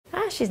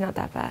she's not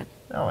that bad.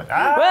 Oh,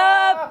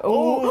 ah!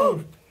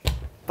 Ooh.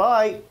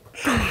 Bye.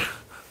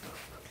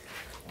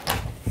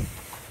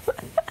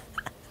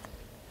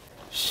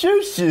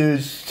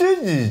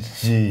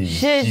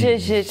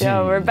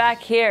 Oh, we're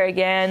back here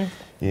again.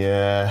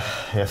 Yeah,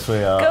 yes we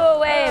are. Go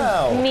away,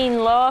 Ow. mean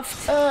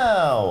loft.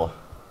 Ow!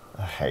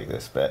 I hate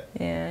this bit.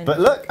 Yeah. But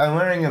look, I'm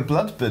wearing a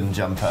Bloodborne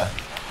jumper.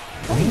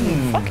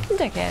 Fucking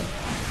dickhead.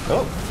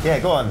 Oh, yeah,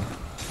 go on.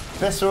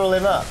 Visceral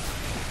him up.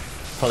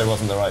 Probably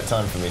wasn't the right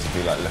time for me to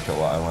be like, look at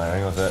what I'm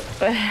wearing, was it?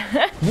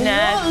 You're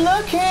not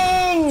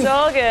looking! It's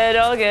all good,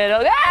 all good,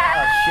 all good.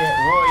 Oh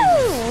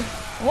shit,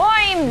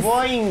 Wimes! Wimes!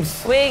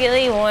 Wimes!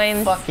 Wiggly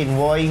Wimes. Fucking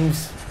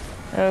Wimes.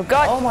 Oh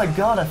god. Oh my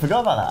god, I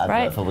forgot about that advert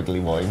Right. for Wiggly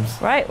Wimes.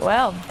 Right,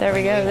 well, there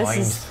we go. Wiggly This Wimes.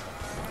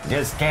 is...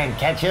 Just can't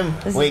catch him.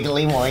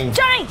 Wiggly Wimes.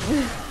 Johnny!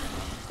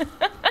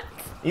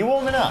 You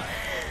warming up?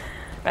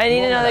 I need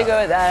Warming another up. go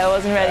at that. I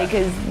wasn't ready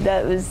because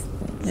that was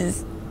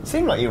just...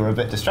 Seemed like you were a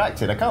bit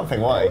distracted. I can't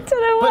think why. I don't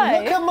know why.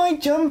 But look at my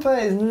jumper.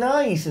 It's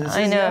nice. It I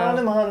says know.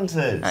 Random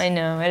Hunters. I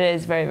know, it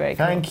is very, very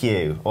cool. Thank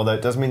you. Although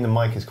it does mean the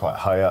mic is quite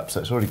high up, so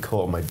it's already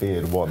caught on my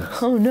beard once.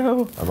 Oh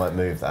no. I might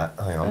move that.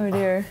 Hang on. Oh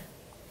dear.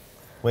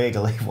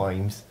 Wiggly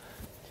Wimes.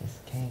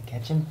 Just can't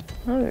catch him.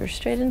 Oh, we were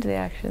straight into the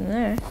action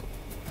there.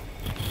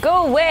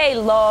 Go away,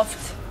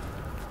 loft.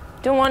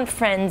 Don't want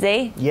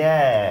frenzy.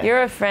 Yeah.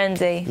 You're a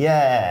frenzy.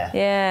 Yeah.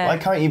 Yeah. Why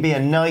can't you be a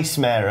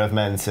Nightmare of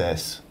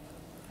Mensis?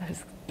 That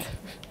was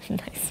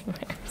nice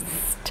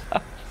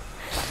stuff.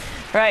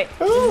 Right,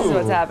 this Ooh, is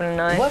what's happening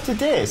now. What is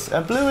this?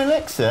 A blue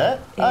elixir?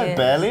 I Yes.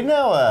 barely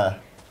know her.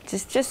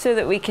 Just so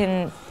that we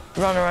can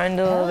run around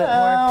a little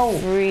Ow.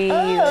 bit more freely.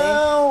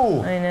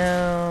 Ow. I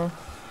know.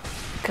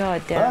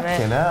 God damn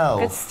Fucking it. hell.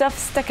 Good stuff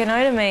sticking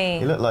out of You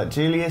me. look like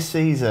Julius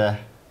Caesar.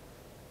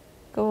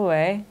 Go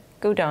away.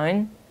 Go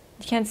down.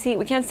 You can't see.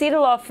 We can't see the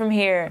loft from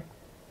here.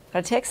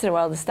 But it takes it a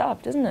while to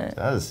stop, doesn't it? It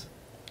does.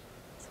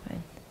 It's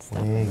fine.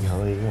 Stop.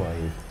 Wiggly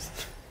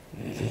Wimes.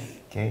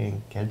 Just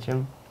can't catch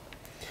him.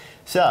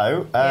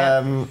 So,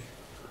 Yeah.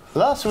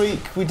 last week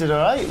we did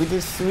alright.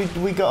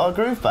 We got our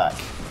groove back.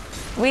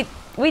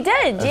 We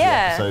did, As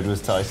yeah. the episode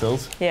was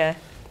titled. Yeah.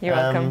 You're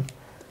welcome.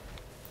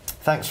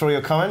 Thanks for all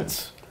your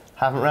comments.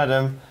 Haven't read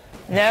them.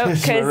 No, We're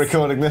because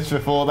recording this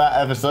before that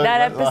episode.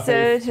 that went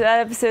live.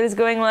 episode is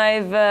going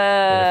live. In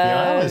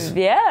a few hours.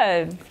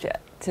 Yeah,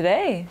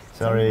 today.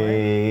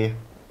 Sorry.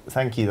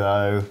 Thank you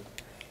though.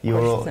 You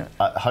were course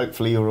all, it's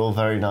hopefully you were all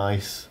very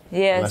nice.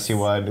 Yes. Unless you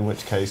weren't, in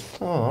which case,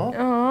 aww.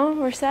 Oh,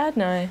 we're sad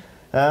now.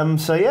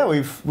 So yeah,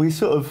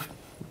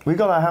 we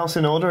got our house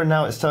in order, and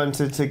now it's time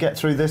to get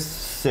through this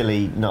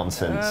silly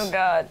nonsense. Oh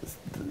God.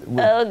 With,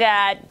 Oh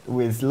God.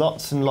 with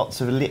lots and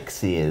lots of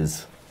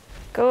elixirs.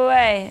 Go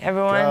away,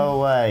 everyone. Go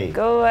away.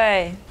 Go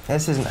away.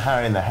 This isn't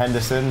Harry and the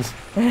Hendersons.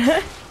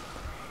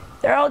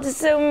 They're all just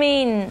so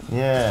mean.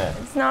 Yeah.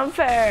 It's not You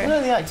fair.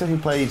 know the actor who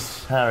played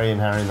Harry and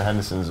the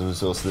Hendersons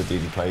was also the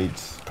dude who played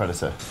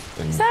Predator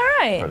in Is that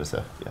right?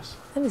 Predator, yes.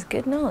 That was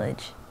good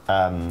knowledge.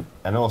 And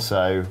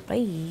also,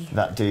 Bye.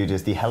 that dude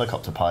is the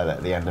helicopter pilot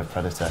at the end of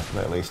Predator,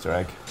 little Easter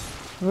egg.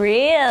 Really?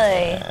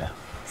 Yeah.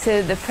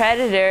 So the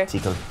predator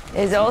Tickle.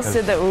 is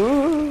also the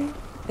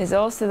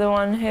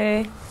one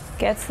who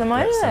gets them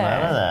out Gets of them there.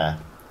 out of there.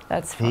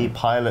 That's He fun.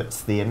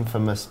 pilots the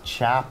infamous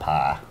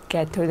chopper.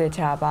 Get to the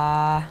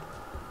chopper.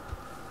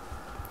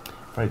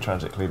 Very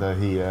tragically, though,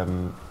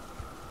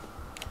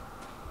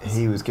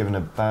 he was given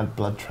a bad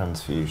blood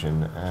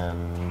transfusion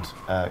and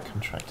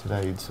contracted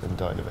AIDS and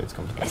died of AIDS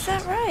complications. Is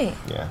that right?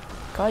 Yeah.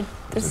 God,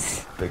 It was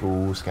this. a big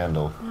old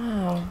scandal.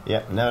 Wow.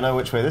 Yeah, never know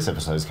which way this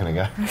episode's going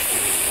to go.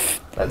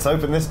 Let's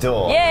open this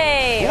door.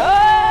 Yay! Oh!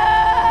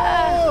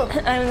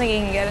 I don't think he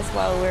can get us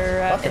while we're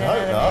Fucking in hope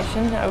an not.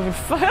 animation.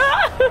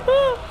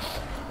 I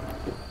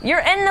would You're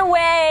in the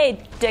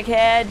way,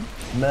 dickhead.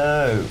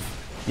 Move.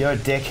 You're a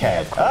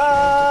dickhead.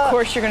 Of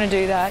course you're gonna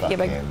do that. You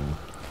big. Fucking-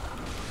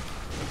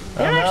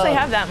 They don't Oh, actually no.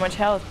 have that much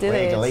health, do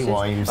they? It's Wiggly just-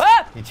 Wimes.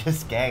 Ah! You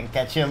just can't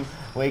catch him.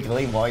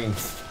 Wiggly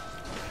Wimes.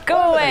 Go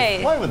away.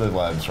 Why were the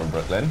worms from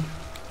Brooklyn?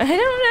 I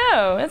don't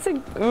know. That's a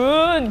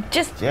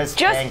Just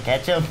can't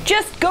catch him.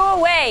 just go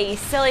away, you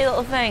silly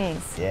little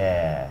things.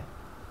 Yeah.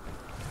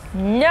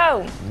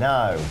 No,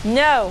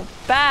 No.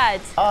 bad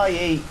I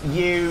eat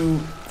you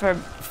for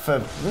for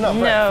not No.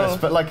 breakfast,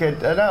 but like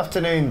an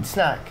afternoon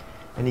snack,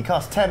 and you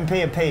cost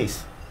 10p a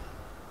piece.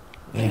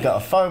 And you've got a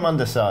foam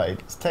underside.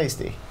 It's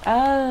tasty.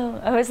 Oh,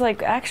 I was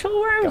like actual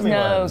worms. Gummy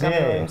No, worms, gummy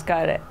yeah. worms.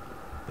 Got it.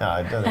 No,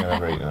 I don't think I've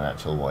ever eaten an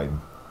actual wine.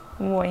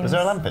 Worms. Is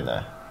there a lamp in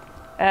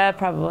there?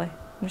 Probably.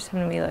 I'm just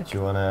having a wee look. Do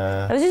you I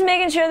wanna? was just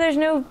making sure there's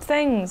no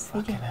things.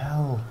 Fucking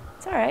hell!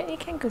 It's all right. You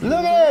can't go through.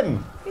 Look at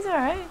him. He's all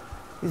right.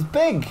 He's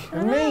big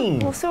and mean.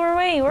 Well, so are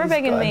we. We're He's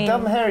big and got mean. a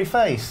dumb hairy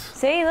face.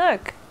 See,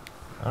 look.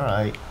 All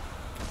right.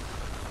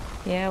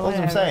 Yeah. All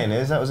Whatever. I'm saying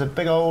is that was a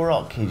big old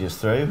rock he just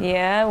threw.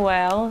 Yeah.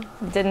 Well,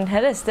 it didn't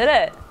hit us, did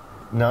it?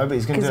 No, but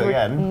he's gonna do it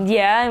again.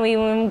 Yeah, and we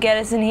won't get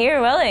us in here,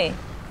 will he?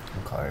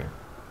 Okay.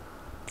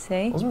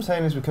 See? All I'm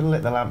saying is we could have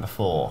lit the lamp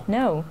before.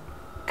 No,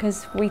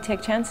 because we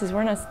take chances.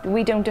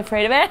 We don't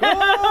afraid of it.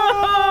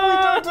 Oh,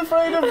 we don't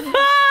afraid of.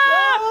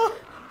 Oh.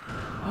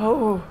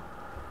 Oh.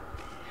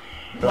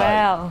 Right.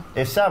 Well.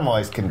 If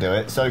Samwise can do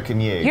it, so can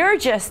you. You're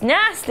just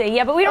nasty.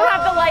 Yeah, but we don't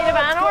have the light of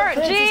Anor.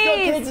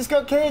 Jeez. It's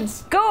got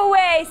kids. Go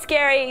away,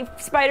 scary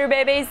spider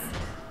babies.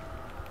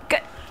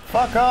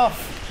 Fuck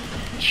off.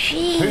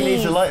 Jeez. Who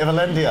needs the light of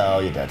Elendia? Oh,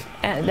 you're dead.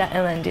 That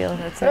Elendil,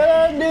 that's it.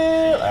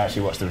 Elendil! I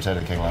actually watched The Return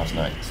of the King last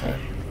night, so...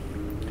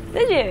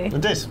 Did you? I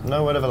did.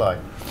 No word of a lie.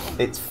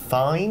 It's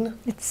fine.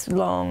 It's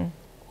long.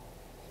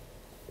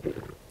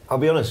 I'll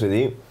be honest with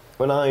you.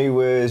 When I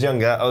was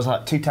younger, I was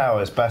like, Two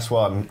Towers, best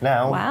one.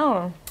 Now,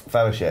 wow.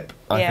 Fellowship.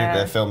 I think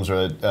their films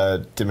are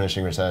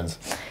diminishing returns.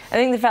 I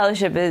think the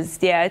Fellowship is,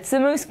 it's the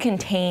most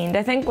contained.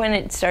 I think when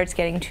it starts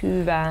getting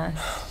too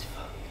vast.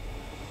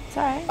 It's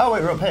alright. Oh,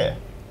 wait, we're up here.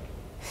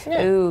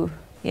 Yeah. Ooh.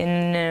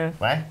 Yeah, no.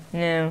 Where?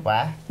 No.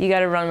 Where? You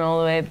gotta run all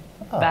the way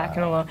back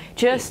and along.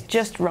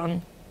 Just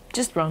run.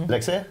 Just run.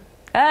 Elixir?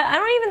 I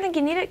don't even think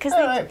you need it,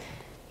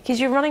 because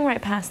you're running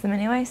right past them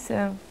anyway,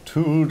 so...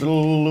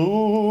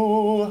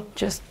 Toodaloo.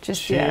 Just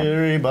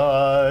Cheery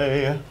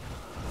bye.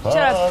 Shut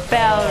up,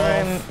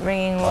 bell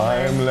ringing woman.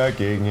 I'm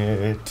liking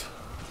it.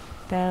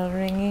 Bell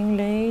ringing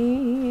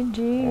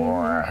lady.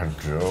 Where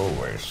do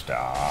we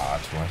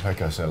start? Why did I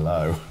go so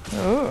low?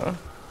 Ooh.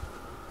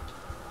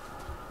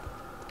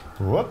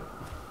 Whoop.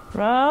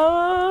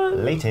 Run.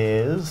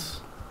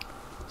 Laters.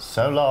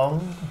 So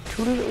long.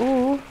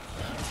 Toodaloo.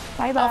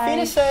 Bye bye. Auf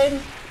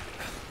Wiedersehen.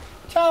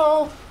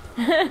 Ciao.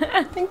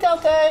 Think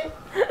Dante.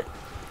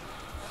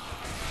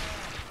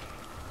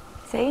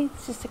 See,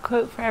 it's just a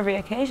quote for every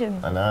occasion.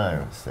 I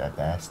know, it's the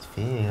best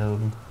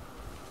film.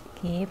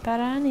 Keep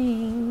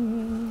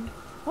running.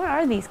 What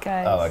are these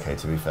guys? Oh, okay,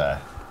 to be fair.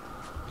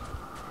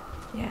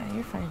 Yeah,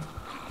 you're fine.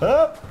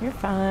 Oh. You're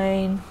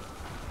fine.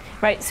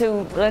 Right,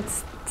 so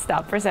let's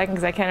stop for a second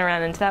because I kind of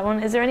ran into that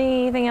one. Is there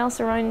anything else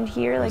around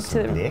here, like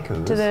to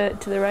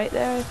the right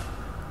there?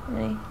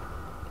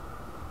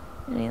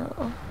 Any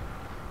little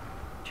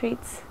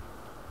treats?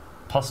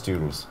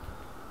 Pustules.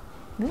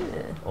 Ugh.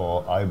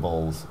 Or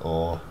eyeballs,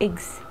 or...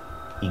 Eggs.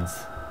 Eggs.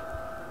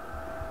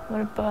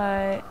 What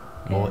about...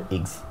 More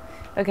eggs.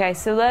 Okay,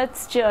 so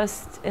let's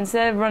just,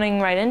 instead of running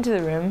right into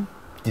the room...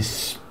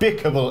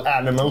 Despicable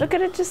animal. Look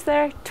at it just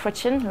there,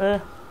 twitching.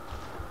 Ugh.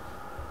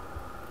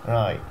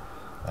 Right.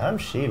 I'm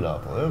Sheila.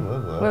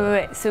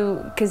 Wait. So,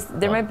 because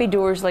there might be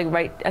doors, like,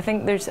 right... I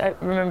think there's... I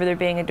remember there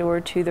being a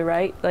door to the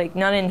right. Like,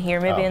 not in here,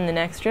 maybe in the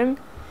next room.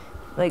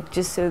 Like,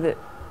 just so that...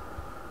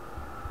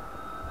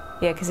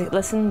 Yeah, because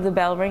listen to the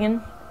bell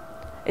ringing.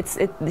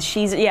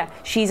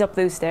 She's up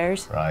those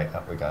stairs. Right,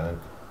 up we go then.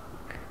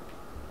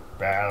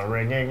 Bell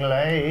ringing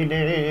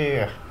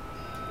lady.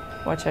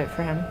 Watch out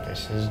for him.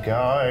 This is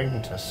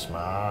going to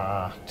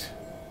smart.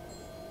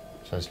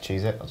 Shall I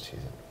cheese it? I'll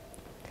cheese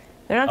it.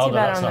 They're not too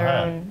bad on their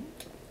own.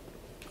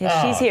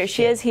 Yeah, she's here.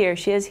 She is here.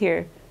 She is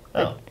here.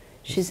 Oh.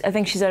 I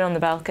think she's out on the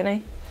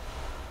balcony.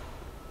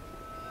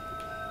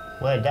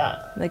 Where'd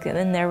that? Like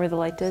in there where the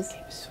light is.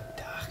 It's so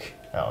dark.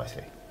 Oh, I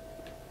see.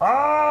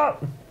 Ah!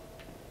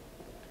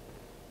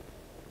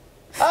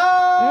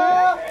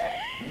 Ah!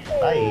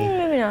 Bye.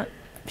 Maybe not.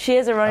 She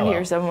is around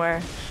here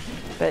somewhere.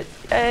 But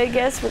I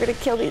guess we're gonna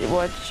kill these.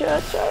 Watch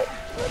out.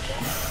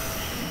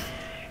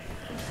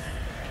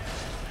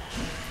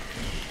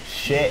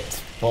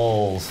 Shit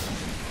balls.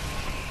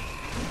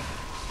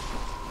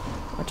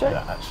 Watch out.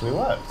 That actually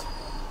worked.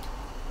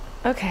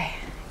 Okay,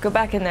 go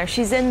back in there.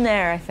 She's in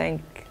there, I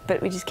think.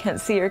 But we just can't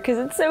see her because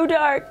it's so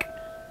dark.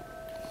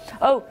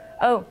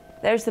 Oh,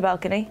 there's the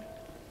balcony.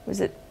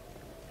 Was it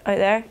out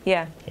there?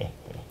 Yeah.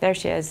 There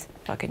she is.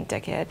 Fucking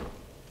dickhead.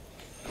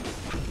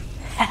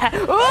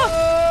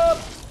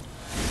 Oh!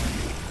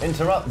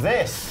 Interrupt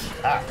this.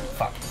 Ah,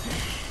 fuck.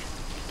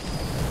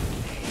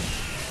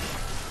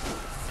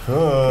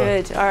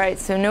 Good. All right,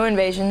 so no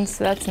invasions.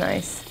 So that's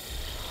nice.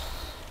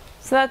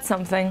 So that's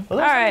something. Well,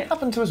 that's only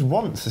happened to us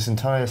once this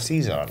entire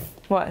season.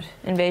 What?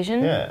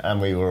 Invasion? Yeah, and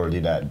we were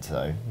already dead,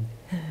 so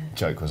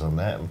joke was on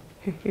them.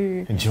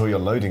 Enjoy your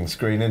loading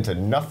screen into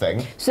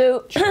nothing.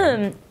 So,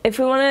 if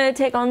we want to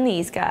take on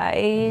these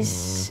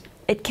guys,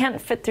 it can't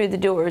fit through the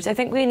doors. I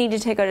think we need to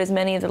take out as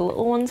many of the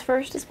little ones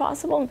first as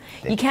possible.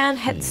 You can't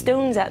hit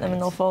stones at them and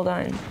they'll fall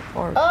down.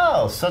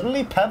 Oh,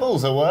 suddenly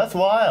pebbles are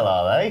worthwhile,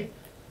 are they?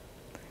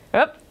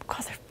 Oh,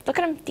 God, look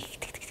at them.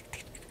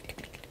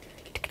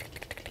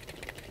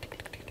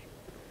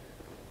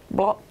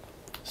 Blop.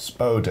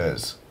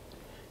 Spoders.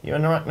 You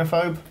an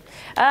arachnophobe?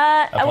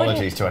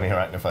 Apologies to any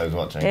arachnophobes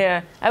watching.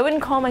 Yeah, I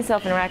wouldn't call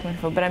myself an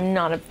arachnophobe, but I'm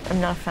not a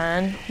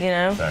fan. You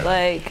know,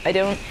 like I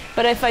don't.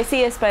 But if I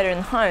see a spider in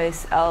the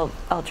house, I'll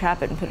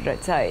trap it and put it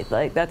outside.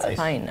 Like that's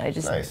fine. I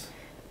just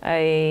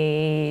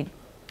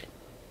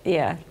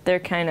yeah, they're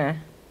kind of.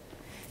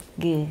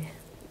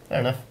 Fair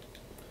enough.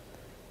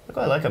 I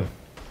quite like them.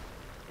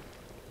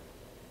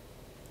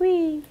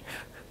 Wee.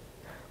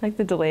 Like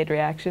the delayed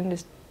reaction,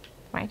 just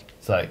right.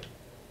 It's like.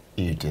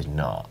 You did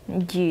not.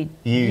 You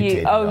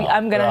did not.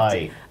 I'm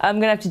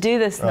gonna have to do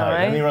this now.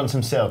 Let me run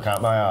some silk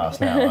out my arse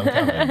now. I'm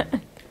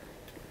coming.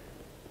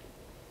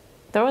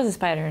 There was a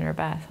spider in her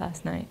bath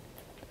last night.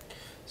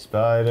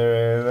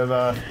 Spider in the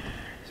bath.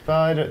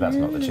 Spider. That's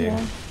not the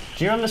tune.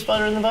 Do you remember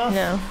Spider in the Bath?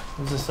 No.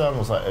 There was a song, it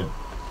was like,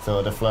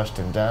 thought I flushed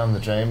him down the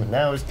drain, but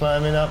now he's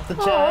climbing up the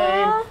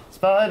Aww. chain.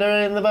 Spider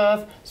in the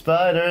bath,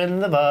 spider in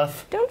the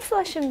bath. Don't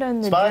flush him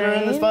down the Spider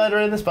drain. in the spider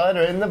in the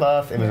spider in the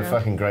bath. It was a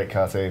fucking great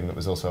cartoon that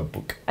was also a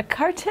book. A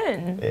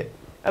cartoon? Well,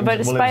 About a it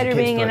was spider kid's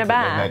being in book a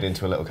that bath? they made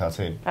into a little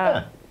cartoon. Oh.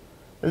 Yeah.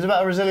 It was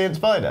about a resilient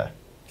spider.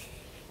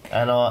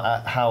 And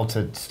how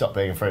to stop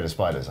being afraid of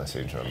spiders, I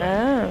seem to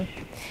remember.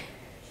 Oh.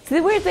 So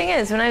the weird thing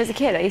is, when I was a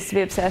kid, I used to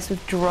be obsessed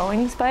with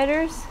drawing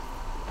spiders.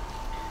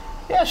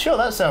 Yeah, sure,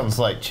 that sounds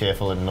like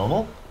cheerful and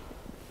normal.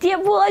 Yeah,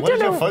 well, I What don't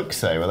did know. your folks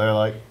say? Were they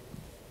like...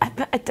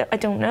 I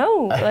don't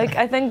know. Like,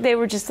 I think they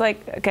were just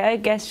like, okay, I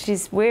guess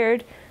she's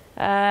weird.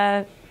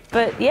 But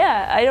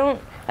yeah, I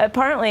don't...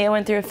 Apparently, I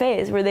went through a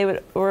phase where they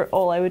were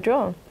all I would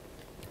draw.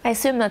 I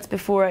assume that's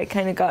before I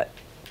kind of got,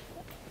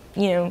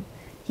 you know,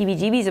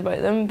 heebie-jeebies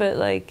about them, but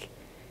like,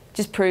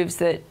 just proves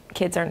that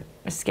kids aren't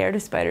scared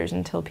of spiders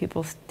until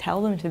people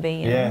tell them to be,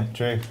 you know? Yeah,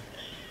 true.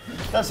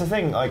 That's the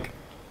thing, like,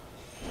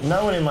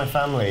 no one in my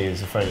family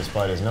is afraid of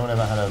spiders. No one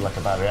ever had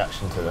a bad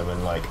reaction to them,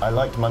 and like, I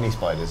liked money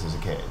spiders as a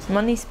kid.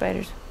 Money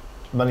spiders.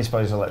 Money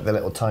spiders are like the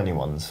little tiny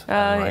ones. Oh,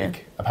 and, like,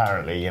 yeah.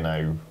 apparently, you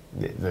know,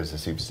 there's a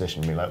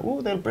superstition being like,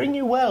 oh, they'll bring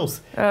you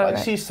wealth. Oh, I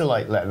just used to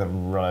like letting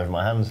them run over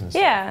my hands and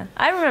stuff. Yeah,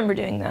 I remember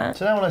doing that.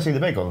 So now when I see the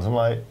big ones, I'm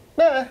like,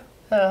 yeah,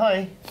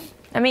 hi.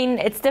 I mean,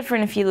 it's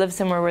different if you live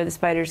somewhere where the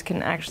spiders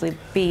can actually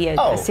be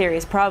a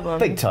serious problem.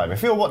 Big time.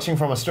 If you're watching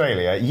from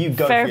Australia, you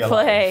go Fair for your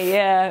play, life.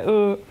 yeah.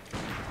 Ooh.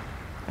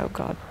 Oh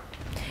God.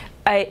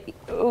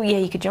 Oh yeah,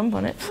 you could jump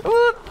on it.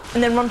 Ooh.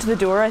 And then run to the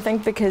door, I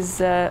think,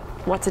 because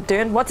what's it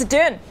doing? What's it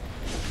doing?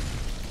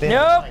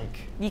 Nope.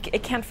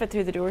 It can't fit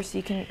through the door, so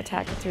you can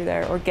attack it through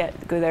there, or go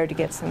there to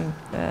get some,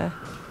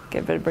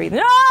 get a bit of breathing.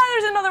 Ah,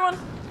 there's another one.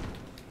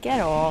 Get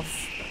off.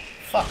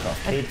 Fuck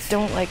off, kids. I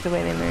don't like the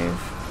way they move.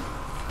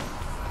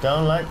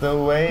 Don't like the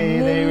way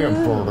they...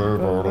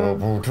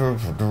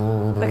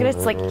 Look at it,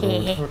 it's like,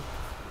 eh.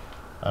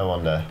 I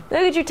wonder.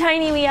 Look at your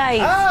tiny wee eyes.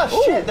 Ah,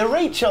 Ooh. shit, the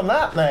reach on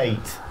that, mate.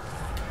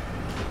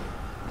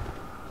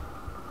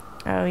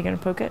 Oh, you're gonna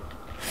poke it?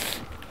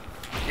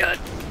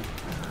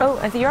 Oh,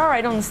 I think you're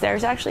alright on the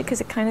stairs, actually, because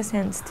it kind of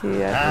tends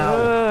to...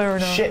 Ow,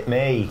 no. shit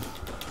me.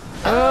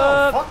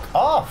 Oh, fuck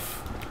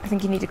off. I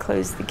think you need to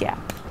close the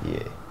gap.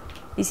 Yeah.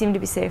 You seem to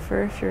be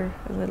safer if you're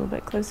a little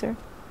bit closer.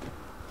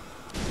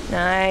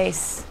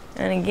 Nice.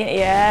 And again,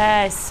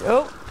 yes.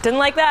 Oh, didn't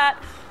like that.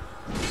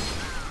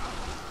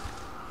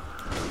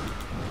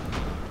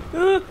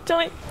 Ooh,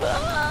 Johnny.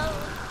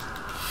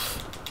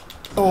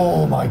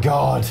 Oh my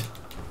God.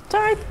 It's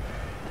alright.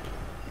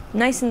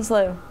 Nice and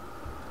slow.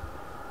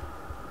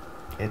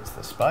 It's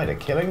the spider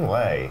killing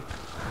way.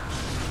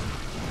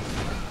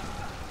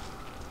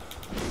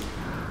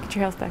 Get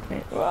your health back,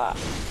 mate.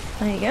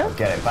 There you go. I'll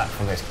get it back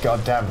from this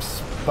goddamn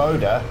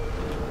spider.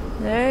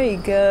 There you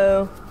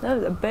go. That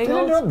was a big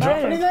old Didn't drop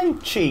spider. anything?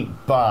 Cheap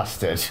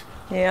bastard.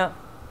 Yeah.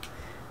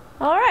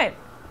 Alright.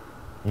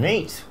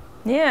 Neat.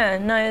 Yeah,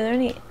 no, are there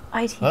any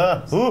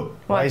items?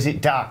 Why is it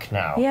dark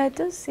now? Yeah, it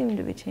does seem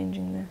to be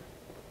changing there.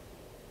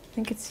 I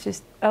think it's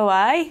just... Oh,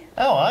 I?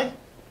 Oh, I.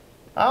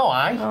 Oh,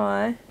 I. Oh,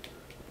 I.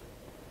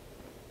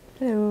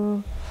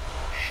 Hello.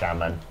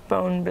 Shaman.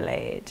 Bone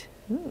blade.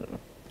 Ooh.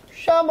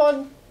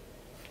 Shaman.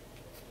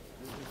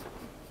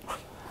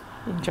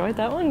 You enjoyed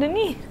that one, didn't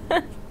you?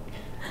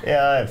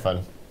 Yeah, I had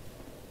fun.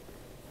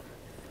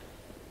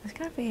 There's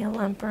gotta be a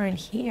lamp around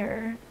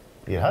here.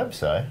 You'd hope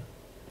so.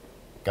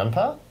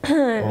 Gunpowder?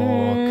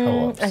 Or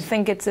co-ops? I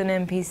think it's an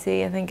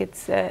NPC. I think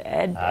it's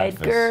Edgar or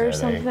Adversary.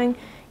 something.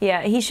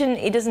 Yeah, he shouldn't.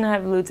 He doesn't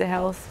have loads of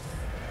health.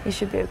 He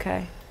should be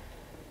okay.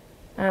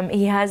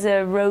 He has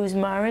a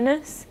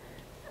rosmarinus,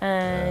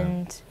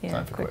 and yeah,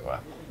 Time for quick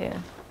work. Yeah.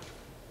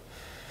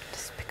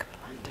 Just pick up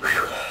a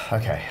lantern.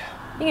 Okay.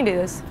 You can do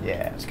this.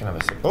 Yeah, just gonna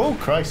have a sip. Oh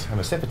Christ! Have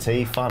a sip of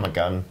tea. Fire my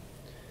gun.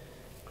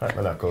 Crack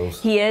my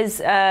knuckles. He is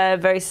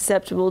very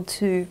susceptible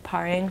to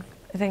parrying,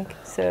 I think.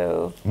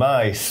 So.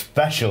 My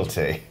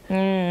specialty.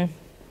 There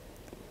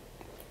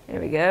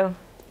we go.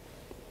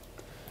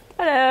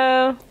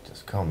 Hello.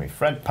 Just call me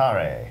Fred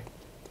Parry.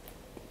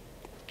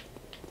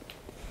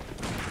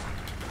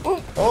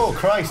 Oh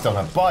Christ! On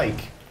a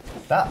bike.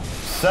 That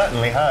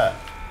certainly hurt.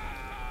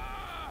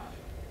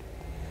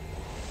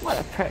 What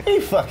a prick.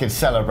 You fucking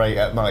celebrate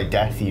at my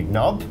death, you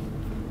knob.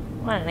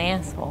 What an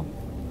asshole.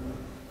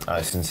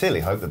 I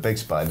sincerely hope the big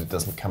spider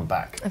doesn't come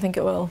back. I think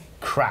it will.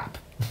 Crap.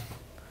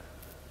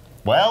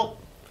 Well.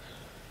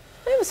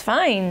 It was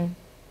fine.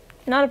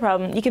 Not a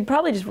problem. You could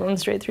probably just run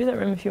straight through that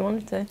room if you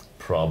wanted to.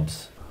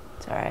 Probs.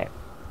 It's alright.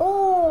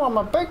 Oh, I'm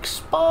a big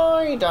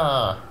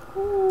spider.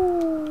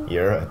 Ooh.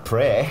 You're a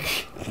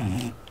prick.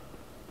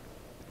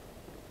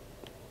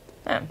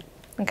 Oh,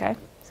 okay.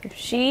 So if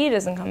she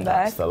doesn't come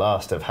That's back. the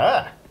last of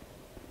her.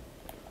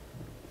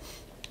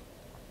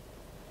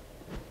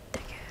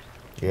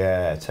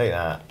 Yeah, take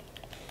that.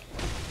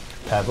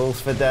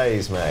 Pebbles for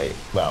days, mate.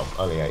 Well,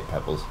 only 8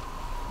 pebbles.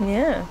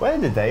 Yeah. Where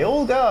did they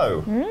all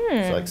go?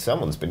 It's like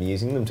someone's been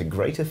using them to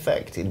great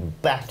effect in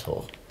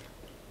battle.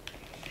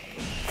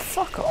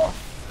 Fuck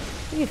off.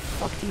 You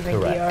fucked you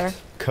think you are.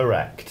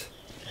 Correct.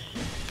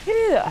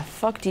 Who the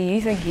fuck do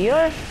you think you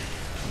are?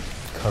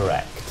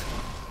 Correct.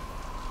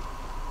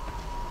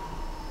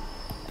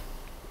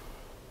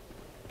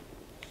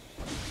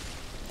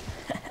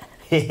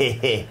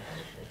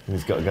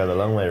 He's got to go the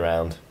long way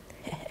round.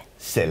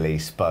 Silly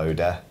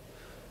Spoder.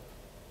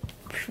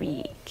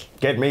 Freak.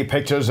 Get me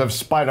pictures of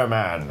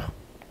Spider-Man.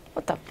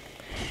 What the?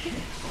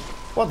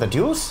 What the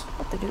deuce?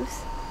 What the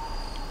deuce?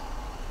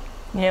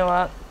 You know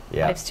what?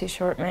 Yeah. Life's too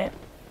short, mate.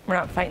 We're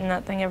not fighting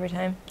that thing every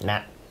time.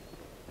 Nah.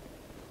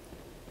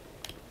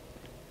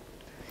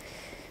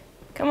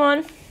 Come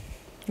on.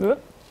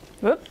 Whoop.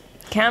 Whoop.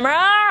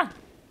 Camera!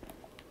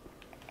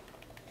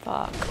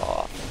 Fuck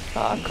off.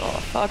 Fuck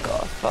off. Fuck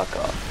off. Fuck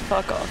off.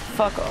 Fuck off.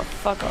 Fuck off.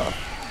 Fuck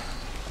off.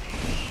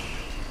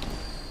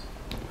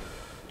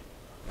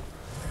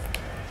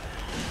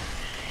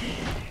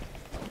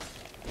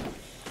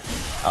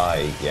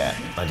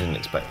 I didn't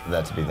expect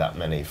there to be that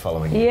many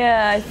following you.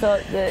 Yeah, I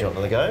thought that. Do you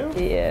want to go?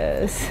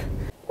 Yes.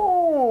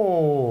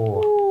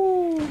 Oh.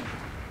 Ooh.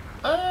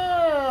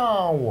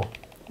 Ow.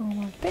 Oh,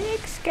 a big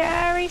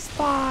scary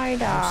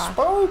spider.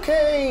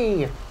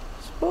 Spooky.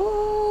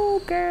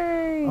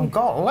 Spooky. I've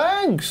got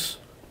legs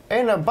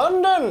in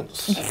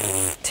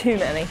abundance. Too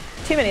many.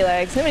 Too many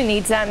legs. Nobody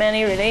needs that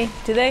many, really.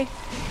 Do they?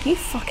 You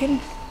fucking.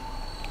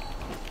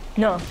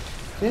 No.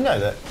 Do you know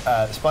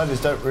that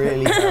spiders don't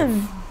really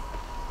have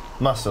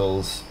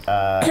muscles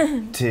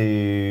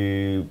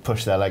to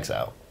push their legs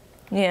out?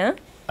 Yeah.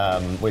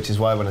 Which is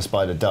why when a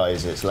spider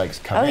dies, its legs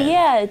come in. Oh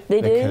yeah,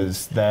 they do.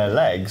 Because their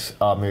legs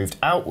are moved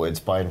outwards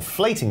by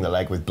inflating the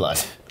leg with blood.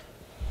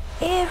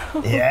 Ew.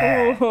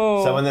 Yeah.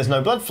 So when there's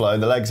no blood flow,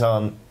 the legs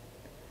aren't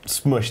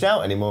smushed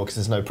out anymore because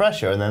there's no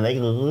pressure, and then they.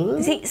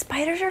 See,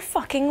 spiders are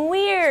fucking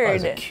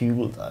weird. Spiders are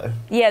cool though.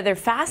 Yeah, they're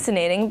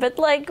fascinating, but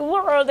like,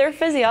 their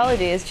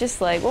physiology is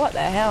just like, what the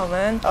hell,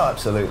 man? Oh,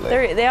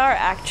 absolutely. They are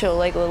actual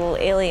like little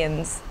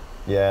aliens.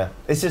 Yeah.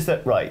 It's just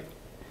that, right,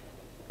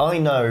 I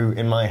know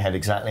in my head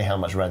exactly how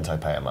much rent I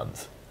pay a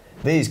month.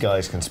 These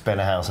guys can spin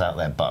a house out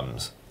their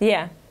bums.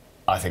 Yeah.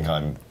 I think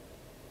I'm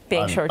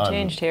Being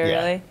shortchanged here, yeah.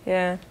 really.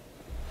 Yeah.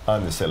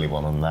 I'm the silly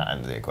one on that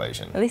end of the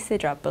equation. At least they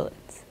drop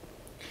bullets.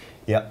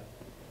 Yep.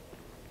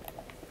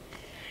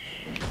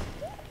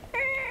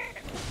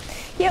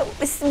 Yeah,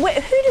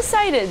 who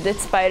decided that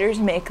spiders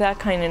make that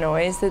kind of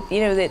noise that, you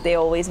know, that they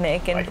always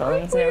make in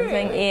films and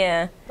everything?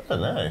 Yeah. I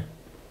don't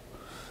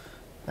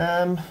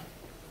know.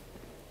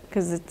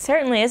 Because it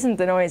certainly isn't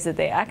the noise that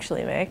they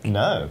actually make.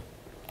 No.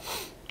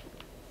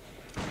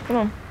 Come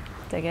on,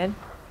 dickhead.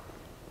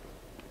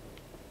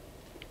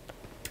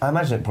 I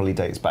imagine it probably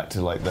dates back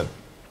to like the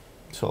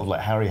sort of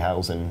like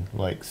Harryhausen,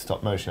 like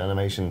stop motion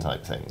animation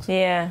type things.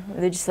 Yeah,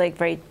 they're just like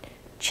very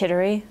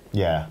chittery.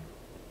 Yeah.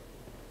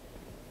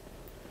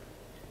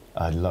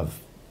 I love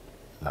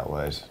that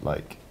word,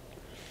 like,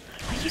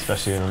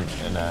 especially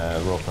in a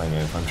role-playing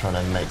game. If I'm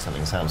trying to make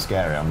something sound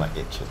scary, I'm like,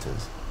 it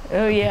chitters.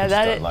 Oh yeah,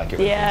 that don't like it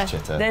when things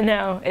chitter.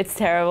 No, it's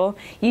terrible.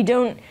 You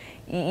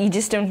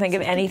just don't think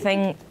of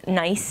anything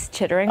nice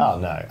chittering. Oh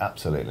no,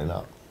 absolutely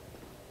not.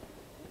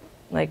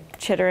 Like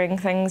chittering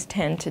things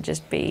tend to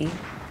just be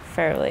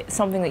fairly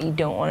something that you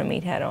don't want to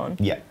meet head on.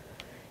 Yeah.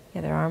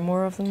 Yeah, there are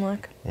more of them.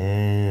 Look.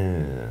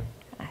 Yeah.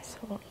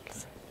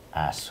 Assholes.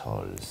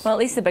 Assholes. Well, at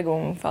least the big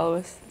one won't follow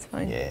us. It's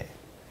fine. Yeah.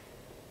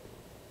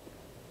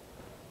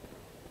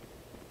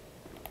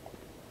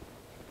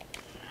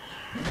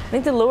 I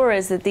think the lore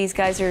is that these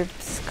guys are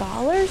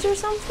scholars or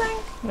something?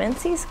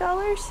 Mensis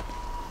scholars?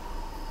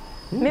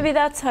 Maybe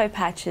that's how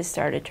Patches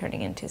started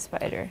turning into a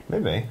spider.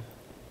 Maybe.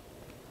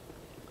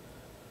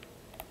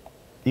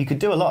 You could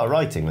do a lot of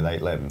writing with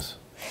 8 limbs.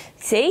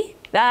 See?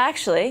 That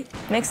actually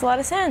makes a lot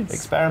of sense.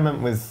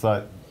 Experiment with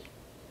like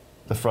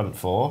the front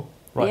 4,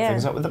 write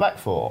things up with the back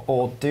 4,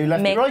 or do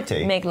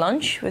lefty-righty. Make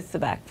lunch with the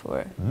back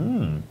 4.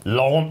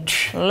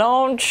 Launch.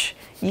 Launch.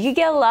 You could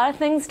get a lot of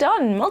things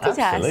done, multitasking,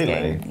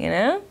 Absolutely. you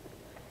know?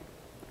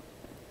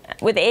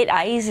 With 8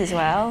 eyes as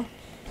well.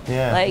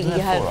 Yeah, like you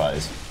have 4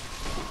 eyes.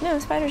 No,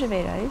 spiders have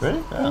 8 eyes.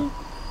 Really? Oh.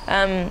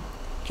 You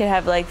could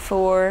have like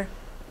 4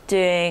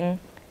 doing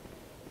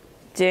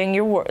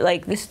your work,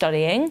 like the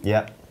studying.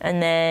 Yeah.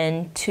 And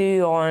then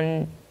 2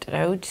 on, I don't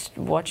know, just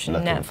watching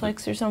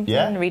Netflix or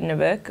something, reading a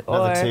book.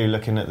 Another 2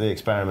 looking at the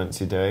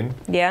experiments you're doing.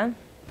 Yeah.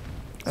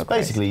 So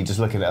basically you're just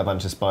looking at a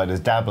bunch of spiders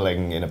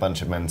dabbling in a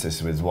bunch of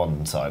mantis with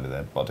one side of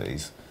their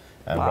bodies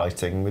and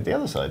writing with the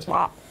other side.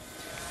 Wow.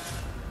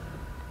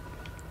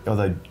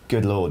 Although,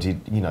 good lord,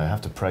 you have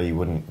to pray you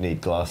wouldn't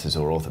need glasses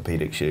or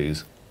orthopaedic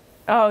shoes.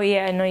 Oh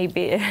yeah, no,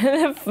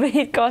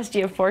 it'd cost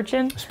you a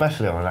fortune.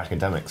 Especially on an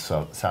academic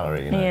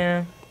salary, you know.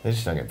 Yeah. They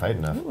just don't get paid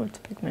enough. Oh, it's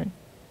a big man.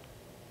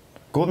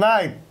 Good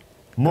night,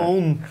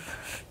 moon.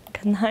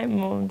 Good night,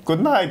 moon.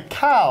 Good night,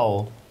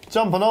 cow.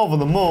 Jumping over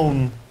the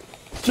moon.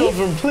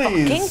 Children,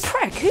 please. Fucking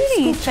prick, who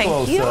do you think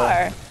closer. you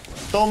are?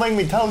 Don't make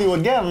me tell you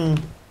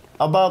again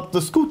about the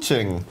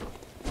scooching.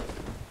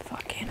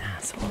 Fucking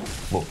asshole.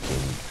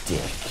 Fucking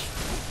dick.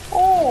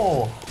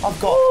 Oh,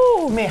 I've got...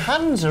 My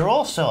hands are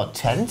also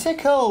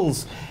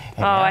tentacles.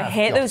 Here, I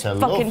hate those I've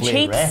got a fucking lovely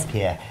cheats. rep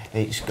here.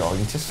 It's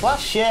going to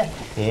slash you.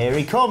 Here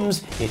he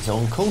comes. It's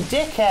Uncle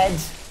Dickhead.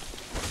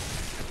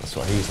 That's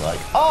what he's like.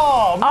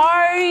 Oh,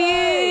 Are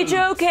you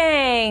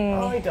joking?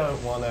 I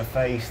don't want to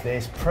face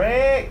this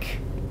prick.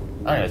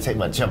 I'm going to take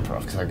my jumper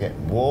off because I'm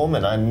getting warm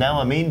and now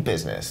I mean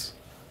business.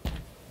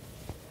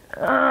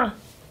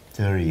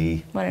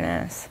 Sorry. What an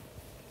ass.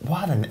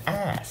 What an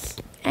ass.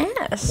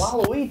 Ass?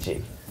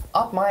 Waluigi.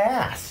 Up my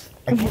ass.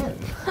 Again.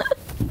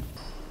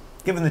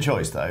 Given the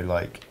choice, though,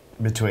 like,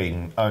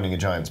 between owning a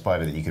giant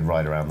spider that you could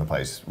ride around the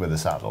place with a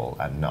saddle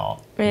and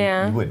not,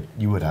 Yeah.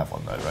 you would have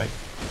one, though, right?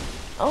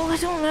 Oh, I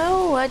don't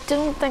know. I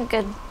don't think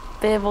I'd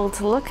be able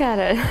to look at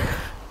it.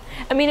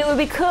 I mean, it would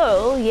be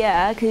cool,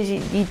 yeah, because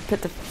you'd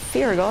put the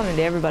fear of God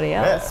into everybody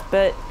else, Yeah.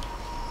 but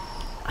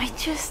I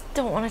just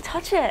don't want to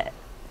touch it.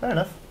 Fair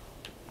enough.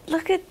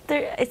 Look at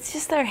it's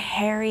just their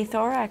hairy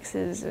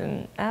thoraxes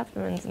and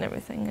abdomens and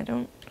everything. I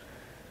don't.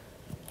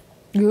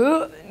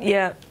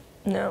 Yeah,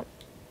 no.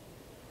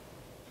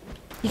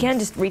 You can't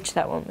just reach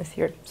that one with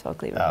your saw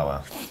cleaver. Oh,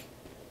 well.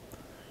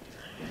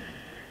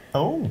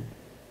 Oh.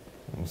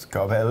 He's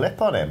got a bit of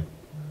lip on him.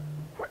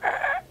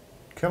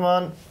 Come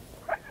on.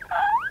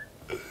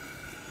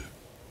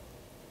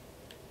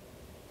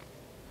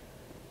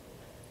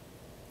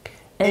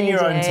 In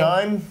your own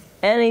time.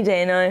 Any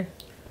day now.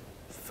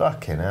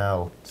 Fucking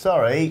hell.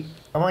 Sorry,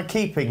 am I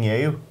keeping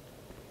you?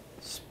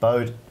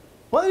 Spode.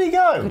 Where did he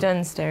go? Go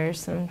downstairs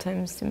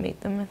sometimes to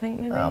meet them, I think,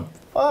 maybe. Oh,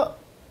 what?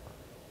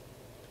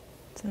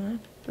 Dunno.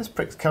 This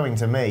prick's coming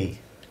to me.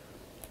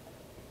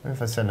 What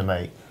if I send a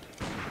mate?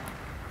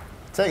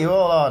 Take you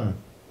all on.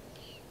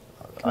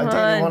 Come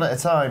Ideally on. one at a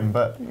time,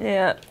 but...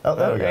 Yeah. Oh,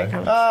 there we Here it go.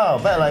 comes. Oh,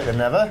 better late than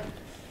never.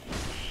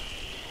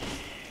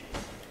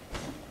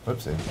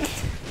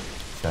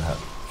 Whoopsie. Shut up.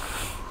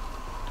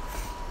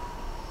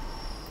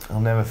 I'll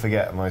never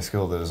forget at my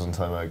school there was one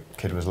time a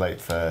kid was late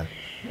for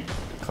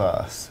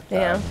class.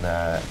 Yeah.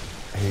 And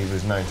he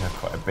was known to have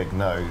quite a big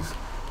nose.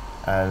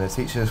 And the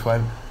teacher just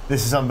went,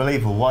 "This is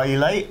unbelievable, why are you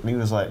late?" And he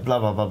was like, blah,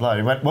 blah, blah, blah.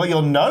 He went, "Well,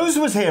 your nose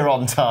was here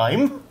on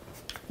time."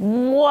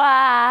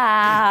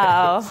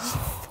 Wow.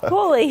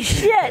 Holy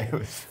shit. It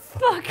was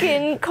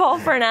Fucking call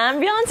for an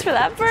ambulance for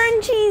that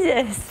burn,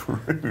 Jesus.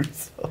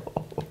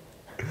 brutal.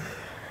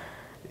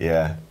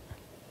 Yeah.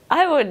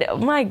 I would, oh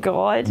my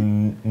God.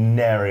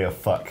 Nary a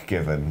fuck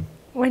given.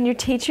 When your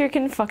teacher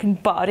can fucking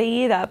body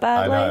you that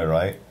I badly. know,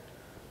 right?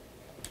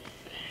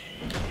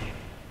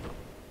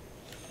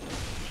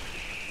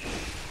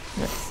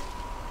 Nice.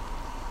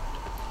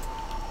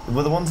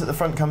 Will the ones at the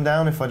front come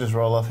down if I just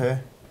roll off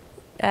here?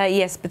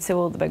 Yes, but so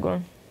will the big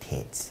one.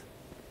 Tits.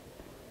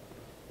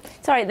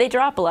 Sorry, they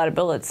drop a lot of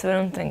bullets, so I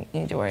don't think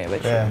you need to worry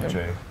about Yeah, shooting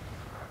them. true.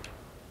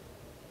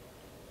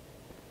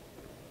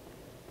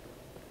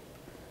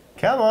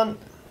 Come on.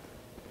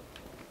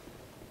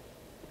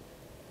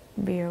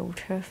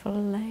 Beautiful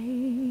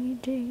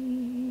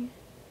lady.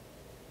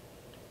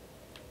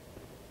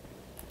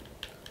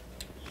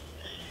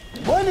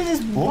 Why did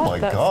his... Oh What my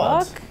the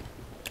god. fuck?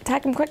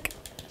 Attack him quick.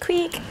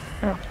 Quick.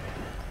 Oh.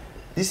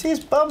 You see his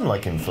bum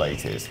like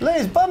inflated? Look,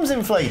 his bum's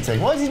inflating.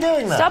 Why is he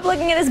doing that? Stop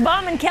looking at his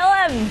bum and kill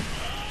him!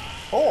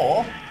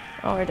 Or...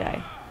 Or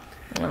die.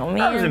 Oh man.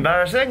 That was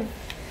embarrassing.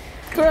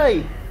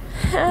 Great.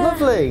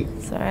 Lovely.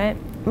 It's alright.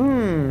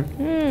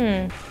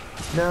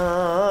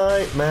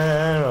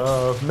 Nightmare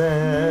of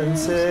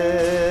Mensis.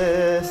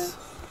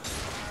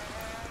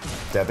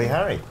 Debbie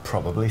Harry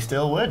probably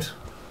still would.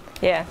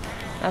 Yeah,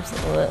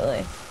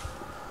 absolutely.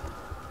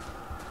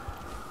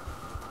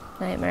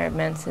 Nightmare of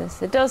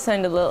Mensis. It does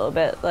sound a little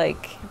bit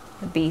like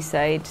a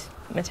B-side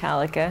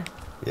Metallica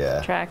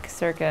Yeah. track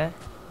circa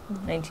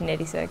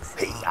 1986.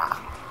 Yeah.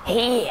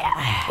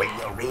 Yeah. When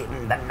you're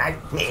in the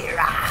nightmare.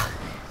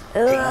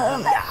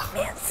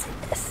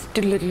 Mensis.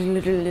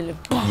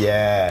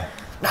 Yeah.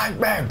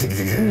 Nightmare.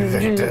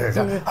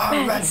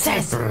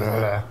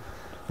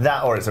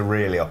 That or it's a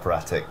really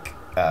operatic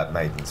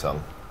Maiden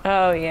song.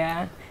 Oh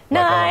yeah.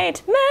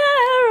 Like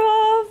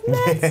Nightmare of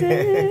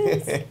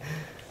Mensis.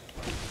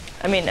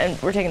 I mean,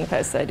 and we're taking the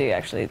piss, so I do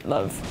actually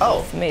love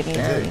both Maiden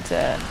indeed.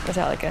 and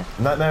Metallica.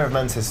 Nightmare of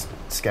Mensis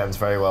scans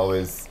very well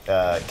with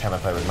Can I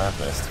Play With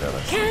Madness, to be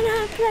honest. Can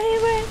I play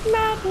with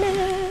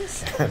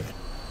madness?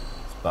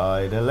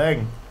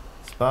 Spiderling,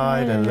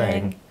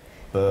 spiderling,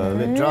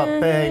 bullet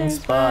dropping,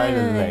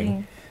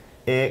 spiderling.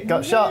 It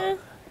got shot,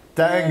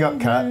 then got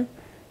cut,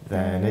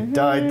 then it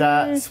died,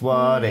 that's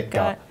what it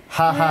got.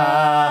 Ha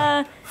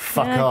ha!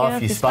 Fuck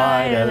off, you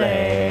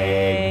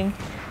spiderling.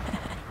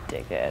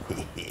 Dickhead.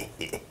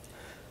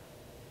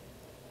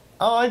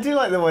 Oh, I do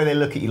like the way they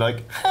look at you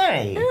like,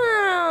 hey!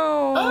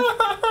 Oh.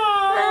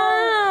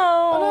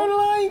 I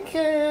don't like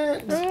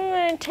it! I'm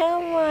gonna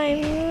tell my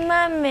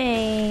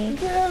mummy.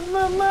 There's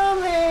my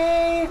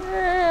mummy!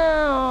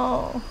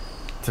 Oh.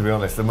 To be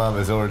honest, the mum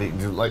is already,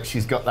 like,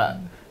 she's got that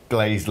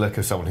glazed look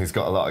of someone who's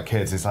got a lot of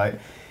kids. It's like,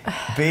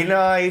 be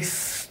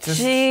nice.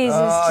 Just, Jesus,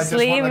 I just just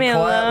leave want me a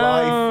quiet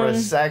life for a alone.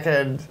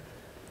 second.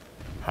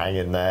 Hang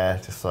in there,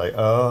 just like,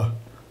 oh.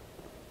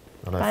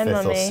 On her Bye, fifth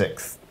mummy. or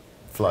sixth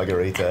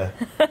flaggerita.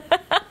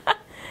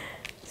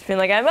 It's being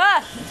like,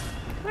 Emma!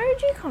 Where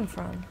did you come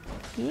from?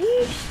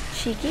 You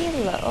cheeky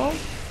little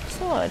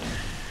sod.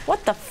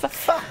 What the fuck?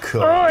 Fuck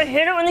Oh, off. I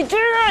hate it when they do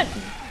that!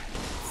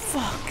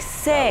 Fuck's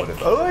sake.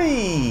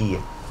 Oi!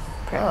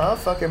 Prick. Ah,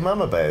 fucking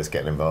Mama Bear's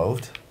getting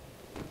involved.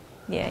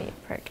 Yeah, you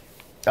prick.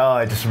 Oh,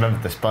 I just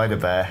remembered the spider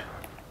bear.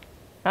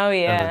 Oh,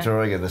 And yeah. the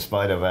drawing of the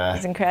spider bear.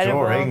 It's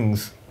incredible.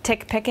 Drawings.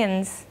 Tick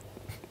Pickens.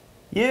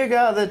 You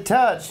got the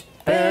touch.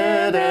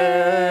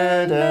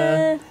 Ba-da-da.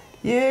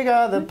 You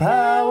got the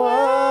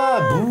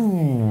power.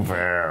 Boom.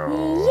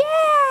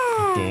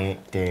 Yeah!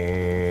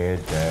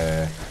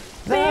 Da-da-da.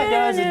 That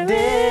guy's a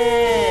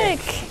dick.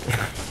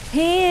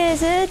 He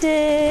is a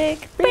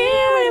dick.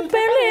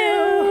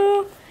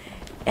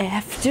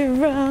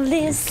 After all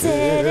is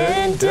said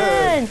and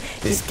done,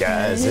 This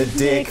guy's a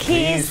dick.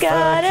 He's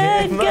got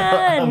a fucking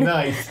gun.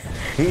 Nice.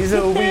 He's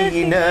a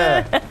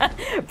wiener.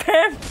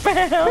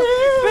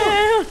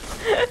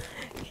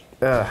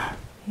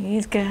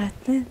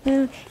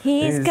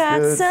 He's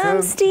got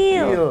some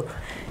steel.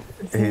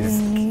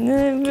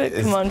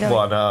 Come on, tell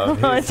one me. of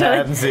Come on, his tell me.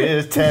 hands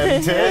is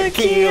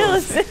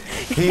tentacles.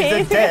 He's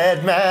a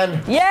dead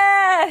man.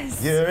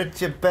 Yes! You're at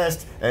your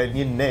best, and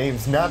your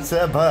name's not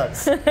so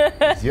butts.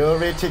 You're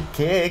Richard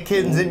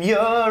Kickens, and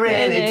you're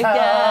really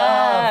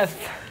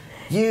tough.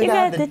 You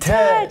got the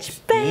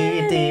touch,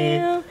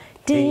 baby.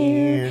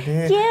 You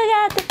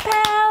got the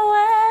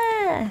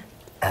power.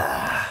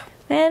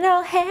 When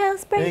all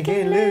hell's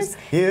breaking loose,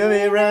 you'll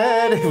be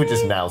ready. We're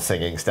just now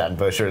singing Stan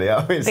Bush, really,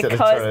 are we? Instead of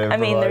because trying to I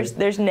mean, improvise?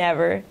 there's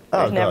never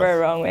God. a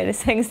wrong way to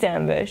sing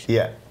Stan Bush.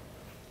 Yeah.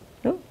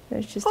 Oh,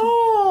 there's just.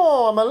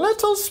 Oh, I'm a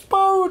little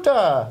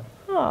spoder.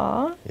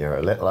 Aw, You're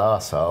a little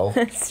arsehole.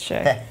 that's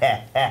true.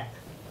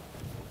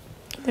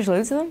 There's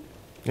loads of them.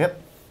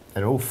 Yep.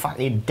 They're all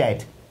fucking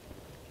dead.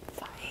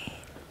 Fine.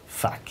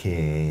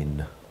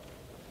 Fucking.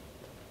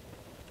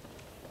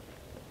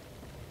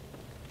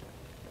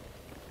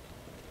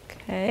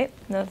 Okay,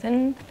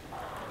 nothing.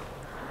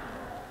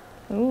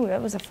 Ooh,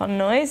 that was a fun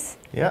noise.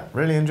 Yeah,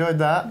 really enjoyed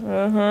that.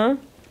 Uh-huh.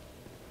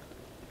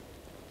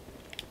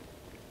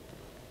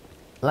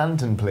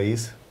 Lantern,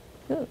 please.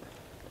 Ooh.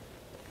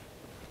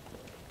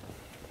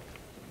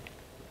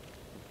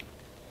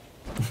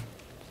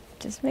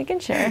 Just making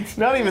sure. It's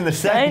not even the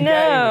second know,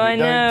 game. I You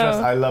don't know. Trust,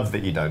 I love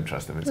that you don't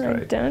trust them. It's I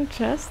great. don't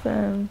trust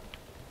them.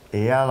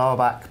 Yellow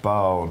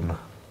backbone.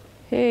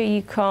 Who are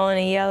you calling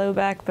a yellow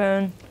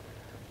backbone?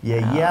 You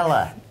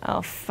yeller.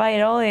 I'll fight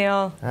all of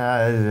y'all.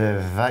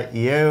 I fight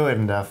you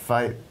and I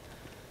fight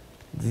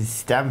these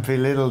stampy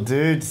little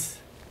dudes.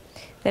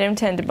 They don't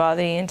tend to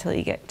bother you until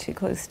you get too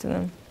close to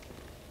them.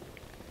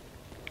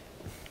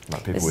 Like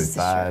people This with is the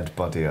bad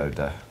body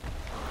odour.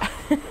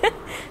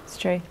 It's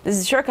true. This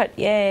is a shortcut.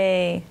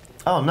 Yay.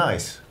 Oh,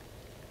 nice.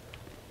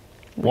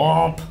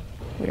 Womp.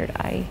 Weird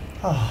eye.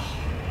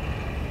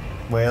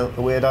 Well,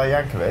 Weird Eye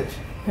Yankovic.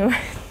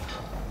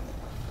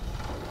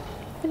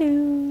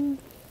 Hello.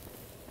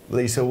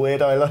 Lisa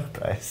Weird Eye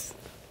Lopez.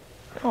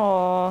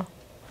 Aw.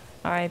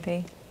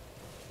 R.I.P.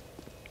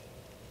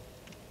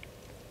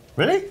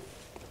 Really?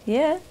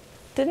 Yeah.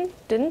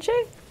 Didn't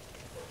she?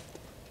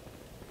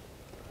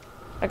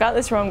 I got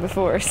this wrong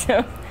before,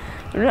 so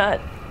I'm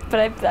not.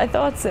 But I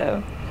thought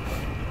so.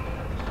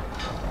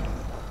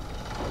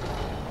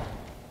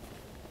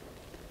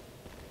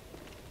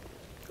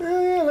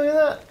 Oh yeah, look at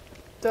that.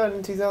 Died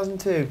in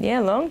 2002. Yeah,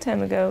 a long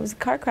time ago. It was a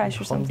car crash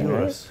or something,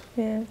 Honduras.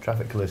 right? Yeah.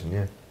 Traffic collision,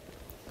 yeah.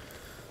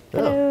 Oh,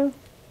 Hello.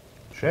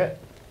 shit.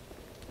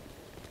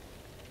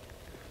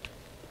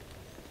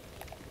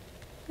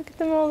 Look at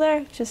them all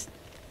there, just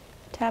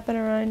tapping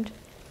around.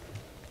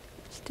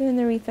 Just doing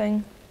their wee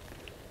thing.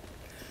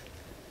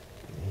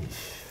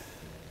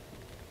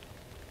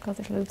 God,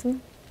 there's loads of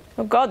them.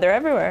 Oh God, they're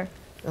everywhere.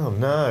 Oh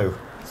no.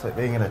 It's like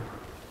being in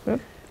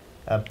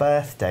a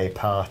birthday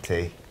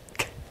party.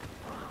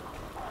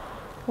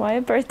 Why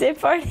a birthday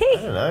party? I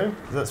don't know.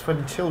 That's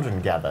when children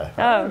gather.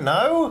 I Oh. don't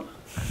know.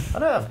 I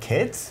don't have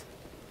kids.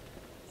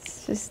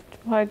 It's just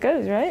how it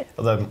goes, right?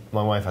 Although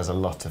my wife has a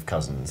lot of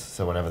cousins,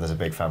 so whenever there's a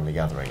big family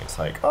gathering, it's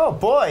like, oh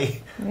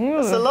boy,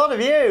 that's a Ooh. lot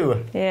of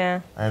you,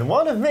 Yeah. and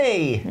one of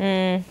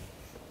me.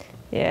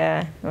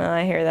 Yeah. Well,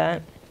 I hear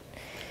that.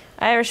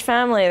 Irish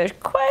family,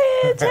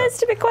 it tends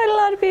to be quite a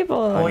lot of people.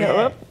 Oh Like, yeah.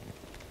 whoop.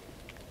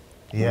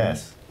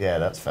 Yes. Yeah,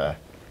 that's fair.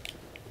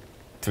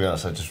 To be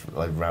honest, I just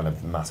ran a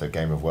massive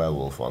game of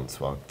werewolf once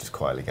while just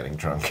quietly getting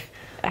drunk.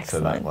 Excellent. So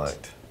that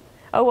worked.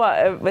 Oh,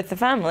 what? With the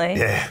family?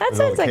 Yeah. That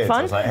with all sounds the like kids. fun.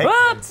 I was like, hey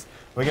Whoop! kids,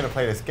 we're going to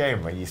play this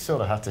game where you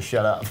sort of have to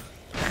shut up.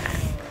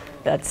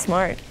 That's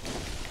smart.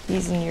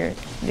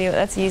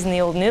 That's using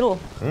the old noodle.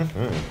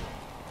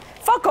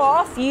 Fuck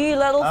off, you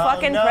little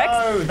fucking no,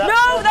 pricks. That's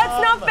No, the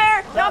that's not mum.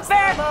 fair. Not That's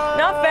fair. the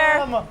Not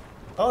fair. mum.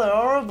 Oh, they're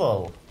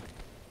horrible.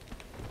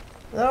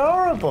 They're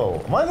horrible.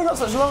 Why have they got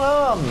such long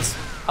arms?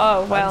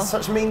 Oh, well. And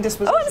such mean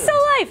dispositions. Oh, it's still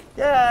alive.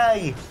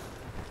 Yay!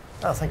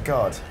 Oh, thank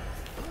God.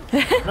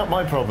 Not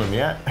my problem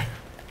yet.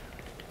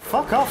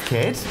 Fuck off,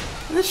 kid.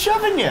 They're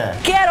shoving you.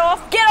 Get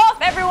off,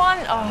 everyone.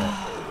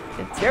 Oh.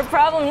 it's your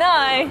problem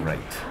now. Right.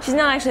 She's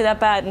not actually that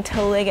bad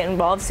until they get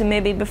involved, so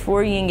maybe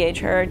before you engage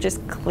her,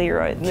 just clear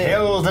out the...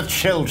 Kill the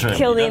children.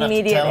 Kill the You don't have to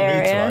immediate tell me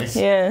area. twice.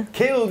 Yeah.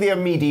 Kill the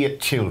immediate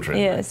children.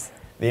 Yes.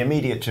 The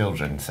immediate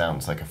children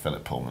sounds like a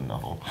Philip Pullman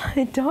novel.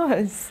 It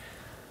does.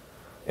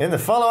 In the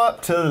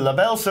follow-up to La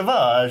Belle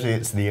Sauvage,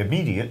 it's the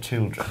immediate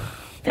children.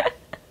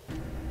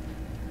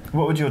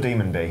 What would your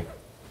demon be?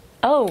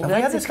 Oh, Have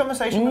we had this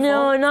conversation before?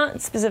 No,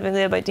 not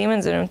specifically about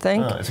demons, I don't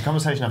think. Oh, it's a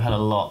conversation I've had a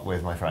lot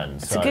with my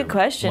friends. It's a good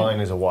question. Mine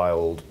is a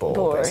wild boar.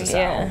 Boar, It's a sow.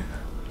 yeah.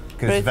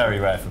 Because it's very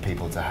rare for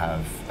people to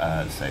have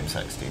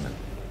same-sex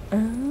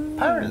demon.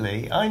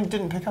 Apparently, I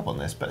didn't pick up on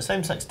this, but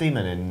same-sex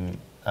demon in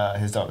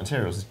his Dark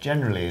Materials is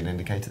generally an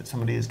indicator that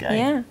somebody is gay.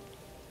 Yeah,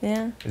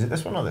 yeah. Is it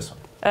this one or this one?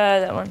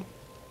 That one.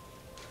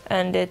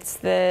 And it's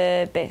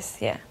the base,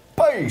 yeah.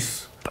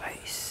 Base!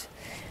 Base.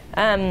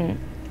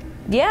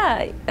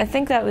 Yeah, I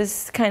think that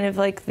was kind of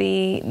like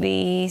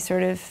the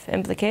sort of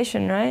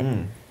implication,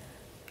 right?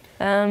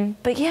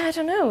 But yeah, I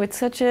don't know. It's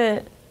such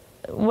a,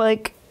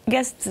 like, I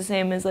guess it's the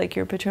same as like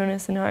your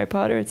Patronus in Harry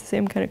Potter. It's the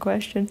same kind of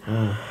question.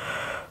 I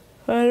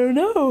don't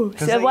know.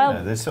 Because So, well, you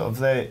know, they're sort of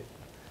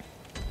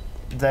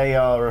they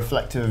are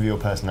reflective of your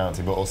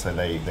personality, but also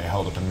they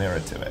hold up a mirror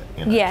to it.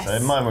 You know? Yes. So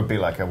mine would be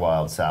like a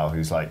wild sow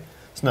who's like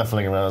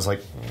snuffling around. I was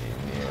like,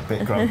 yeah, a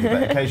bit grumpy,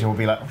 but occasionally will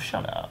be like, oh,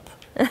 shut up.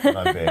 And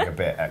I'm being a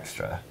bit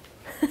extra.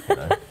 You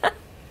know?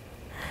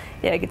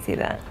 yeah, I could see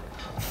that.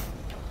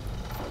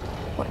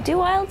 What, do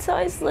wild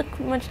sows look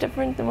much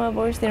different than wild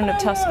boars? They don't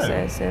have tusks,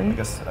 I assume. I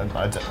guess,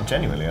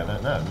 genuinely, I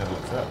don't know. I've never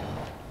looked it up.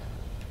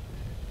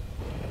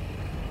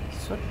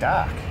 So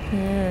dark.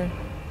 Yeah.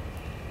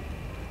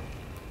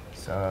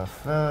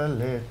 Suffer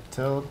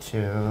little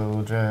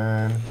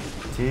children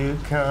to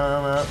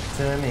come up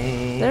to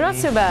me. They're not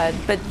so bad,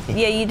 but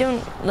yeah, you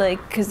don't,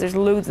 like, because there's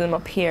loads of them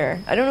up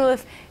here. I don't know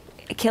if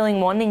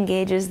killing one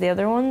engages the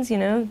other ones, you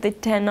know? They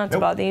tend not to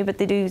bother you, but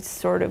they do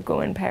sort of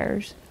go in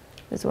pairs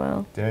as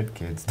well. Dead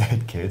kids,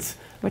 dead kids.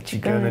 What you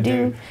gonna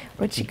do?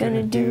 What you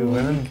gonna do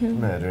when I'm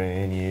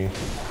murdering you?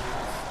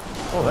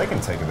 Oh, they can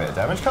take a bit of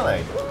damage, can't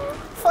they?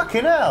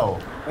 Fucking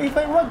hell! Are you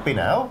playing rugby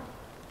now?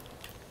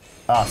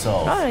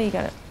 Arseholes. Oh, no, you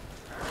got it.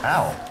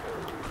 Ow.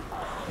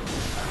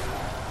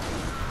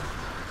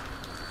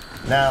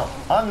 Now,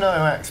 I'm no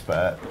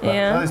expert, but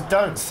those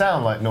don't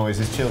sound like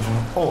noises children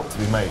ought to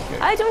be making.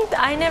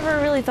 I never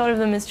really thought of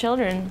them as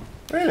children.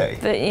 Really?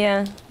 But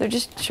yeah, they're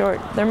just short.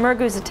 They're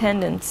Murgo's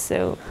attendants,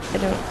 so I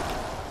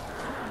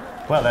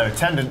don't... Well, their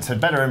attendants had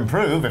better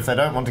improve if they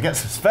don't want to get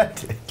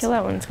suspended. Kill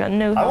that one, it's got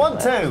no I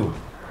want left. to!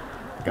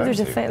 There's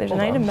an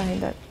item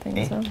behind that thing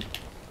as well.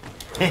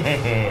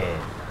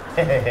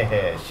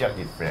 Shut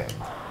your friend.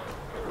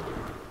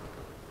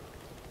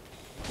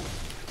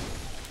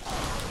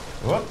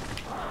 Whoop.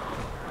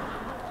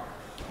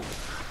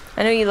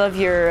 I know you love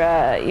your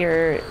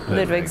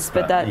Ludwig's,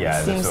 but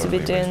that seems to be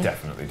doing...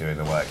 definitely doing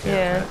the work here.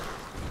 Yeah.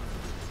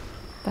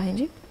 Behind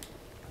you?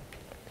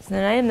 There's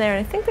an item there,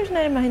 and I think there's an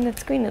item behind that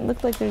screen. It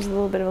looked like there's a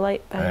little bit of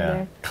light behind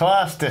there.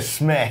 Class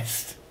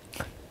dismissed.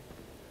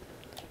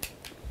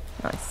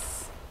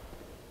 Nice.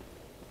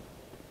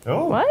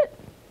 Oh. What?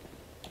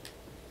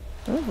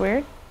 That was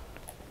weird.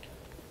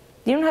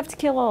 You don't have to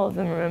kill all of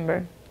them,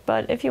 remember?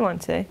 But if you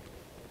want to,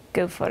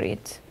 go for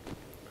it.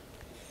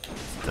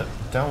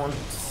 Don't want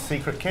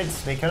secret kids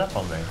sneaking up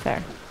on me.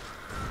 Fair.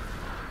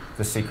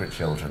 The Secret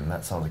Children,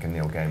 that sounds like a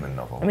Neil Gaiman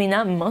novel. I mean,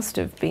 that must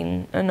have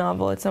been a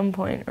novel at some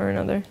point or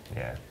another.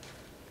 Yeah.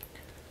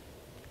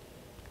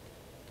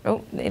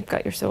 Oh, they've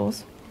got your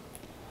souls.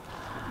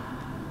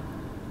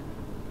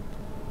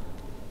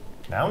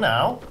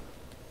 Now.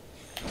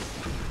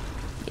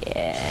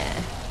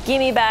 Yeah. Give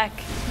me back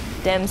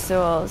them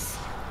souls.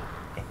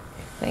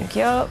 Thank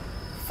you.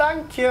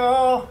 Thank you.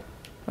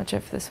 Watch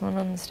out for this one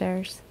on the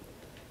stairs.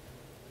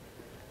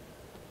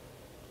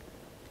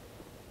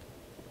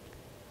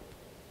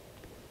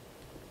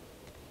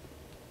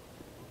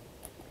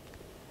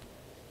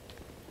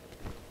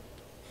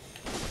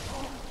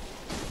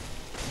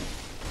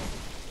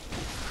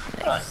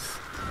 Nice.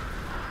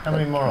 How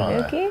many more are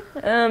there? Okay.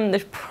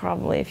 There's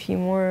probably a few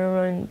more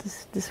around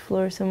this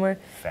floor somewhere.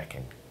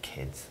 Feckin'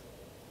 kids.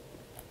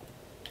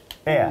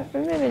 Yeah.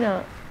 Or maybe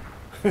not.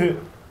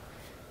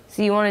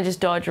 So you want to just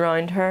dodge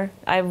around her?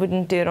 I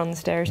wouldn't do it on the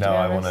stairs, to be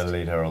honest. No, I want to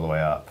lead her all the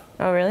way up.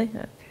 Oh, really?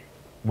 Okay.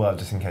 Well,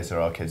 just in case there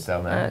are kids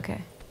down there.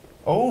 Okay.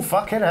 Oh,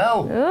 fucking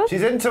hell. Oop.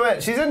 She's into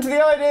it. She's into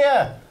the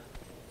idea.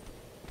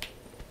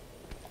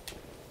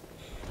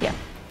 Yeah.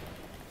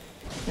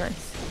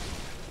 Nice.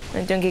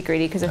 And don't get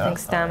greedy, because I think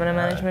stamina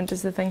management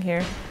is the thing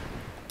here.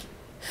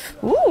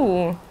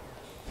 Ooh!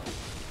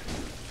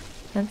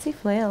 Fancy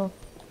flail.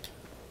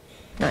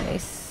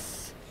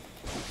 Nice.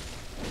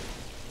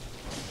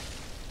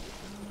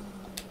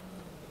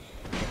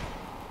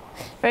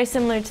 Very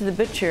similar to the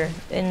Butcher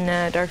in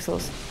Dark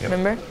Souls,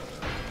 remember?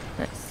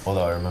 Nice.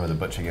 Although I remember the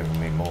Butcher giving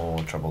me more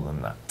trouble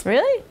than that.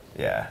 Really?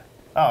 Yeah.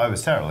 Oh, I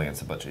was terrible against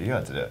the Butcher. You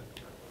had to do it.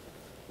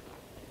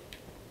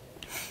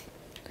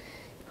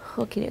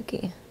 Okie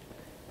dokie.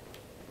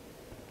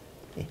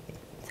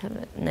 have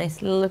a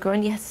nice little look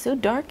around. Yeah, it's so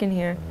dark in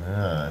here.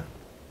 Yeah.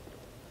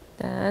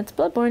 That's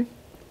Bloodborne.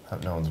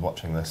 Hope no one's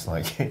watching this,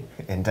 like,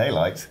 in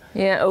daylight.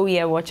 Yeah, oh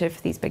yeah, watch out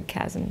for these big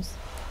chasms.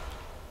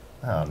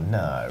 Oh,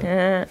 no.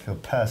 I feel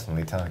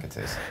personally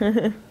targeted.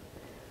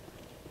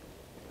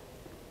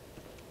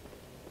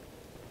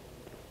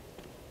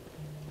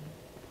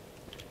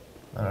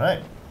 All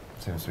right.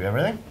 Seems to be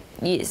everything.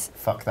 Yes.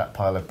 Fuck that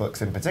pile of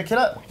books in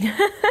particular.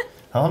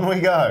 On we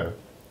go.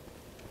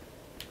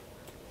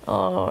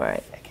 All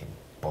right. Fucking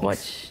books.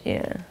 Watch,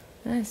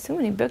 yeah. So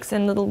many books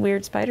and little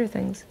weird spider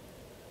things.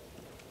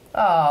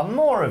 Ah,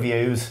 more of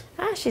yous.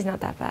 Ah, she's not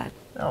that bad.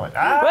 Oh,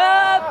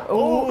 ah!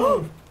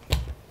 Ooh.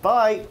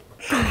 Bye.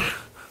 I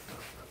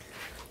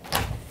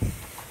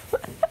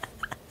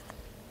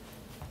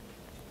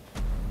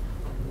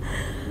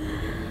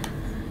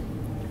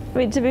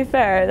mean, to be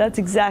fair, that's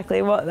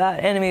exactly what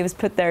that enemy was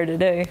put there to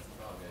do.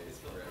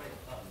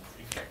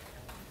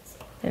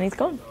 And he's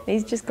gone.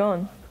 He's just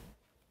gone.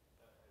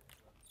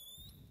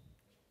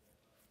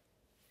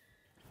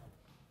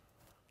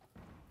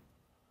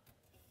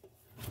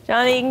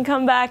 Johnny, you can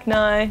come back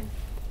now.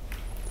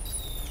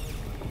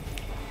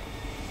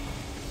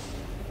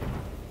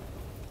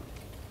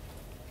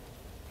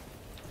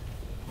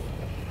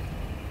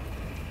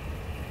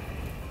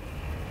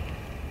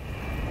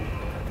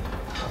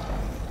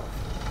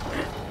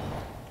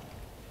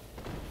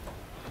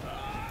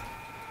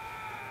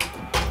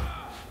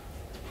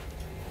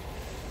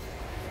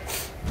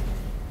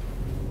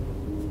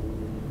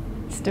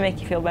 Just to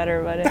make you feel better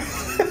about it.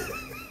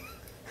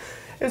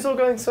 It's all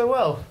going so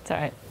well. It's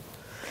alright.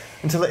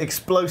 Until it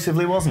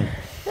explosively wasn't.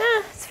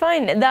 Yeah, it's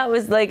fine. That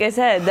was, like I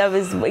said, that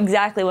was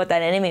exactly what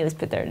that enemy was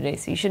put there to do,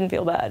 so you shouldn't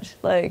feel bad.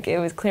 Like, it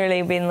was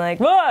clearly being like,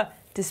 whoa!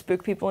 To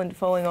spook people into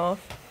falling off.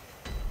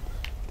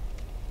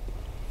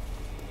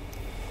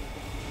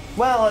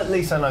 Well, at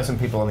least I know some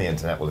people on the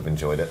internet will have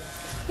enjoyed it.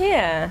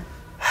 Yeah.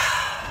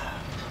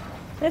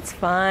 It's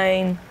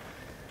fine.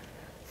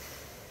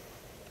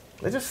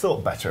 I just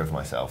thought better of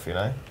myself, you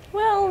know?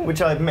 Well...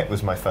 Which I admit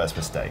was my first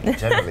mistake. It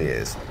generally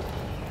is.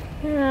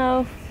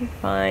 No,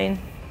 fine.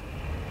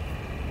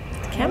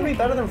 I want to be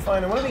better than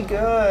fine. I want to be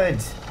good.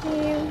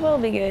 You will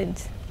be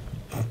good.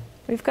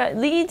 We've got...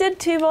 You did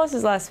 2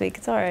 bosses last week.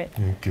 It's alright.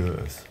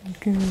 Good.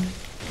 Good.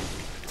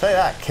 Say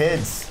that,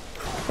 kids.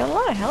 Got a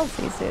lot of health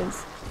these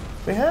days.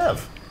 We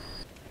have.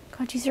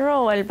 God, geez, you're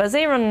all wild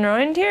buzzy running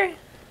around here.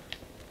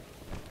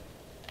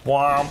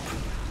 Womp.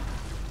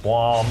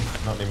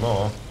 Womp. Not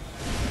anymore.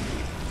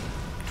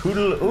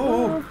 Toodle.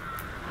 Ooh.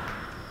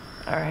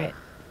 Alright.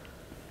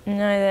 Now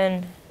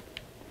then.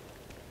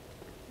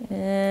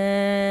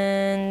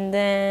 And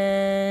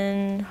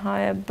then...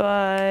 How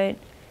about...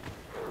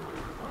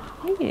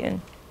 What are you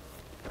doing?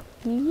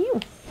 You.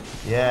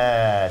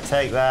 Yeah,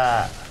 take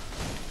that.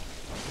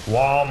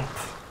 Womp.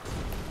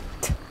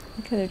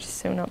 Okay, they're just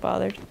so not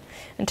bothered.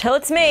 Until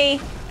it's me.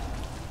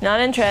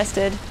 Not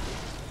interested.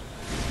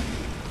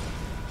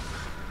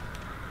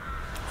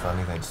 If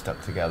only they'd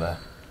stuck together.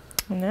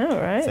 I know,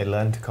 right? They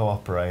learned to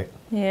cooperate.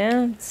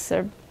 Yeah, it's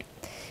their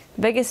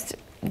biggest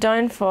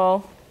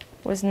downfall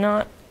was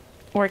not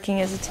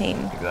working as a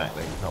team.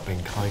 Exactly, not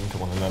being kind to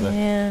one another.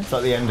 Yeah. It's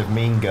like the end of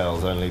Mean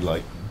Girls, only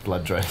like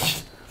blood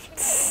drenched.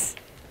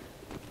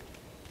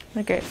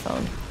 A great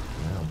film.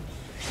 Yeah.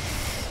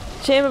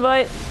 Shame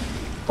about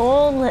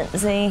old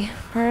Lindsay,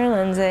 poor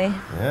Lindsay.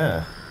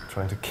 Yeah,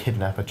 trying to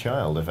kidnap a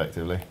child,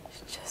 effectively.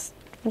 Just,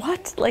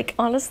 what? Like,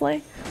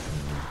 honestly?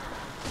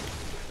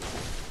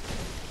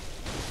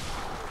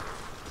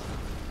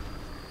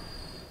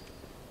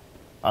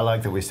 I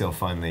like that we still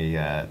find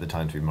the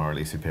time to be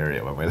morally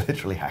superior when we're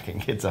literally hacking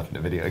kids up in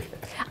a video game.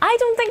 I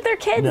don't think they're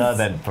kids. No,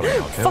 then probably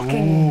not.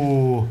 Fucking.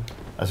 Ooh.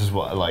 That's just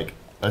what, like,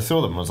 I saw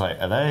them and was like,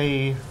 are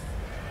they...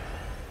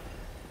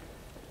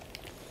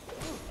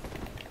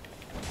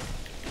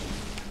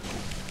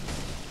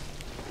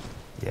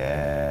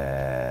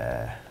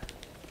 Yeah.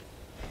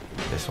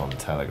 This one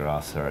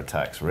telegraphs her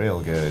attacks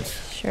real good.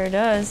 Sure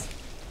does.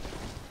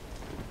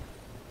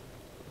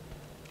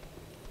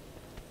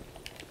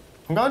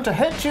 I'm going to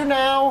hit you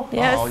now.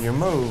 Yes. Oh, you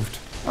moved.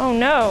 Oh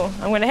no,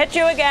 I'm gonna hit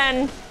you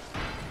again.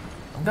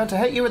 I'm going to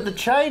hit you with the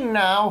chain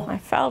now. I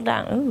fell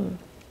down. Ooh,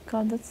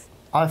 God, that's...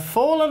 I've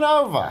fallen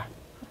over.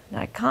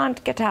 I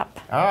can't get up.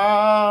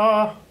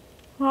 Ah.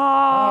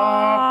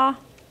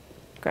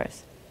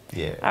 Gross.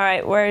 Yeah. All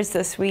right, where's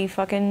this wee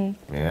fucking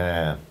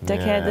Yeah.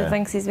 dickhead that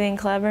thinks he's being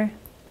clever?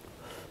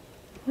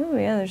 Oh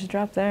yeah, there's a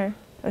drop there.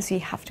 Oh, so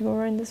you have to go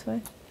around this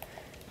way.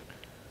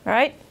 All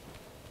right,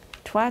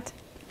 twat.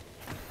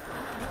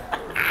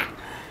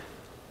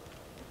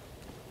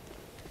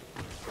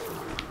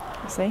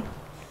 See? I'm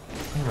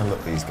gonna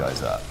look these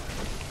guys up.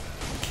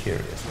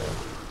 Curious, man.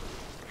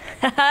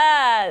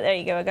 Haha! There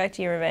you go. I got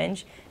you your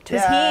revenge. It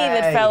was he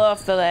that Yay. fell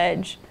off the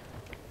ledge.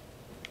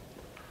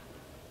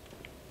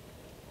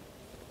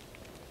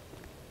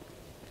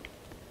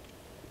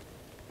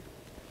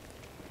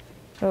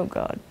 Oh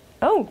God.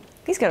 Oh,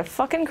 he's got a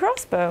fucking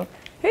crossbow.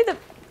 Who the?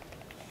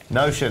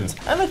 notions,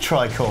 and a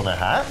tri-corner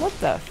hat. What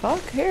the fuck?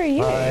 Who are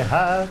you? My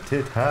hat,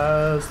 it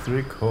has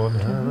 3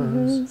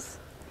 corners.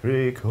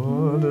 3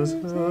 corners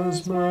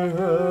has my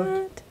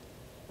hat.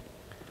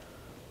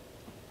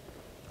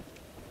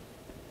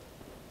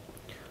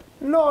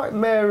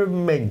 Nightmare of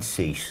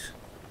Mensis.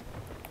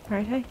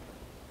 Right, hey.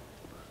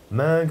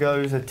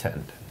 Margot's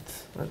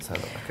attendants. Let's have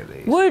a look at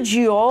these. Would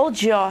you all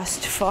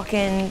just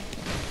fucking...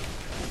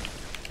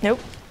 Nope.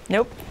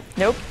 Nope.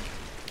 Nope.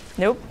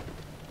 Nope.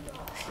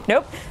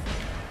 Nope.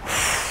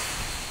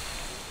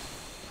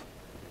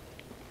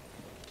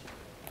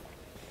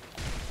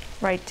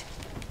 Right.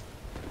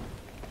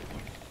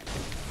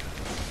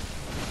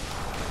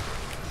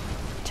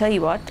 Tell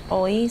you what,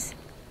 Ollies.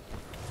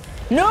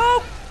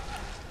 Nope!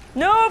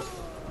 Nope!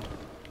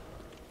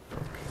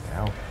 Fucking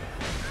hell.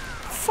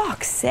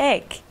 Fuck's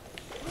sake.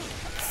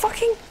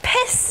 Fucking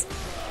piss!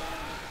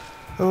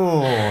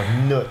 Oh,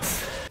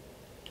 nuts.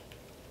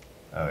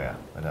 Oh yeah,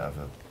 I don't have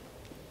a...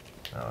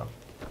 Oh.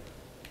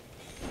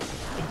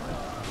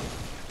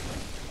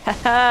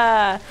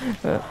 Haha!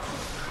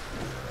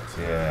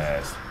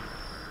 Yes.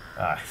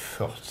 I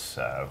thought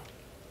so.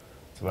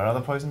 So where are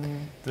the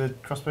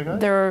crossbow guys?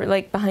 They're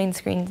like behind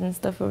screens and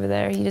stuff over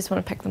there. You just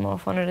want to pick them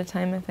off one at a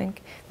time, I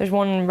think. There's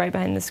one right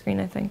behind the screen,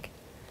 I think.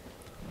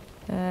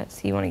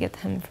 So you want to get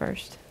him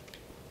first.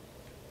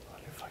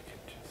 What if I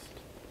could just...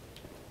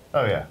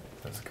 Oh yeah,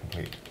 that's a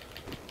complete...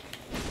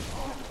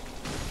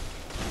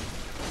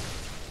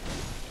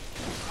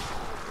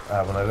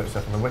 When I looked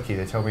up on the wiki,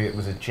 they told me it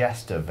was a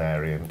jester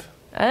variant.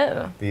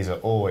 Oh. These are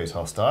always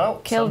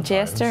hostile. Kill sometimes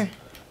Jester.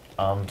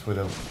 Armed with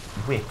a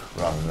whip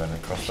rather than a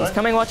crossbow. She's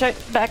coming, watch out,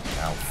 back.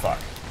 Oh, fuck.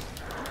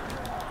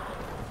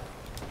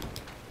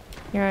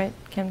 You're right,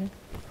 Camden.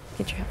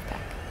 Get your health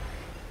back.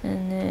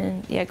 And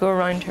then, yeah, go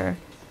around her.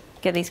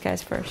 Get these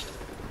guys first.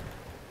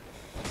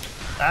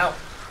 Ow!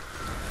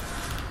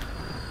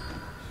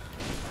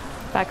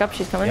 Back up,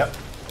 she's coming. Yep.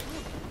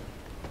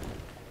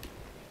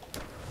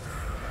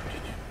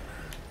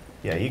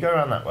 Yeah, you go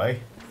around that way.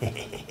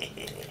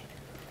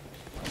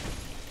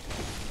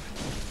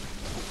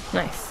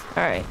 Nice.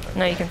 Alright,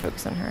 now you can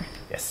focus on her.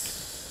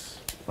 Yes.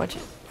 Watch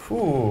it.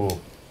 Ooh.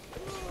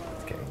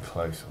 It's getting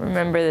close.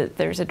 Remember that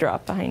there's a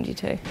drop behind you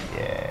too.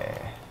 Yeah.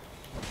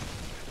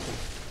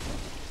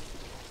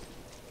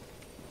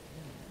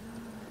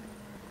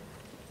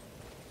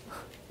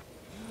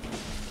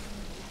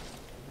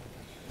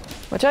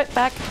 Watch out,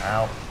 back.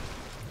 Ow.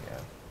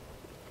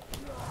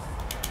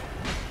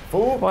 Yeah.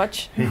 Ooh.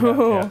 Watch.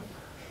 Yeah.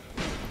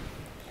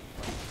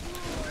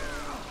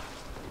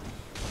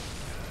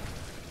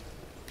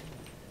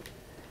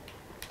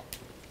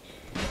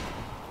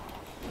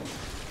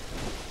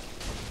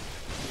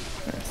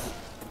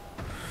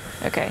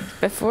 Okay,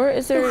 before,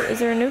 is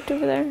there a note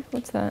over there?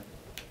 What's that?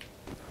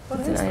 What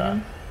It's is an that?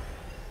 item.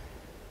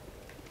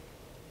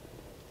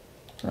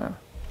 Oh.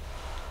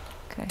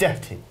 Okay.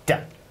 Dirty,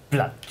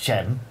 blood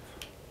gem.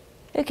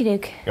 Okie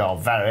doke. Your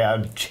very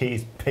own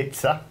cheese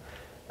pizza.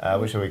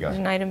 Which have we got? There's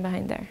an item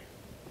behind there.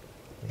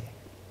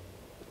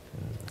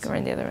 Go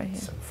around the other way. Yeah.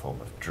 Some form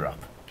of drop.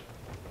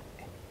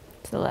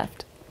 To the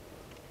left.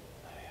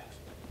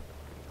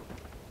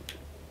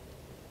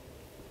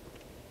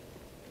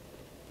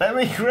 Let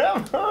me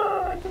grab her.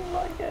 I didn't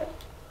like it.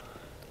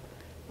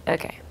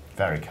 Okay.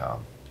 Very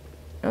calm.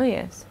 Oh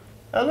yes.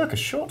 Oh look, a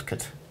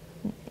shortcut.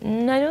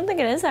 No, I don't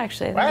think it is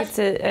actually. I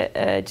think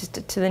it's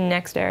just to the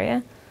next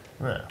area.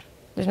 Yeah.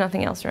 There's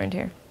nothing else around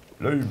here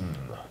Bloom.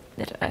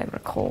 that I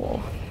recall.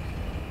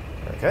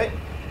 Okay.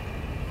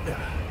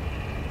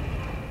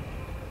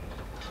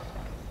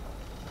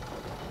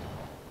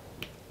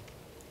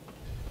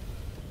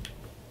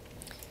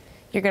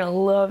 You're gonna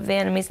love the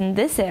enemies in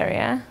this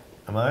area.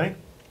 Am I?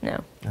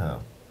 No.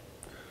 Oh.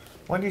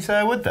 Why do you say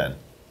I would then?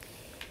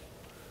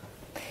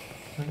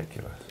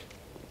 Ridiculous.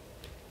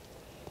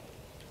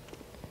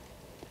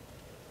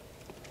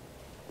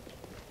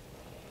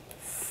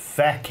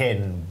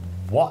 Feckin'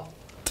 what?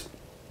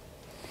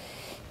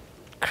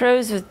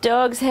 Crows with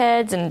dogs'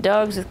 heads and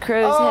dogs with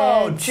crows'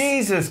 Oh, heads.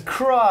 Jesus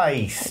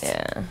Christ!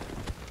 Yeah.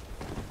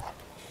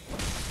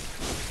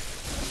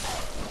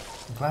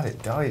 I'm glad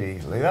it died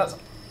easily.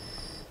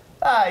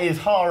 That is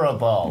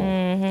horrible.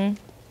 Mm-hmm.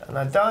 And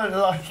I don't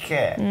like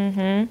it.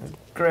 Mm-hmm. It's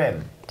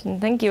grim.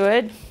 Didn't think you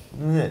would.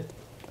 Blech.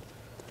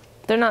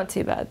 They're not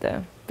too bad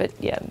though. But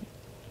yeah.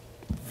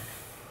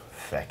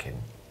 Feckin'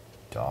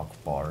 dog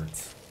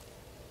birds.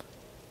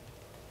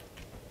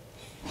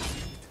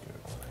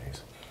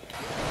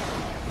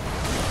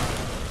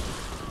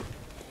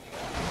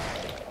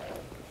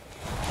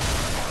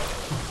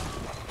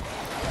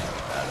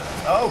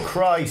 Oh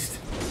Christ!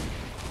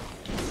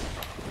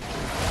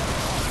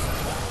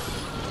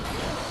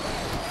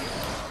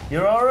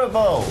 You're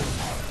horrible!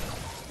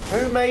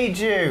 Who made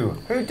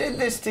you? Who did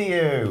this to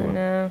you? I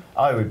know.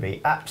 I would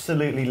be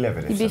absolutely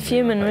livid if You'd be somebody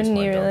fuming, replaced wouldn't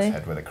my you, dog's really?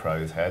 head with a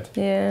crow's head.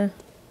 Yeah.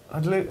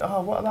 I'd look.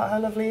 Oh, what about her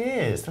lovely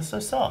ears? They're so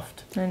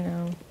soft. I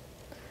know.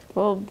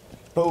 Well,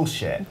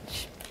 Bullshit.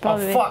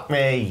 probably. Oh fuck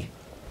me!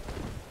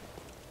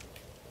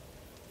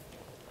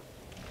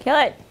 Kill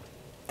it.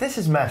 This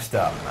is messed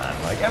up, man.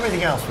 Like,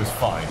 everything else was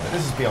fine, but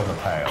this is beyond the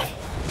pale.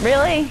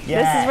 Really?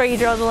 Yes. This is where you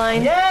draw the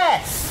line?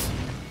 Yes!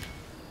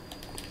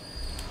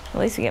 At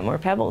least we get more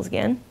pebbles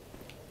again.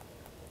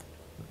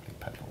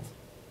 Pebbles.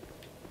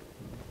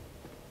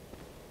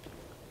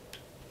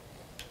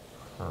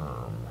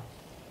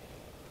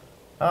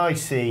 I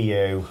see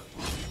you.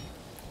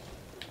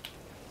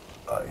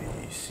 I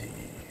see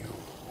you.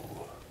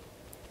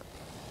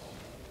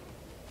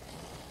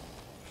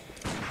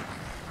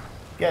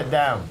 Get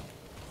down,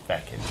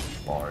 feckin'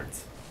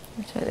 boards.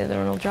 Which the other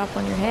one will drop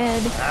on your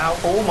head. Ow,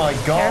 oh my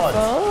god!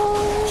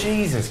 Careful.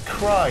 Jesus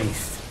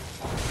Christ!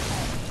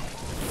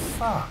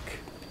 Fuck.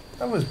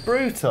 That was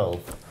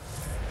brutal.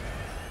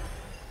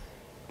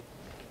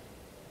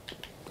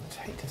 I'd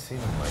hate to see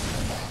them like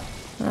that.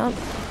 Well,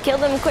 kill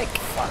them quick.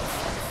 Fuck.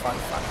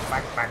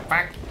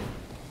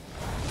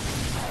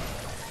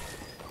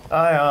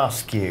 I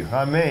ask you,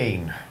 I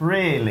mean,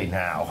 really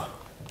now?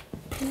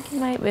 You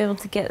might be able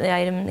to get the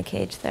item in the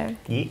cage there.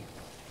 Yeah.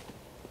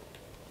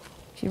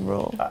 If you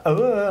roll.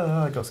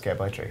 I got scared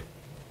by a tree.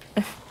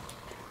 Yeah.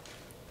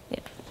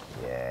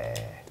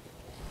 Yeah.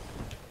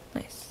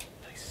 Nice.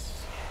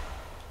 Nice.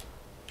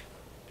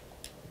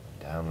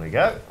 Down we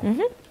go.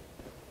 Mm-hmm.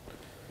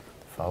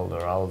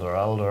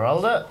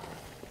 Alder.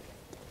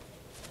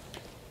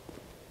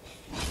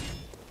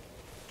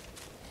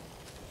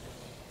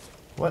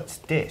 What's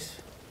this?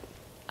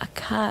 A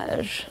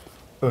cage.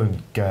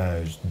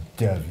 Engage,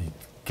 David,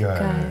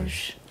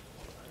 gage.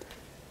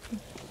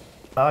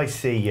 I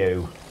see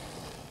you.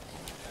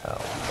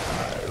 Oh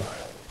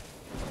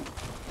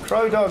no.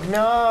 Crow dog,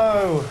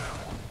 no!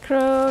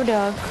 Crow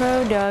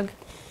dog.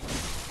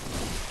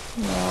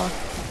 Oh.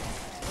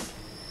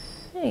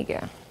 There you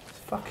go. It's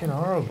fucking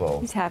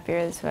horrible. He's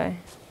happier this way.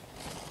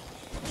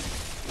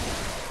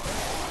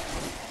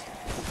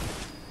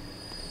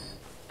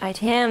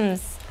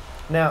 Items.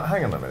 Now,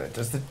 hang on a minute.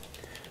 Does the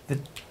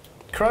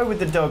crow with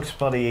the dog's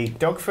body eat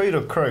dog food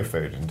or crow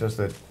food? And does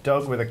the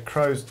dog with a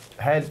crow's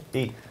head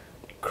eat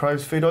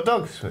crow's food or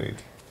dog's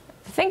food?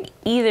 I think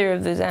either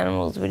of those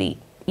animals would eat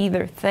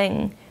either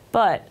thing,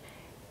 but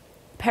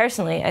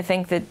personally, I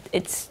think that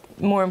it's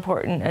more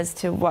important as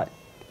to what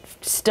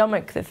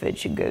stomach the food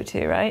should go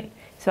to, right?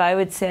 So I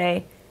would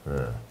say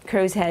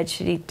crow's head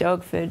should eat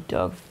dog food,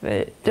 dog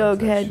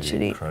head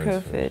should eat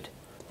crow food.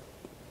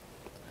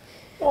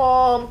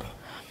 Womp!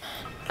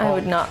 I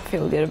would not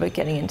feel good about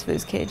getting into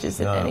those cages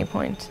at any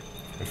point.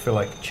 I feel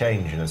like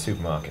change in a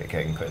supermarket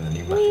getting put in the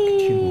pneumatic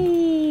tube.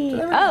 Do they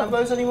really have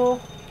those anymore?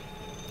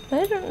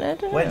 I don't know.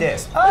 Where's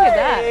this? Look at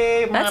that.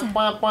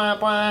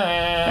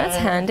 That's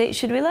handy.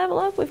 Should we level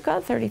up? We've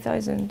got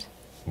 30,000.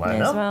 Why as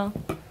not? well.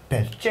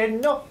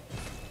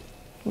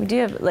 We do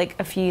have like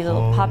a few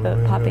little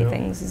poppy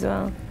things as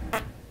well.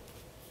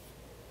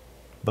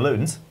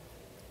 Balloons?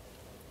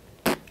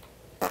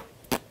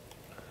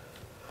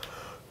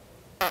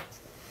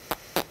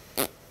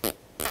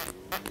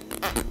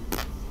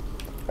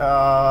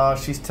 Oh,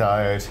 she's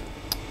tired.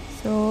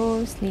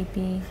 So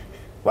sleepy.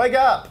 Wake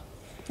up!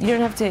 You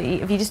don't have to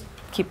eat. If you just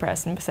keep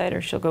pressing beside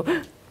her, she'll go.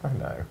 I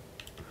know.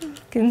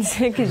 Because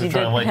you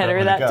didn't hit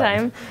her that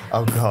time.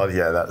 Oh god,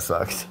 yeah, that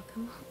sucked.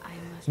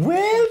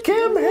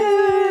 Welcome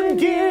home,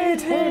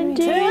 get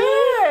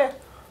hunter!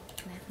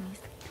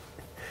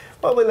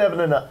 What are we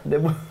leveling up?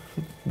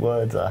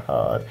 Words are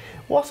hard.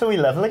 What are we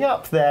leveling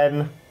up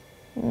then?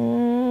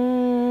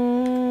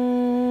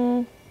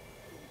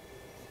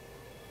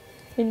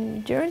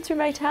 Endurance or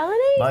vitality?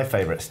 My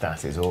favourite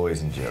stat is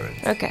always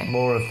endurance. Okay.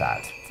 More of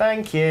that.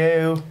 Thank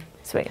you.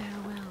 Sweet.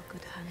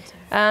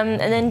 And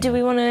then do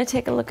we want to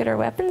take a look at our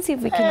weapons, see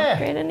if we can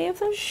upgrade any of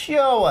them?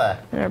 Sure.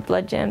 And our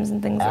blood gems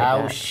and things like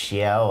that. Oh,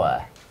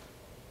 sure.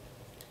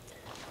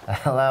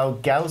 Hello,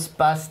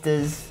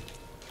 Ghostbusters.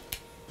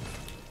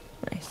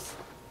 Nice.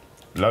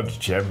 Blood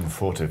gem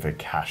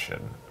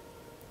fortification.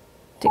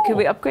 Could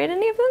we upgrade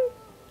any of them?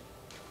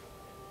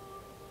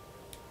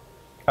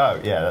 Oh,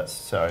 yeah,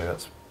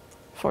 that's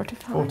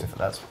Fortify.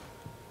 That's...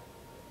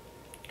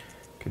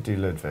 Could do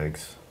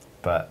Ludwig's,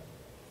 but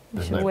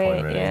there's We no should point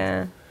wait, really.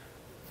 yeah.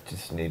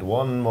 Just need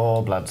one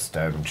more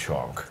bloodstone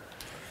chunk.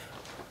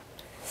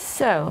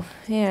 So,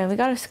 yeah, we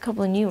got us a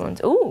couple of new ones.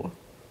 Ooh!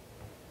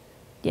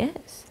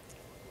 Yes.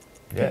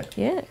 Yeah.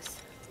 Yes.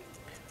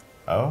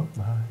 Oh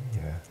my,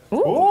 yeah.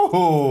 Ooh!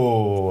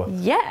 Ooh!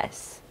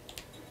 Yes!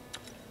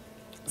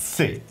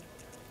 See.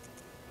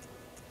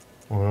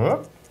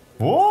 Whoa!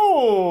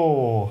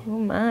 Whoa! Oh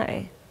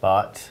my.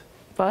 But...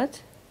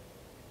 But?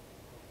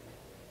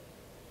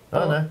 I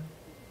don't know.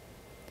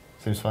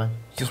 Seems fine.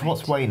 Just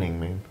what's waning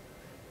mean?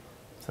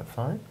 Is that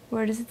fine?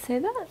 Where does it say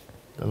that?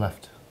 The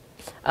left.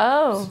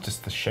 Oh. Is it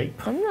just the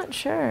shape? I'm not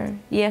sure.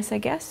 Yes, I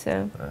guess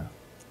so. Yeah.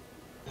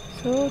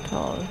 So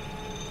tall.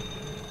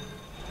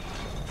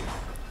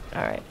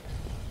 Alright.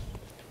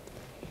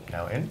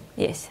 Now in?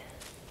 Yes.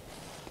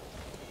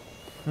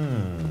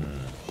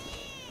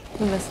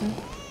 Listen.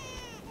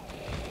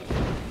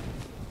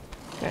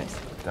 Gross.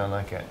 Don't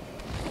like it.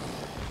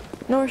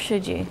 Nor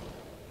should you.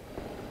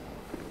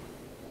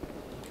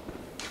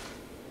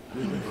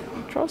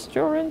 Trust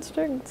your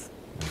instincts.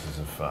 This is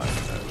a fine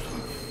note.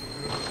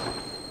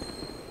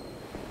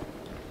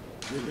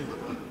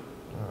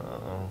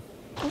 Oh.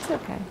 It's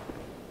okay.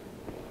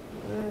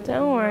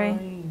 Don't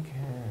worry.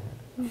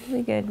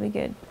 We good, we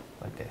good.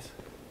 Like this.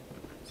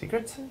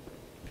 Secrets?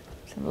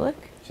 Let's have a look.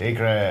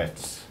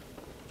 Secrets.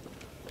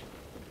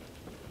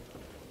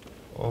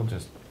 Or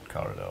just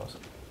corridors.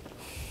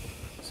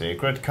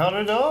 Secret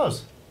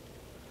corridors.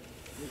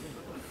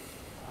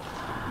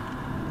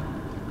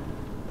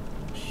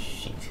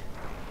 Shit.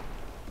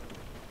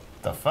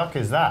 The fuck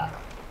is that?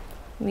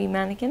 Wee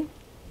mannequin.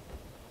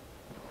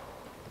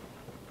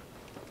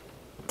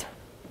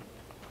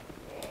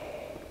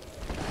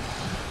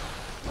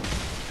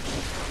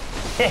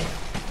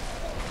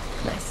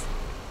 Nice.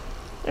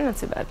 They're not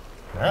so bad.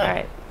 No.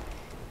 Alright.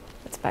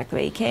 That's back the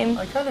way you came.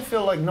 I kind of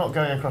feel like not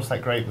going across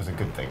that grate was a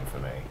good thing for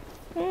me.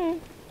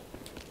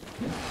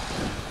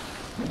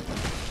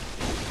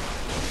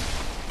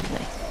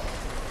 Nice.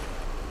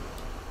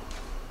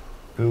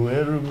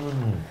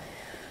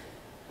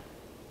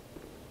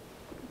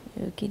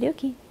 Okie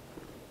dokie.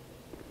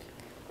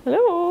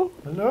 Hello.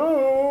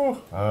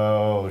 Hello.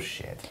 Oh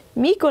shit.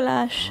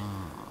 Mikolash.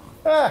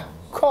 Ah,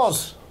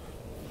 Cos.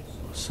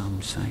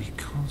 Some say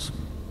cosm.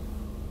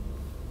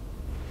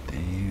 Do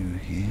you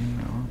hear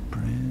our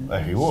prayers?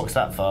 If he walks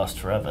that fast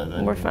forever,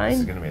 then We're fine. this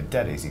is going to be a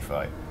dead easy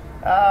fight.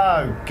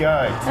 Oh,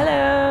 good.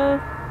 Hello.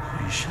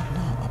 We shall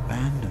not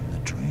abandon the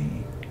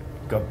tree.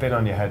 Got a bit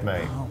on your head,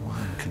 mate. No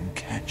one can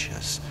catch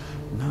us.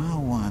 No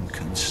one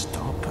can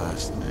stop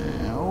us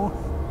now.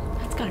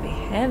 That's gotta be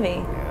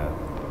heavy.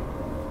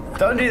 Yeah.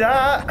 Don't do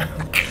that.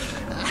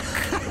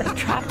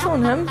 Trapped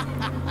on him.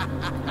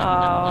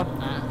 Oh.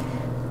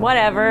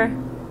 Whatever.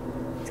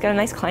 He's got a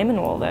nice climbing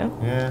wall though.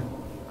 Yeah.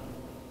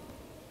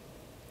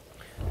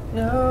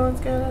 No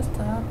one's gonna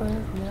stop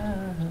us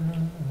now.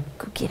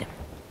 Go get him.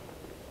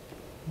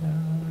 No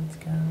one's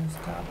gonna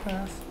stop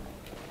us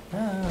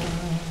now.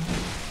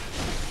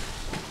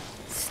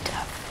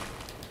 Stuff.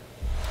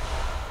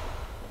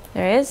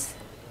 There he is.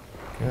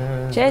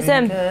 Chase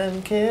him. We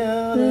can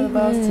kill the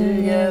boss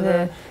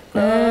together.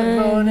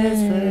 Bloodborne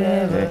is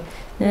forever.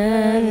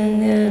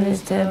 None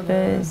stop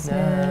us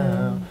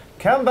now.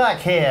 Come back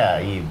here,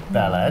 you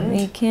bellend.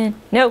 We can't.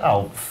 No.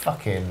 Oh,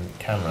 fucking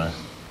camera.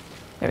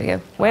 There we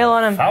go. Wail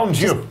on him. Found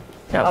you.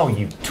 No. Oh,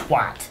 you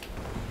twat.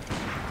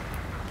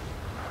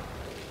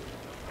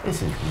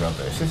 This is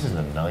rubbish. This isn't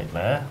a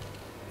nightmare.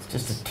 It's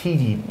just a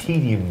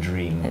tedium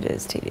dream. It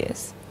is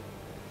tedious.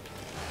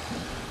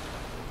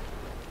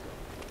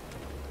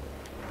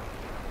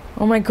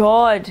 Oh my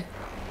god.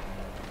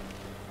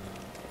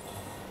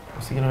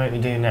 What's he gonna make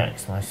me do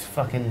next? My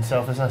fucking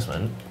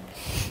self-assessment?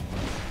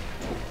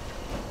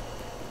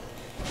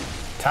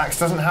 Tax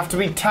doesn't have to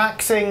be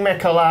taxing,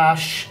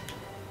 Mikolash.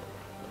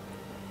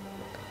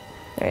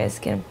 There he is.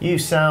 Get him. You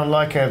sound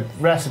like a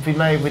recipe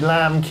made with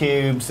lamb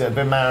cubes that have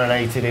been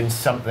marinated in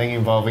something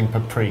involving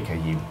paprika,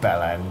 you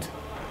bellend.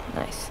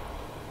 Nice.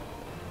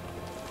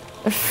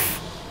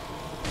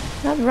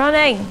 Not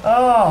running.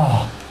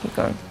 Oh, Keep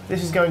going.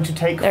 this is going to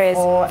take There he is.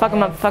 forever. Fuck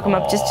him up. Fuck him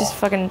up. Just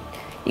fucking.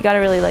 You gotta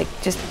really like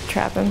just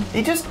trap him.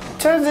 He just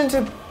turns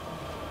into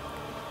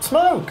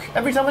smoke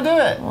every time I do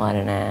it. What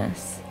an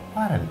ass.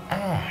 What an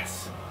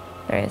ass.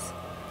 There he is.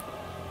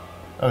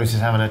 Oh, he's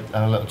just having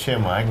a little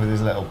chinwag with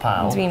his little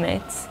pal. Three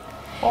mates.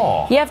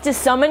 Oh. You have to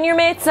summon your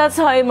mates. That's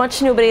how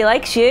much nobody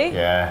likes you.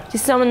 Yeah.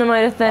 Just summon them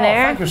out of thin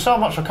air. Thank you so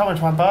much for coming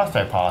to my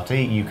birthday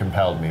party. You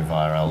compelled me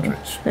via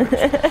Eldritch.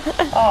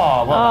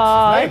 Oh,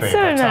 well, that's maybe. It's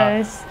so but,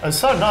 nice. It's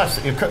so nice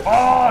that you could.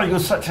 Oh, you're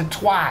such a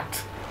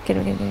twat. Get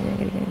him, get him, get him,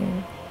 get him, get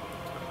him.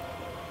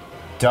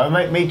 Don't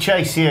make me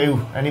chase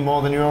you any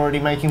more than you're already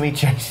making me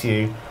chase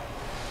you.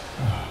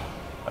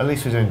 At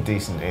least we're doing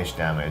decent-ish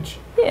damage.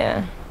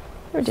 Yeah.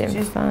 We're doing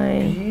Just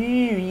fine.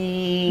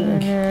 beauing.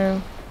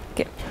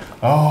 Get.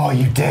 Oh,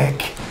 you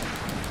dick.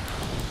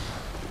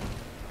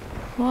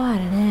 What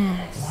an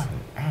ass. What an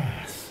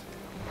ass.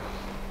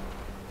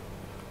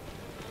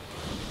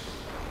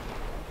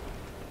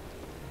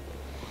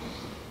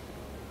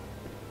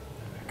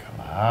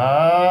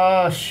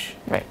 Gosh.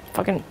 Right,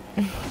 fucking.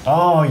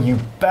 Oh, you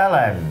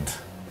bellend.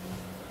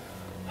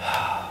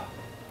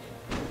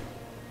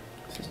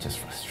 This is just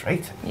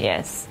frustrating.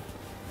 Yes.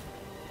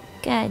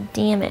 God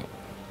damn it.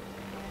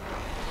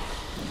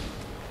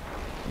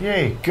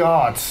 Ye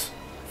gods.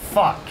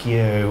 Fuck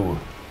you.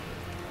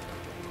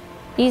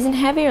 Using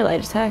heavy or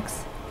light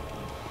attacks?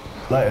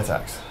 Light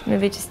attacks.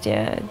 Maybe just,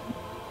 yeah.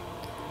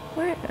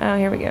 Where? Oh,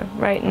 here we go.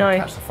 Right, now.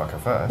 Catch the fucker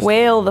first.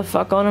 Wail the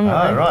fuck on him.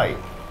 Oh, right.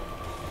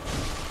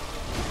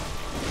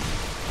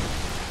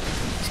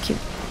 Just keep.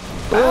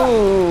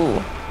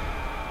 Ooh.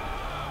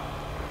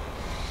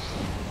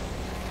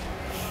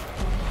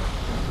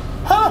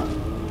 Huh?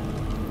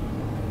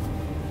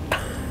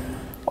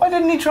 Why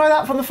didn't he try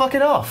that from the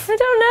fucking off? I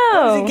don't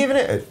Why was know. he giving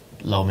it?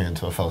 Lull me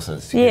into a false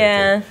sense of security.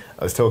 Yeah.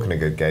 I was talking a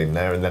good game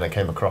there, and then I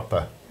came a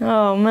cropper.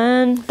 Oh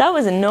man, that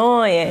was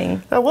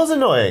annoying. That was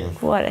annoying.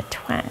 What a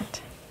twat.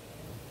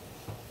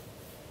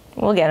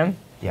 We'll get him.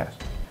 Yes.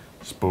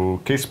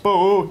 Spooky,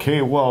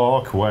 spooky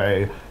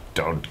walkway.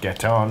 Don't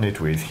get on it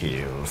with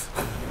heels.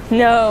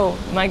 No,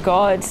 my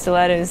God,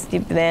 stilettos,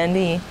 deep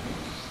dandy.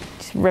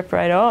 Just rip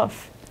right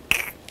off.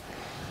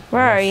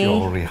 Where are you?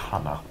 Your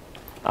Rihanna.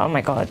 Oh my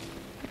God,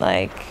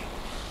 like,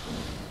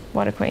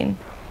 what a queen.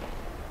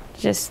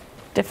 Just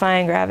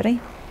defying gravity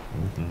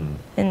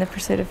in the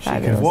pursuit of She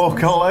fabulous. could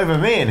walk all over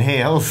me in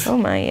heels. Oh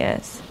my,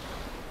 yes.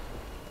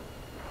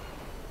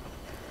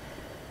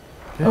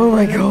 Oh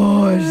my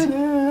God.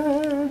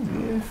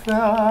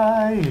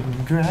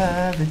 Defying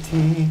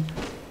gravity.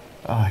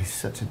 Oh, he's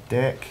such a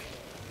dick.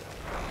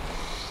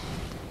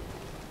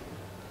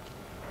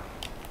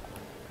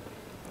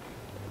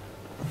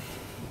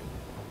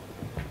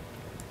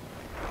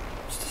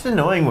 It's just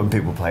annoying when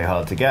people play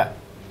hard to get.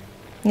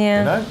 Yeah.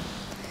 You know?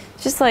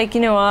 It's just like, you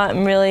know what,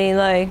 I'm really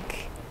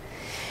like,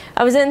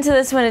 I was into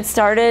this when it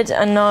started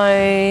and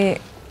now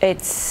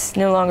it's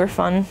no longer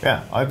fun.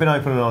 Yeah, I've been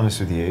open and honest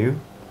with you.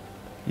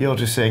 You're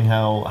just seeing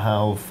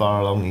how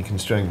far along you can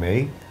string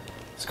me.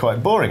 It's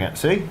quite boring,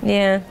 actually.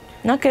 Yeah.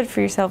 Not good for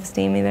your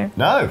self-esteem either.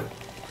 No.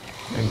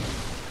 I'm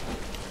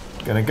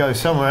gonna go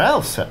somewhere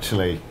else,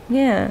 actually.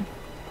 Yeah.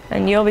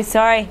 And you'll be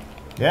sorry.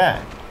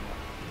 Yeah.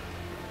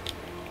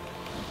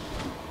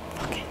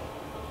 Okay.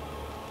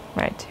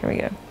 Right, here we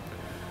go.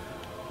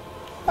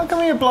 How come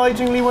we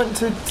obligingly went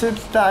to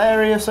that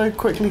area so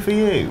quickly for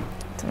you?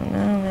 Don't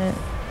know, man.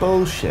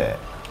 Bullshit.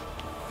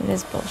 It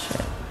is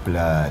bullshit.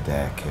 Blood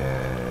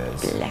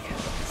echoes.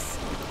 Blackers.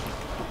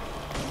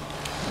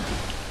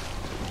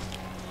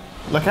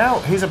 Look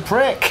out, he's a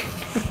prick.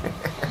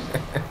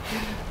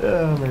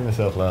 Oh, I made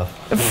myself laugh.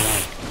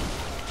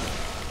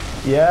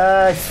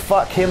 Yes,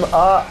 fuck him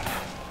up.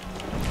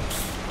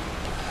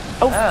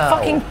 Oh, Ow.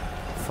 fucking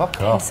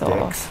Fuck off, piss off.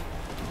 dicks.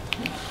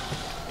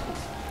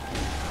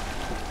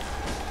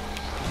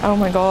 Oh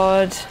my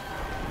God.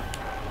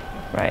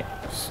 Right.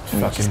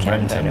 Fucking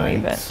calm down a wee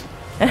renter-mates.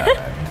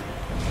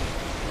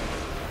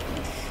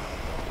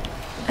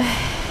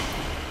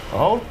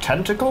 Oh,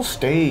 Tentacle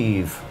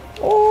Steve.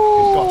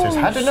 Oh, He's got his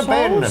head in a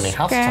bin and he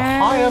has to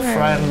hire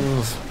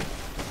friends.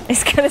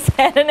 He's got his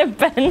head in a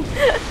bin.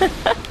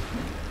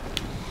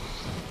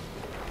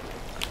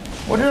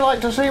 Would you like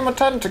to see my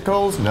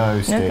tentacles?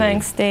 No, Steve. No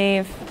thanks,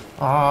 Steve.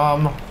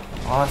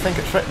 I think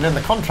it's written in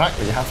the contract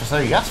that you have to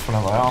say yes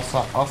whenever I ask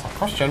that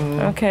question.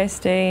 Okay,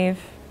 Steve.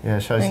 Yeah,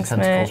 shows Thanks, the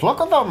tentacles. mate. Look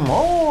at them.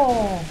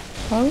 Oh.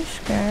 Oh,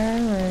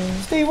 scary.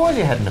 Steve, why's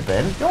your head in the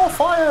bin? You're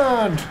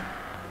fired.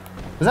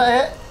 Is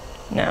that it?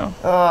 No.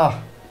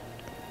 Ah.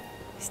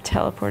 He's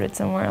teleported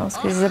somewhere else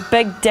because he's a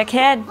big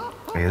dickhead.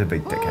 He's a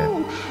big dickhead.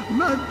 Oh,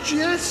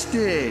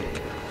 majestic!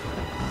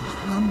 A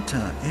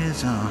hunter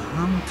is a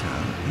hunter,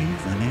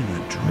 even in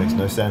a dream. Makes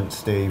no sense,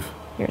 Steve.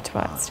 You're a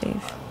twat,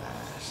 Steve.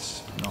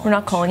 We're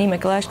not calling you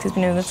Mikolash because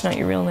we know that's not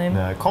your real name.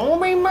 No, call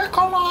me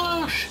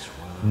Mikolash.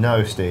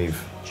 No,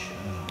 Steve.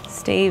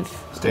 Steve.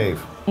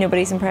 Steve.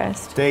 Nobody's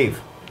impressed. Steve.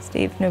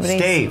 Steve.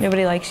 Steve.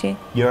 Nobody likes you.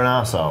 You're an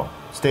arsehole.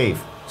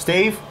 Steve.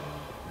 Steve.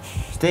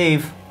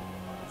 Steve.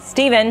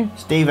 Steven.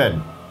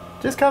 Steven.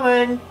 Just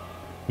coming.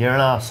 You're an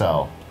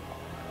arsehole.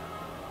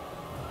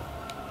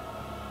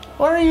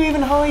 Where are you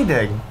even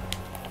hiding?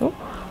 Oh.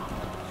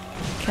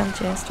 Cal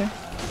Jester.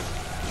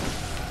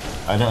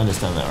 I don't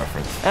understand that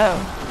reference.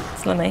 Oh.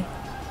 Slimmy.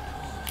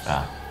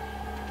 Ah.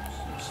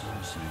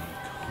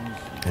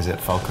 Is it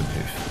Falcon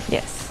Hoof?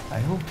 Yes. I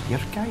hope you're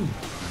gay.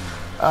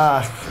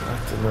 I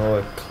don't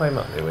know. Climb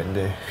up the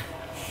window.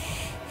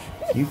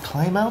 You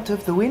climb out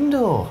of the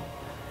window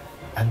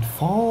and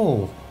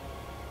fall.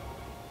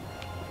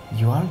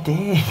 You are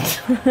dead.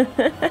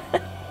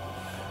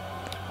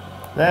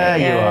 There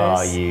you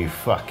are, you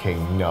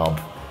fucking knob.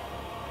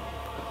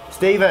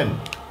 Stephen!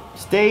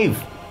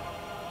 Steve!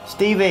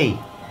 Stevie!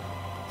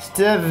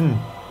 Steven!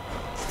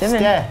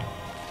 Steven.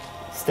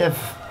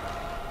 Steph.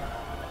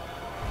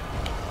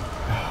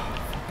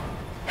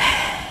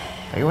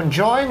 Are you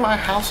enjoying my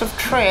house of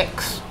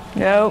tricks?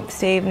 Nope,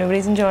 Steve.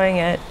 Nobody's enjoying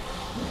it.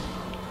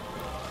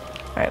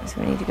 Alright,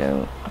 so we need to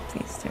go up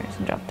these stairs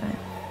and drop down.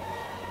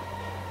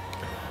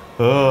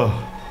 Ugh.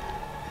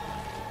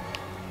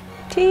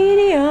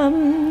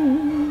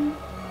 Tedium.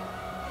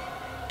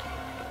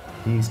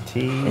 He's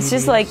tedious. It's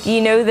just like,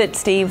 you know that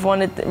Steve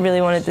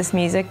really wanted this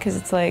music because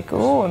it's like,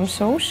 oh, I'm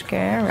so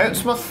scared.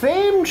 It's my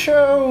theme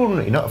tune!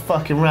 You're not a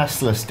fucking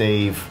wrestler,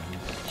 Steve.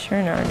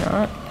 Sure, no,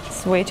 not.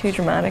 It's way too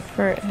dramatic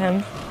for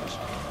him.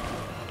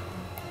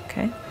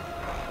 Okay.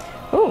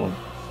 Ooh.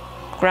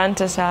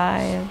 Grant us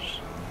eyes.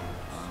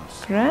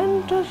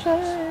 Grant us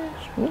eyes.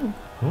 Ooh.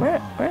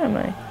 Where am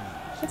I?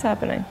 What's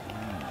happening?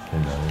 Who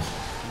knows?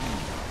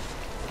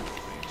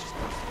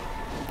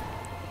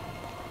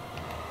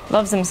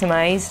 Loves him some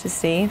eyes to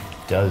Steve.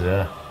 Does,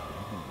 yeah.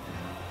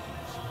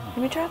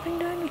 Are we dropping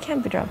down? We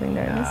can't be dropping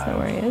down. That's not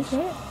where he is,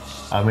 right?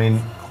 I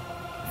mean,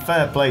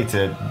 fair play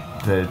to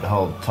the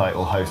whole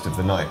title host of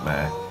the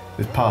Nightmare.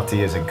 This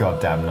party is a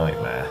goddamn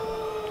nightmare.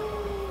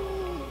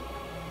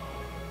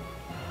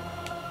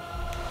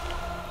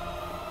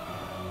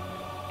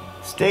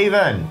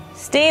 Stephen!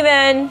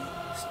 Steven!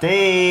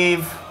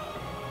 Steve!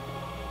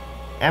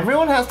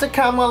 Everyone has to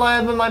come while I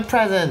open my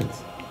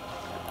presents.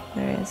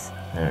 There he is.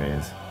 There he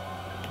is.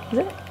 Is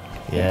it?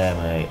 Yeah,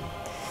 mate.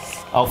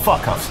 Oh,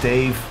 fuck off,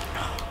 Steve.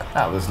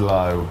 That was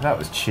low. That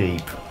was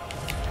cheap.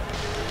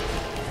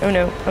 Oh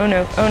no, oh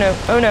no, oh no,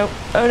 oh no,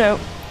 oh no.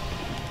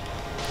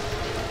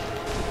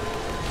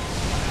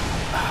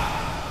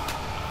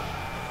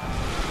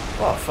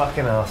 What a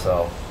fucking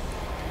arsehole.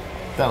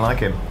 Don't like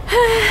him.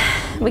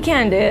 We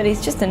can't do it,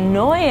 he's just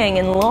annoying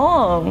and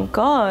long,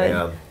 God.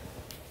 Yeah.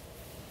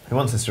 He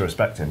wants us to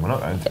respect him, we're not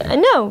going to. I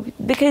know,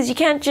 because you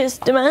can't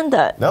just demand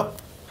that. Nope.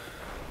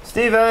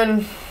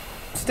 Stephen!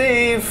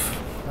 Steve!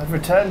 I've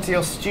returned to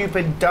your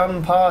stupid,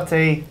 dumb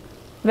party.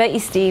 I bet you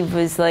Steve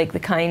was like the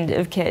kind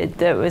of kid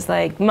that was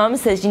like, Mum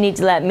says you need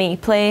to let me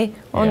play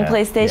on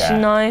PlayStation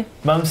now.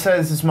 Mum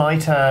says it's my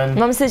turn.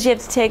 Mum says you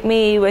have to take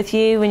me with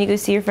you when you go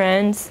see your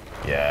friends.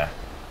 Yeah.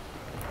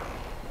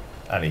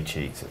 And he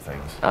cheats at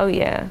things. Oh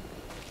yeah.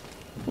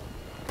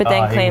 But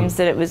then claims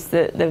that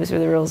those were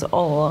the rules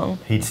all along.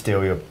 He'd steal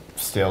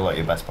like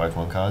your best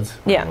Pokemon cards.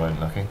 Yeah. You weren't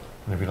looking.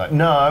 And he'd be like,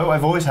 no,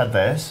 I've always had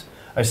this.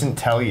 I just didn't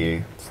tell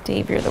you.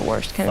 Steve, you're the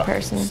worst kind of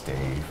person.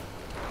 Steve.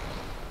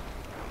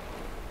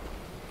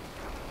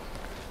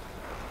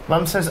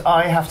 Mum says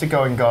I have to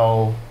go in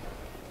goal.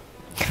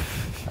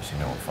 Actually,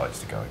 no one fights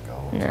to go in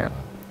goal. No.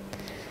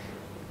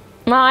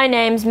 My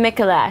name's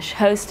Mikolash,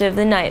 host of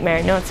the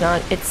Nightmare. No, it's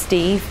not. It's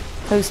Steve,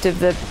 host of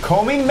the...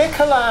 Call me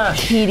Mikolash!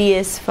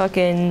 Tedious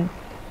fucking...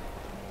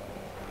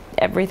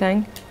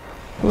 everything.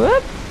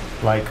 Whoop!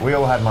 Like, we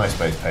all had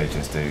MySpace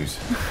pages, dudes.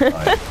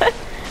 Like,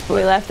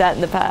 we left that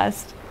in the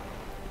past.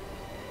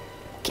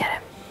 Get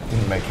him.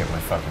 Didn't make it my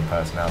fucking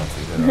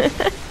personality, did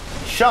I?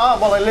 Shut up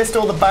while I list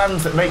all the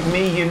bands that make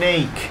me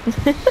unique.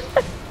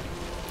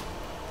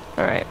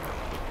 Alright.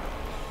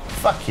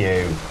 Fuck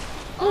you.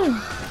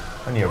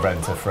 And your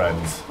renter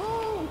friends.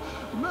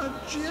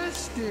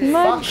 Majestic.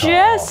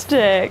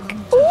 Majestic!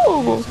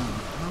 Ooh!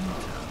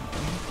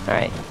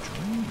 Alright.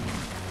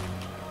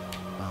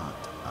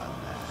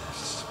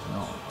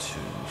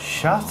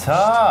 Shut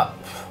up!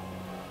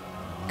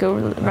 Go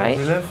right. Where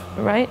do you live?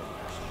 Right.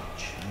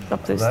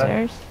 Up those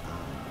stairs.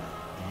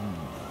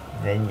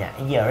 Then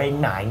you're in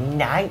my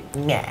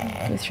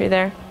nightmare. Go through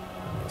there.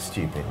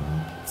 Stupid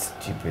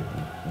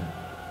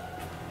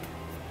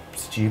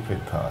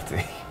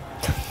party.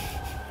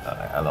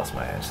 I lost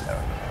my edge there,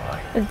 I'm not gonna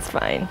lie. It's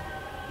fine.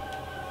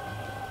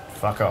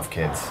 Fuck off,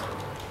 kids.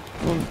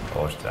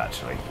 Or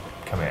actually,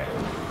 come here.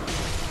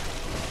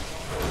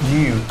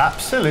 You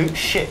absolute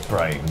shit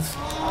brains.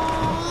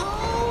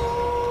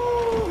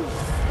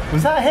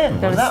 Was that him?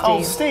 No, was that Steve.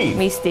 old Steve?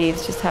 Me,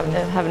 Steve's just having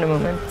a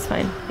moment. It's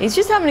fine. He's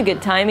just having a good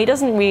time. He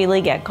doesn't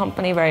really get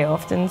company very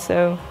often,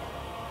 so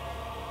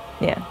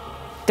yeah.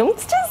 Don't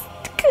just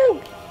go.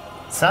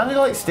 Sounded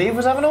like Steve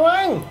was having a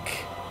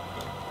wank.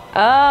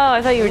 Oh,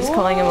 I thought you were just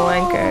calling him a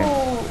wanker.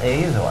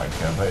 He is a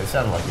wanker, but it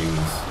sounded like he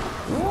was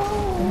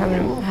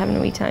Having a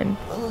wee time.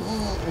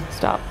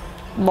 Stop.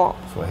 Blah.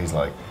 That's what he's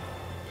like.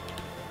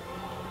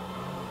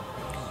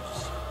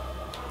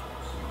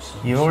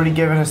 You've already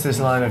given us this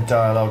line of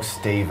dialogue,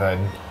 Stephen.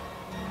 Is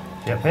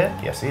he up here?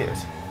 Yes, he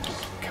is.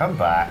 Come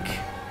back.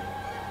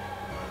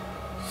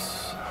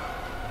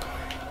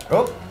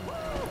 Oh!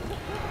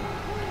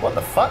 What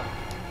the fuck?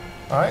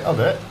 Alright, I'll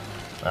do it.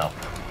 Oh.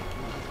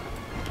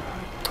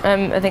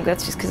 I think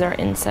that's just because our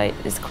insight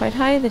is quite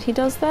high that he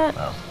does that.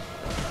 Oh.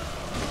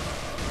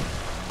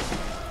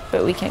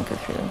 But we can't go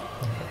through them.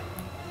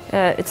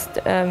 Okay.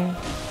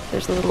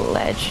 There's a little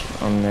ledge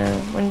on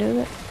the window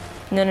there.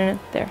 No,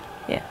 there.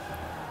 Yeah.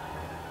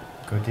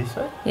 Go this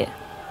way? Yeah.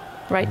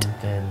 Right.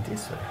 And then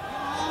this way.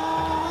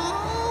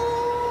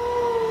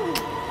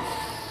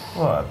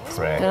 What a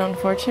prick. Is that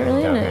unfortunate,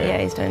 really? Down No, here. yeah,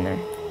 he's down there.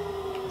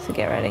 So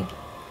get ready.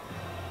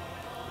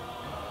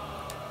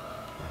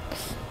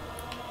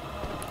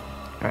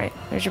 Alright,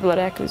 there's your blood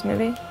echoes,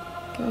 maybe?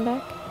 Coming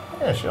back?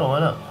 Yeah, sure, why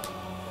not?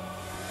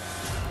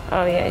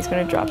 Oh yeah, he's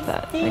gonna drop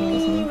that thing,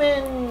 isn't he?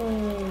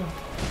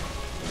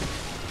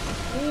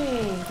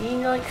 Do you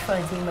like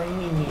fighting my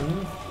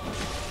minions?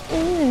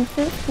 Ooh,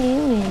 so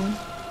cute.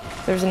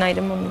 There's an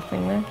item on the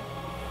thing there.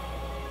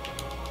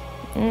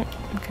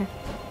 Okay.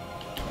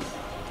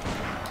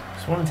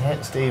 Just wanted to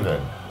hit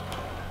Stephen.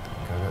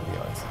 Go get the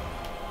ice.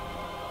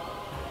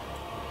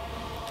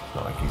 It's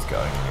not like he's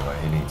going anywhere.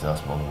 He needs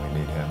us more than we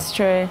need him. It's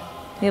true.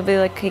 He'll be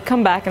like, he'll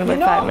come back in about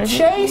 5 minutes.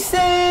 You're not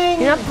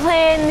chasing! You're not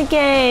playing the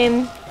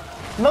game.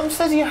 Mum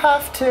says you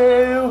have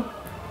to.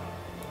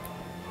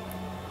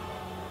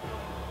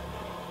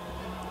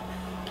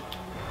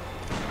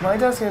 My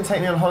dad's going to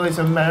take me on holiday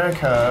to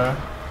America.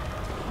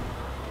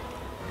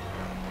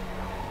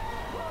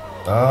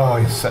 Oh,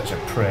 you're such a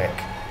prick.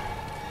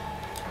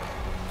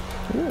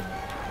 Ooh.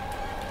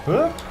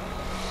 Huh?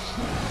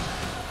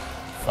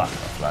 Fuck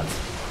off, lads.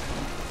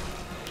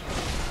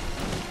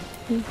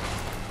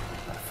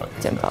 Fuck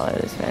these Don't nuts. follow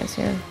this fast,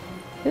 yeah.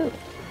 Ooh.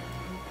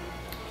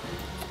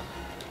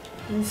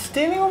 You're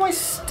stealing all my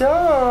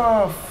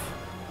stuff.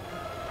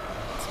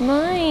 It's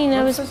mine. I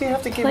Mum was says you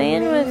have to give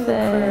playing me with the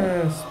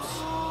it. crisps.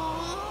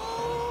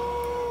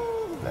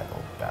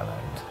 Little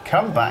bellend.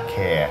 Come back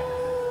here.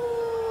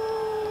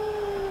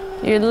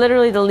 You're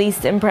literally the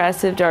least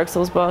impressive Dark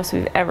Souls boss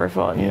we've ever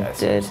fought. Yeah,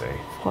 seriously.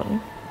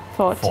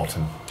 Fought.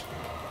 Foughten.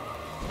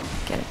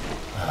 Get it.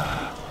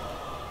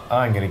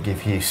 I'm going to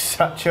give you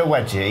such a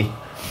wedgie.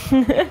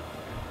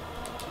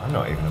 I'm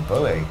not even a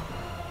bully.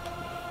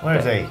 Where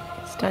is he?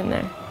 It's down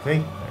there. See?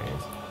 There he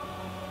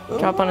is.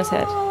 Drop on his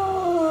head.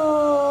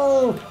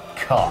 Ooh,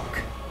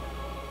 cock.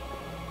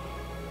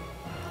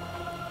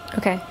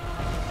 Okay.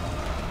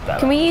 Better.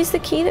 Can we use the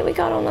key that we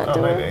got on that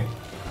door? Maybe.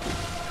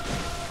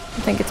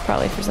 I think it's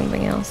probably for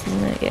something else,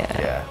 isn't it?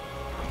 Yeah.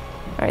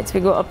 Alright, so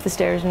we go up the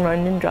stairs and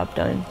round and drop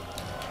down.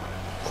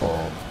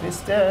 Up the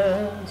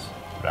stairs,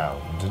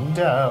 round and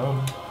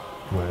down.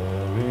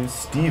 Where is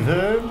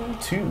Stephen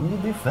to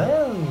be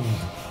found?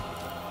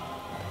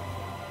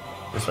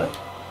 This way?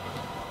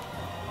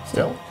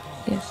 Still?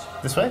 Yeah.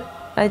 This way?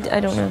 I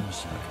don't know.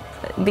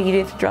 But you do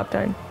have to drop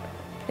down.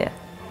 Yeah,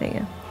 there you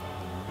go.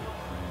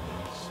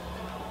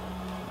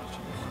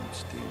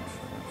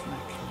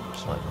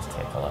 Let us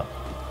take a look.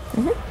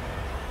 Mm-hmm.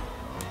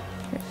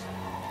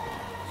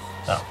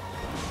 Oh.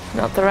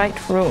 Not the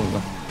right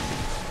room.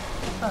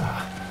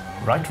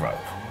 Right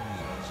rope.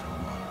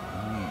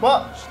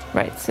 What?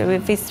 Right, so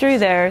if he's through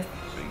there,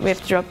 we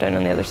have to drop down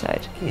on the other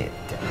side. Get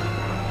down.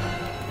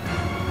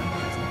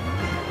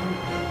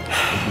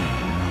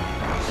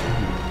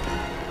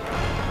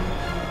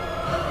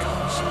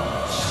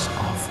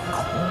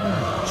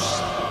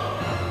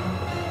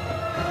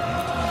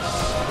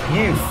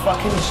 You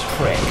fucking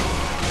prick.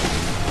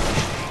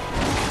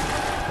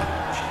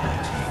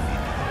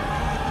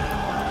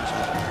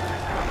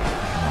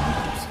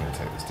 I'm just gonna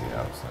take this dude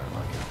out so I don't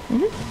like it.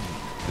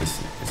 Mm-hmm. This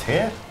is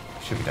here?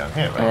 Should be down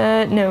here,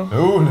 right? No.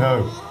 Oh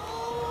no.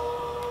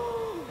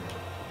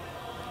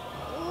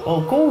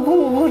 Oh,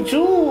 go,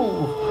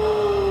 Joe.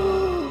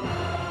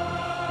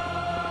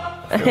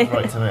 Feels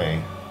right to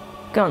me.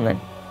 Go on then.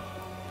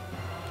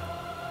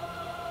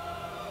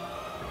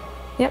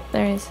 Yep,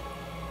 there he is.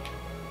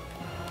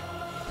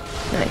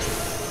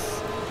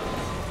 Nice.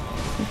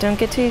 Don't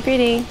get too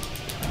greedy.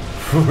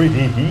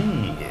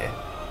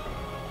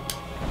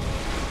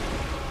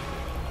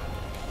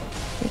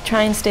 We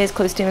try and stay as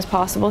close to him as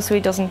possible so he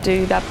doesn't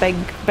do that big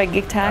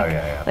attack. Oh,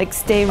 yeah. Like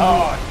stay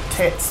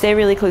tits. stay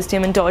really close to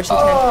him and dodge the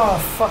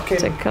fucking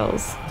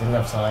tentacles. Didn't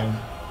have time.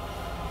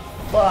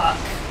 Fuck.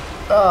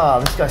 Oh,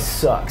 this guy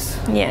sucks.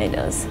 Yeah, he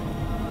does.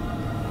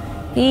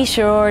 He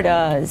sure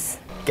does.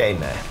 Get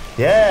in there.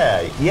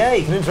 Yeah,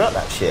 you can interrupt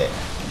that shit.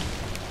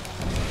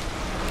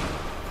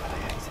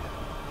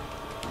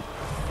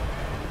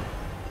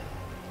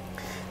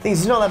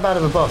 He's not that bad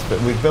of a boss,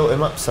 but we've built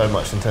him up so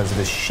much in terms of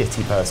his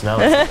shitty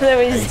personality. That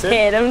we just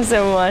hate him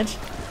so much.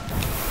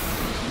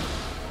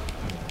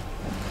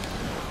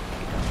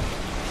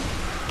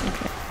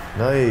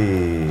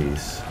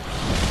 Nice.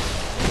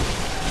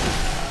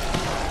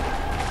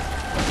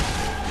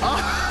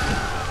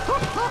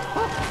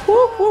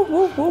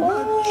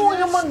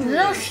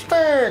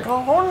 Majestic!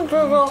 A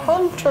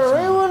hunter,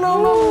 even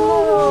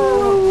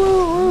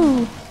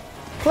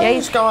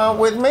Please go out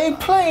with me,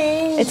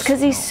 please! It's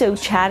because he's so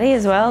chatty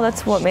as well.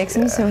 That's what makes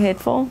him so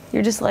hateful.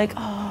 You're just like,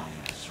 oh.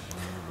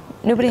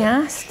 Nobody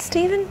asked,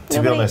 Stephen?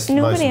 To be honest,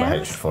 most of my asked?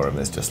 hatred for him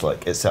is just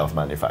like, it's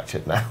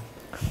self-manufactured now.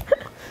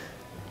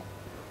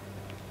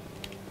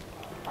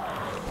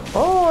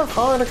 Oh, I've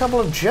hired a couple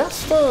of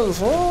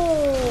jesters.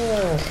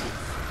 Oh.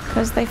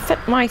 Because they fit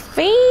my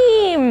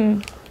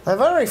theme. They're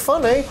very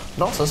funny.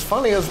 Not as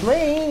funny as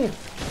me.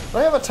 Did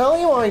I ever tell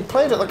you I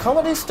played at the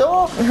Comedy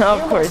Store?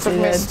 Of course he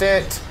did. Missed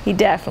it. He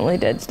definitely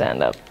did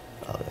stand up.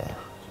 Oh yeah.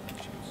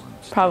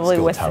 Probably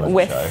School with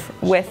talent show.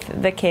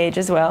 the cage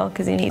as well,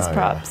 because he needs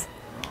props.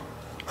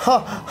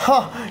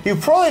 Ha! You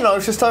probably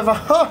noticed I've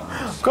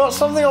got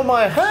something on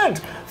my head.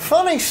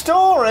 Funny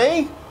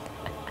story.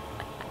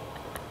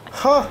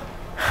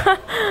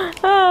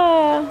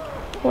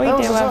 We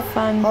do have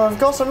fun. I've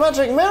got a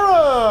magic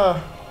mirror.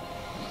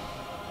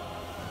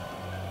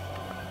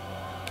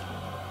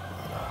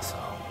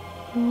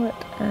 What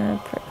a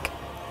prick.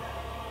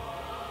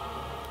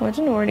 Well, I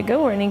don't know where to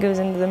go when he goes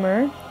into the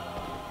mirror.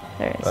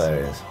 There it is. Oh, there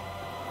it is.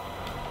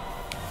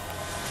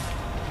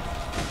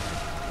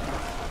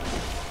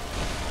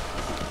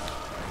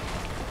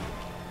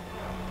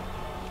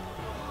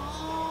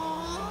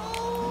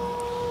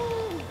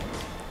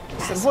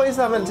 So what is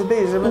that meant to be?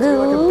 Is it meant to be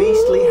like a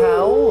beastly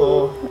howl,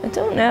 or? I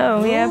don't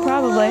know. Yeah,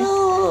 probably.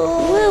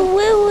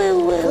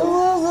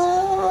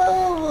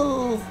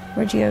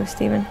 Where'd you go,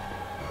 Stephen?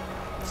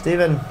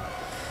 Stephen.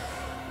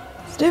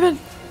 Stephen.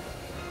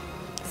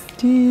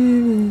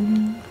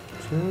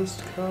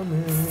 Just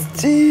coming.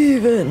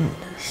 Stephen.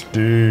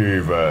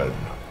 Stephen.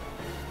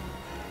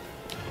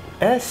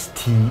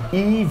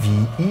 S-T-E-V-E-N.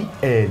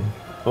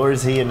 Or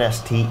is he an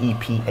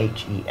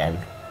S-T-E-P-H-E-N?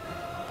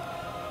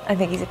 I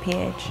think he's a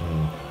PH.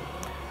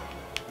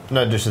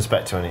 No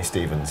disrespect to any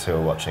Stephens who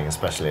are watching,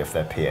 especially if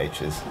they're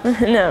PHs.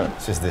 No.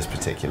 It's just this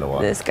particular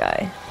one. This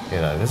guy.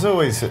 You know, there's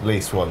always at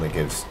least one that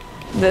gives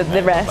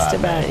The rest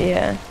about,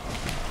 yeah.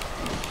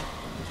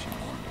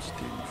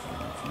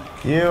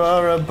 You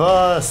are a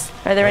boss.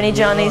 Are there any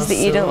Johnnies that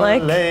you don't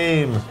like?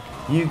 Lame.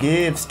 You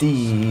give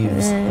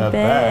Steve's a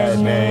bad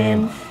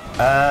name.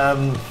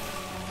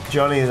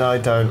 Johnny's I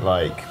don't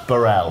like.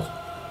 Burrell.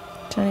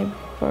 Johnny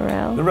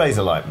Burrell. The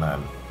Razorlight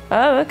Man.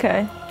 Oh,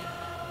 okay.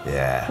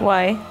 Yeah.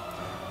 Why?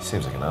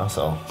 Seems like an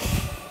arsehole.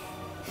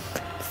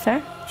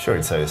 Fair. Sure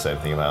he'd say the same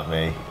thing about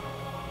me.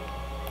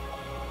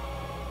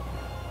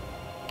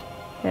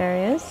 There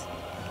he is.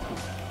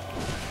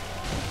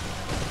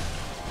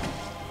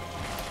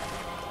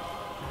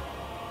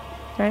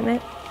 Right,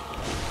 mate?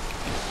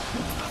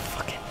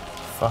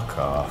 Fuck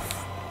off.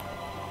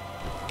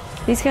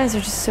 These guys are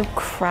just so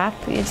crap.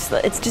 It's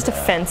just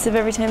offensive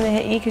every time they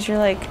hit you because you're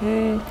like,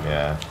 who?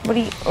 Yeah. What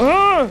are you?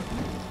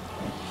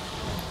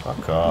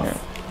 Fuck off. No.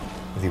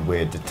 With your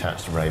weird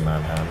detached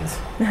Rayman hands.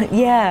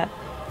 Yeah.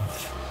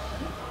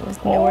 It was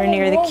nowhere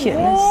near the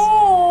cuteness.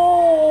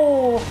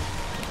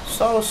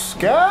 So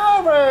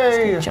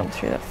scary! Just jump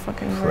through that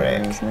fucking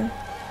prick. isn't it?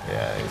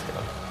 Yeah, he's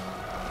gonna.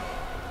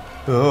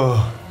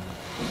 Oh.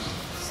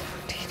 So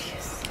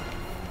tedious.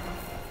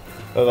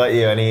 What about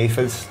you? Any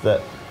Aoifes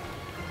that?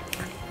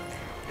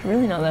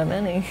 Really not that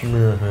many. Fair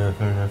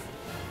enough.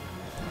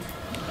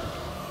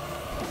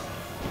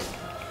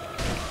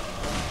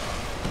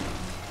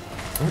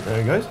 Oh,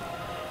 there he goes.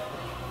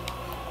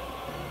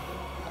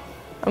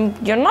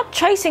 You're not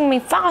chasing me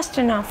fast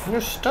enough.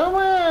 You stole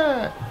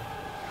it.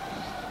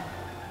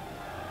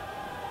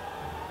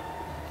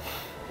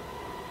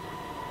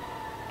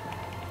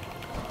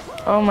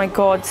 Oh my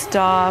god,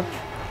 stop.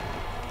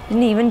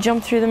 Didn't even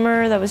jump through the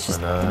mirror that was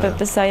just a bit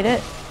beside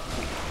it.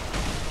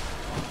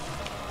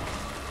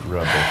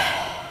 Rubbish.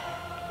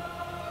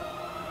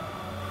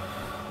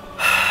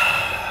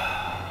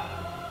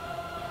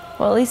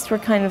 Well, at least we're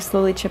kind of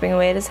slowly chipping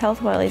away at his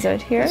health while he's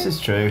out here. This is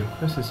true.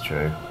 This is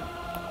true.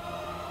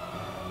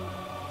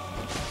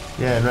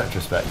 Yeah, in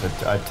retrospect,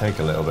 I'd take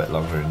a little bit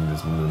longer in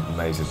this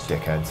maze of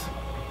dickheads.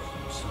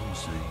 Some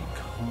say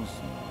cousin.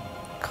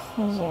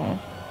 Cousin.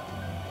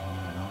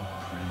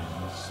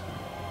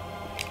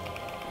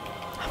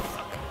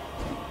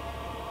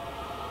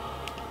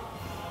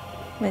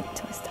 Wait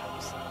till he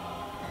stops.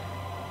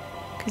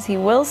 Because he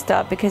will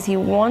stop because he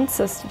wants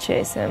us to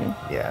chase him.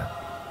 Yeah.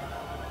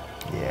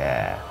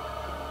 Yeah.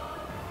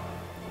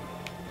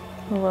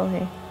 Or will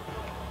he?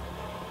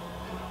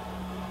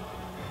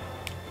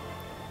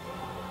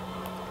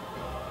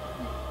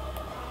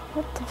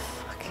 What the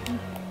fuck?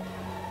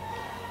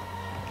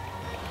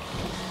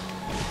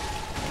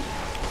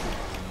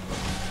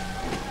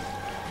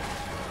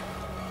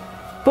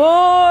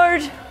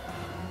 Bored!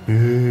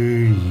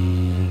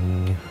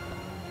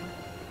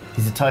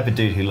 He's the type of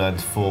dude who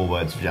learns 4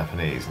 words of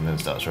Japanese and then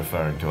starts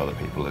referring to other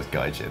people as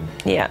gaijin.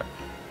 Yeah.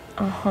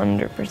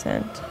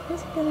 100%.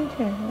 What's he gonna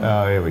do?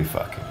 Oh, here we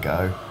fucking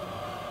go.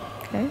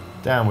 Okay.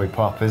 Down we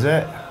pop, is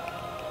it?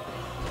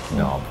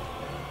 Knob.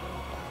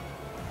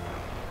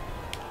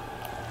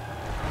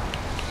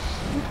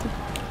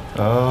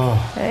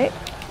 Oh. Okay.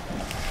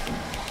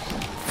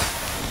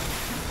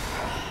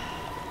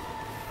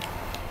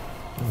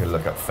 I'm gonna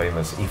look up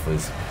famous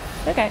Aoifes.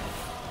 Okay.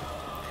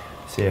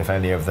 See if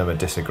any of them are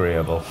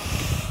disagreeable.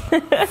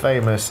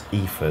 Famous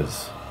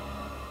Aoifes.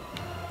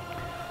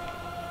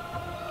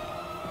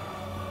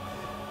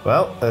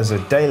 Well, there's a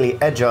Daily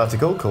Edge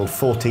article called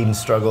 14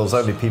 Struggles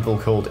Only People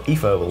Called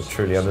Aoife Will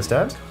Truly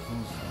Understand.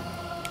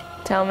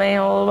 Tell me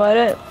all about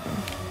it.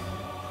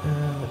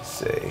 Let's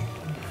see.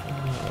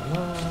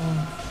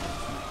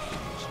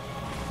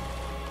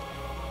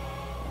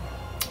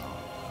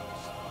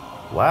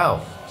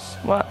 Wow.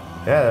 What?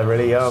 Yeah, there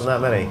really aren't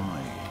that many.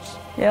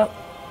 Yep.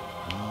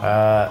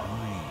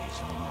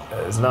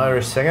 There's an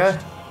Irish singer.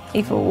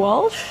 Aoife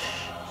Walsh?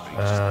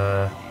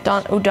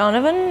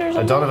 O'Donovan or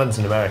something? O'Donovan's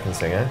an American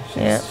singer.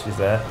 She's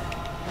there.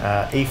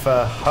 Aoife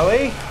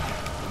Hoey.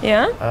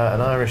 Yeah?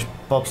 An Irish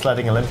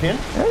bobsledding Olympian.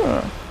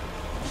 Oh.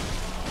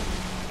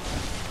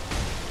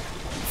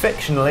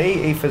 Fictionally,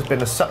 Aoife's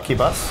been a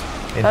succubus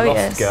in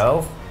Lost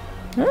Girl.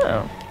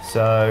 Oh.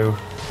 So...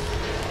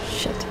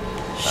 Shit.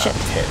 Shit.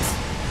 Tits.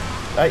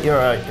 You're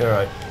right, you're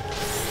right.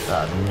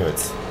 I knew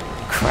it.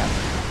 Crap.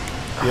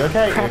 You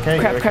okay? Crap, You okay?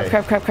 crap, You're crap, okay.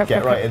 crap, crap, crap,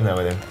 Get crap, right in there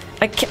with him.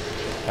 I can't.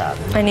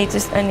 I need to.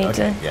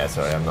 Yeah,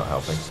 sorry, I'm not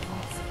helping.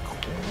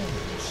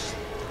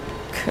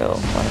 Cool.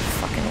 What a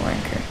fucking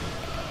wanker.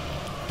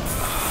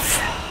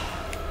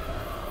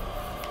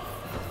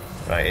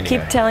 Right, in you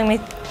Keep go. telling me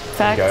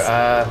facts.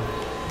 Go.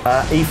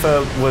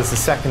 Aoife was the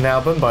second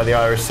album by the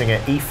Irish singer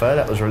Aoife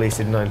that was released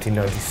in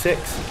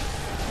 1996.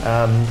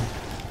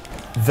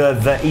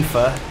 The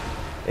Aoife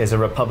is a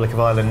Republic of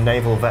Ireland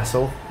naval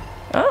vessel.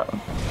 Oh.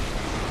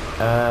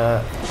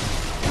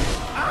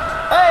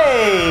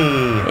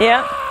 Hey!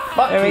 Yeah.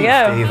 Fuck There we you,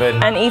 go.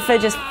 Stephen. And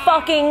Aoife just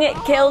fucking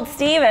killed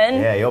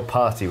Stephen. Yeah, your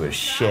party was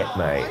shit,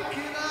 mate.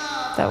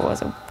 That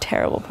was a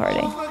terrible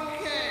party.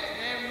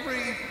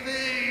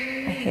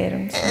 I hate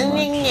him so much.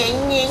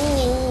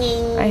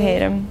 I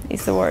hate him.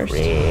 He's the worst.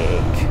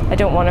 I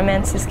don't want a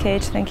Mensis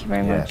cage, thank you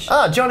very much.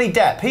 Ah, Johnny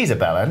Depp, he's a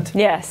bellend.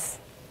 Yes.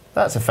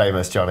 That's a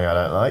famous Johnny I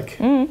don't like.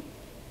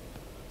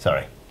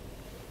 Sorry.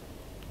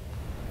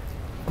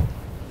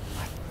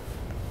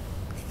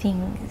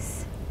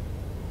 Things.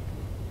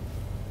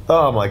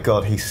 Oh my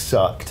god, he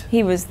sucked.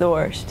 He was the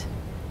worst.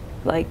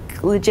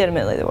 Like,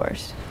 legitimately the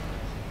worst.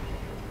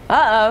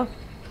 Uh-oh.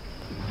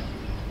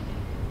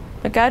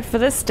 Look out for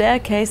the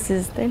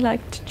staircases. They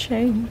like to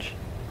change.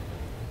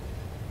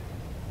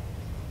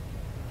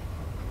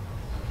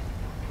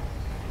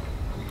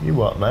 You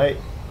what, mate?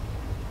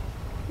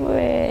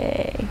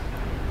 Way.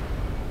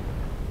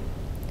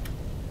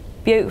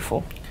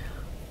 Beautiful.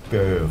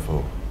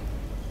 Beautiful.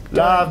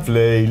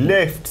 Lovely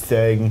lift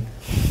thing.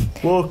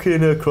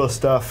 Walking across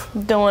stuff.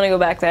 Don't want to go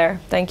back there.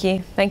 Thank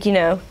you. Thank you,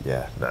 no.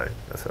 Yeah, no,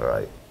 that's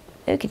alright.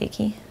 Okie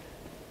dokie.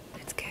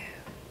 Let's go.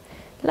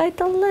 Light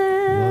the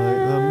lamp.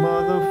 Light the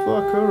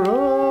motherfucker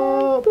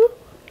up. Boop.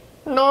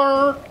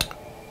 No.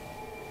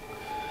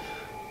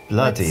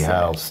 Bloody Let's,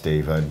 hell,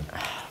 Stephen.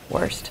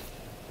 Worst.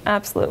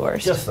 Absolute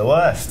worst. Just the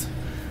worst.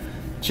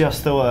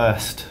 Just the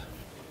worst.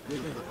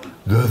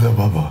 The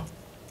bubba.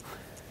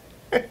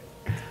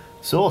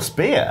 Saw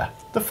spear?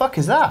 The fuck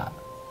is that?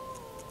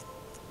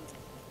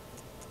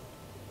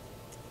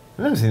 I've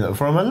never seen that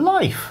before in my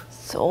life.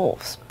 Soul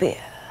spear.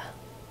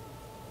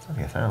 It's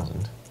only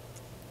 1,000.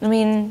 I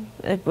mean,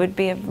 it would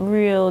be a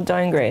real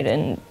downgrade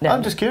and...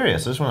 I'm just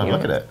curious, I just want to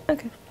look at it.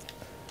 Okay.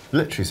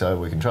 Literally so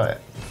we can try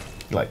it.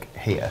 Like,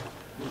 here.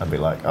 I'd be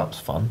like, oh, it's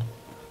fun.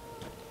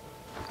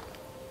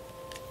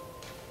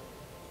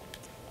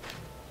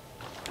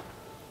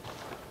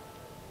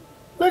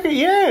 Look at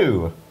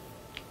you!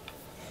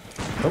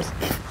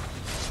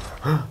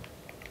 Oh.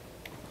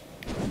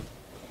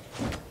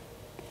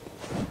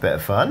 Bit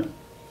of fun.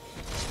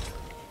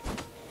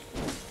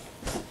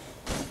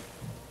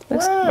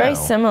 Looks Wow. very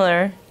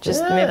similar,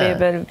 just maybe Yeah. a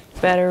bit of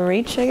better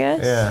reach, I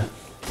guess. Yeah,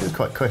 it was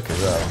quite quick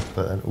as well.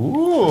 But then,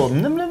 ooh,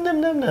 num num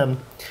num num num.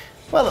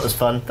 Well, that was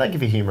fun. Thank you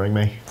for humouring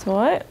me. So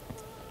what?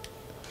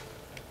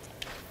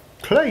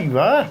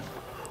 Clover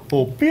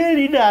or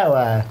Billy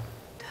Noah.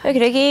 Okie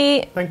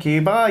dokie. Thank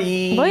you.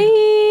 Bye.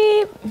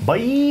 Bye.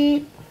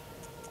 Bye.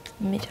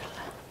 Middle.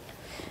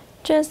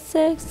 Just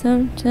take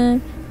some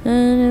time.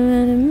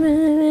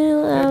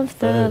 Of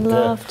the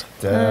loft.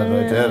 The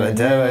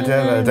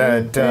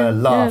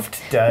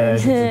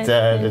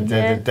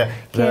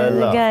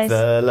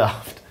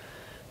loft.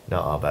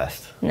 Not our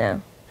best.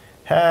 No.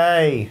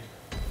 Hey.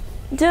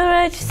 Don't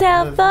write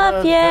yourself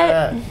up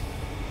yet.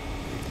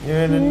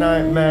 You're in a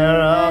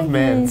nightmare of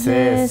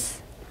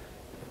Mensis.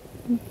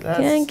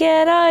 Can't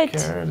get out.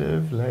 Kind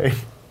of late.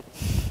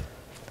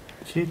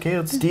 She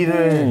killed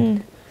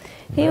Stephen.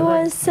 He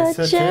was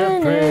such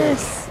an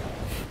ass.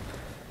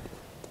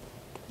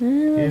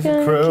 Here's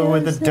a crow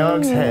with a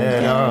dog's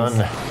head on.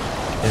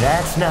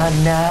 That's not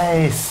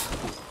nice.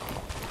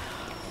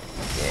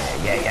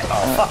 Yeah.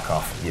 Oh, fuck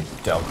off, you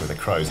dog with a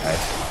crow's head.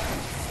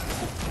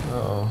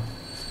 Oh.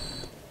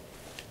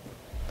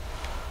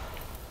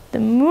 The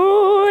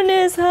moon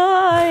is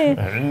high.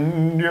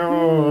 And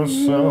you're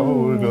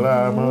so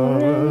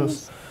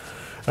glamorous.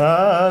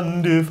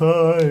 And if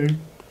I...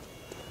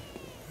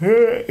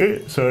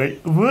 Sorry.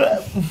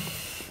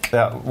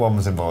 That one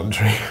was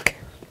involuntary.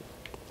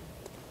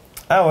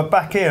 Oh, we're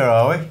back here,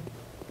 are we?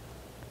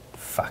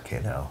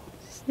 Fucking hell.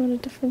 It's not a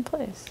different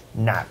place.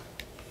 No.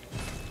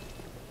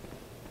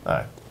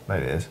 Oh,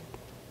 maybe it is.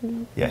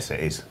 Yes,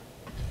 it is.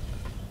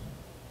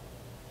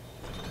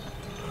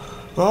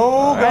 Oh,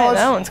 Alright, God.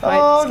 that one's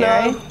quite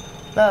scary. No.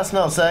 That's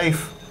not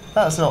safe.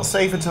 That's not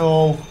safe at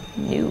all.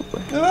 No. Look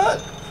at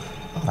that.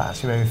 Oh, that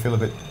actually made me feel a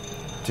bit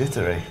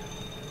jittery.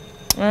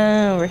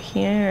 Oh, we're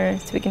here,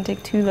 so we can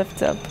take 2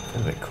 lifts up. A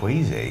bit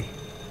queasy.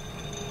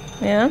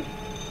 Yeah?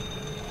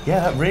 Yeah,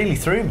 that really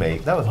threw me.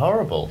 That was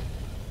horrible.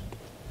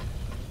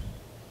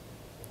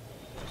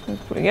 There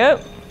we go.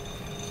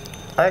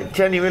 I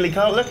genuinely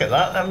can't look at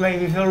that. That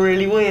made me feel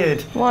really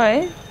weird.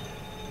 Why?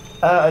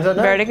 I don't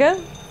know. Vertigo?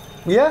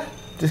 Yeah,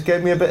 just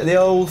gave me a bit of the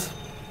old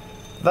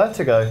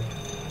vertigo.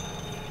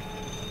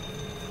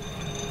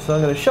 So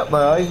I'm going to shut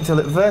my eyes until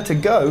it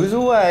vertigoes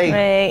away.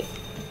 Wait.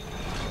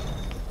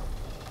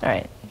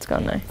 Alright, it's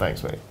gone now.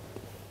 Thanks, mate.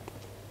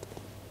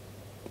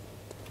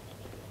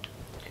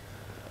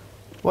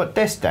 What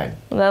this then?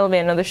 Well, that'll be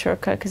another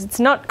shortcut, because it's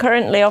not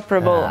currently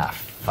operable. Ah,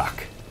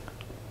 fuck.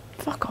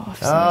 Fuck off,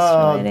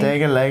 Oh, Sinister Lady.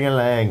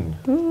 ding-a-ling-a-ling.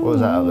 What was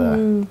that up there?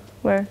 Ooh.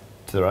 Where?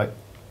 To the right.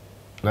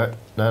 No.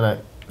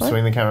 What?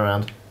 Swing the camera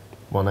around.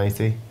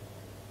 180.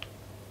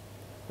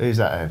 Who's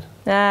that in?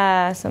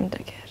 Ah, some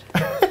dickhead.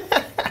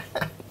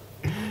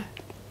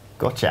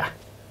 Gotcha.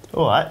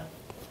 Alright.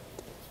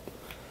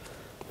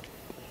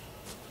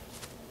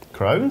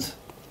 Crones?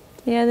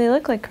 Yeah, they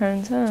look like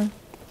crones, huh?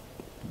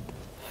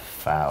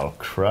 Foul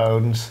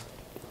crones.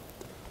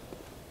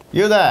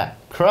 You there,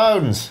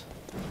 crones!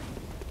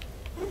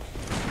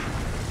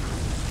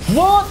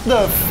 What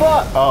the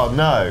fuck? Oh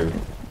no.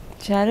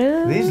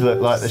 Shadows? These look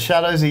like the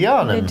shadows of They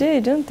Yarnum. do,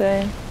 don't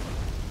they?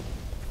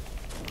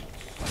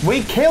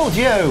 We killed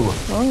you!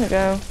 Long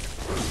ago.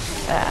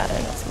 Ah,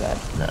 they're not so bad.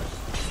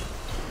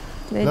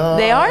 No.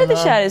 They are the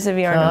shadows of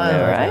Yarnum,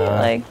 though, right? no.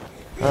 Like,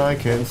 I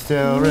can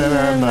still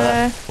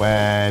remember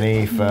when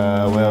Aoife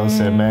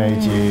Wilson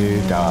made you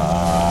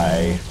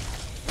die.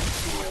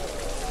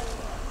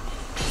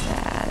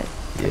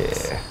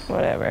 Yeah.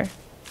 Whatever.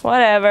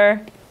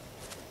 Whatever.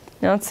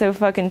 Not so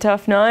fucking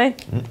tough now.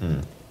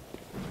 Mm-mm.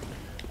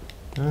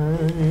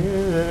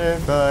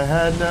 If I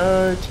had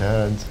no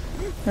chance,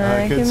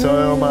 I could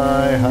soil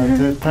my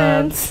hunted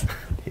pants.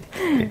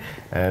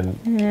 And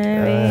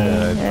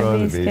I'd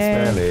probably be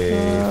smelly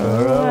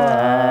for a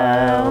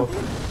while.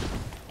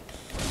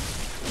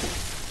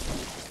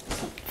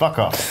 Fuck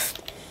off.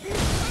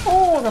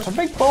 Oh, that's a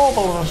big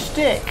bauble and a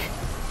stick.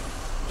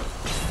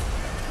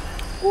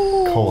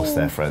 Of course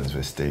they're friends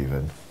with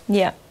Stephen.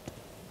 Yeah.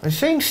 I've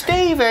seen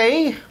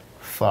Stevie.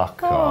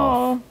 Fuck off.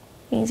 Oh,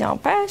 he's our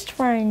best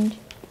friend.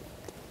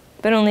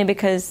 But only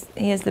because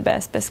he has the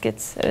best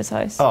biscuits at his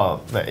house.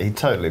 Oh, mate, he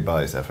totally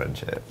buys their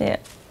friendship. Yeah.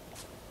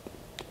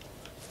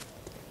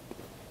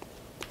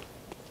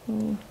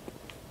 Ooh.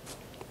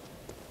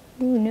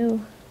 Ooh,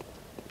 no.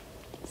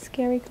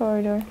 Scary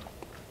corridor.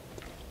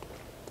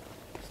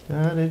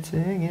 Started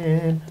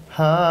singing,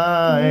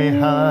 hi,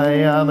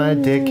 hi, I'm a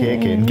dick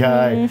kicking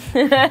guy.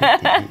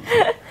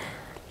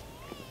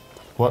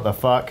 What the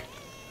fuck?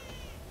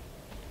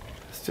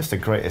 It's just the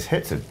greatest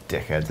hits of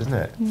dickheads, isn't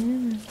it?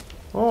 Yeah.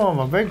 Oh, I'm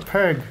a big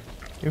pig.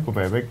 You could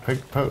be a big pig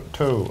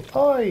too.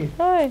 Oi!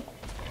 Hi.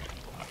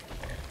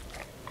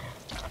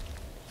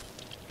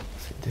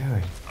 What's he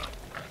doing?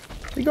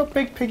 You got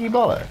big piggy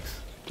bollocks?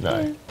 No.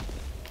 Yeah.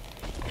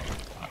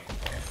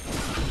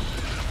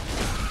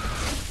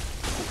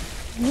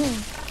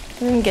 I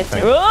didn't get to.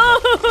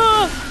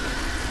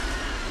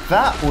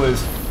 That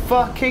was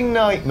fucking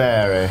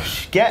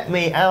nightmarish. Get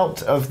me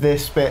out of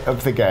this bit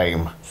of the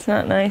game. It's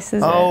not nice,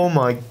 is Oh it?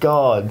 my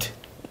god.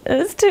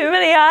 There's too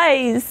many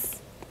eyes.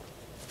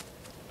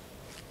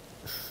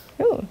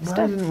 Ooh, Why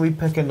stuff. didn't we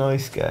pick a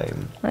nice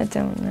game? I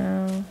don't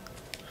know.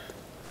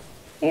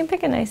 You can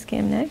pick a nice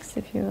game next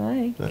if you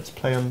like. Let's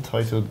play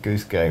Untitled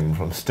Goose Game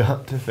from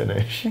start to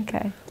finish.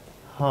 Okay.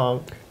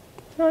 Honk.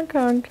 Honk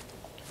honk.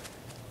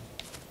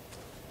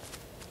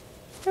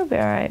 You'll be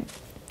alright.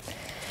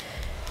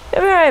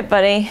 You'll be alright,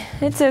 buddy.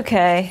 It's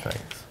okay.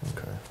 Thanks.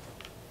 Okay.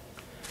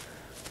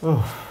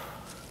 Oh.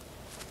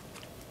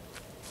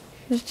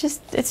 It's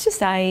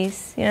just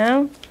eyes, you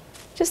know?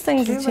 Just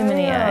things with too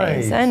many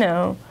eyes. eyes. I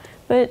know.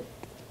 But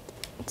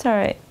it's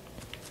alright.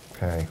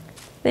 Okay.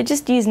 They're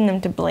just using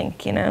them to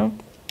blink, you know?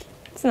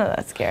 It's not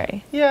that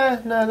scary. Yeah,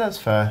 no, that's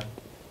fair.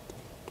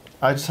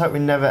 I just hope we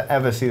never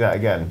ever see that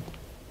again.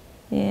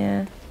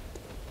 Yeah.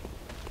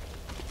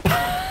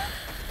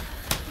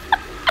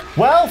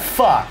 Well,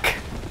 fuck!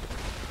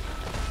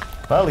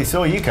 Well, he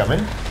saw you coming.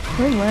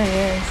 Where's my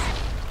ears?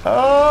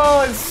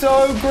 Oh, it's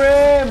so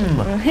grim!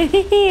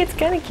 It's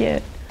kind of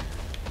cute.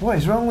 What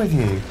is wrong with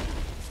you?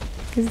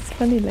 Because it's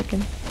funny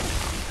looking.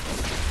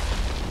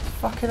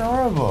 Fucking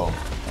horrible.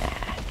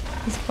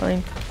 He's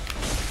fine.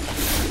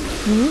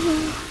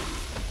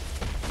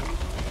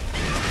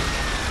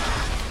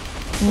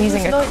 I'm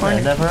using a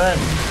corner. Never end.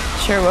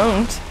 Sure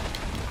won't.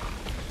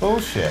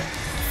 Bullshit.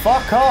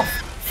 Fuck off!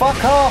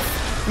 Fuck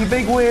off! You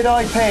big weird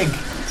eye pig!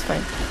 It's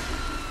fine.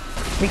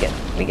 We good.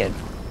 We good.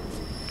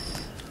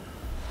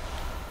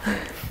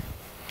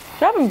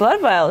 Dropping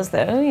blood vials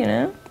though, you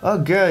know? Oh,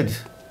 good.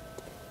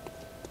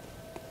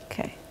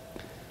 Okay.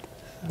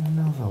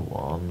 Another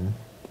one.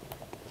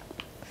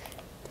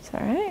 It's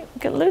alright. We've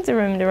got loads of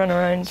room to run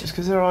around. Just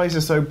because their eyes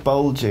are so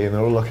bulgy and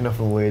they're all looking off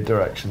in weird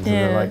directions and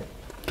Yeah. they're like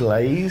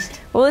glazed.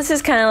 Well, this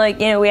is kind of like,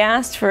 you know, we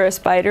asked for a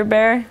spider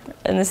bear,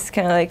 and this is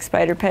kind of like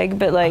spider pig,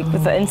 but like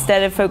with the,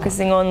 instead of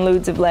focusing on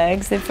loads of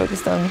legs, they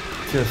focused on.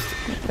 Just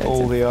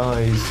all the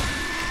eyes.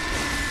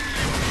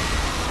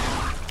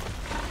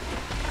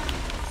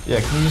 Yeah,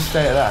 can you just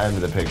stay at that end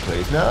of the pig,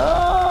 please? No,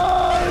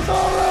 it's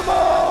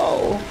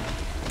horrible.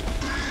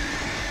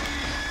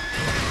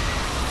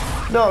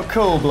 Not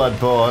cool,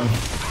 Bloodborne.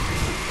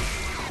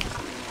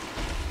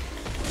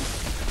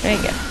 There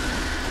you go.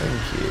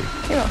 Thank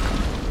you. You're welcome.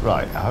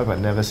 Right, I hope I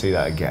never see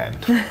that again.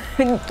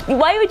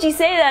 Why would you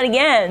say that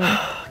again?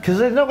 Because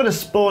they're not going to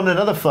spawn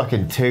another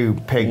fucking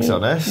 2 pigs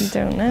on us. You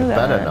don't know They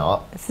that. better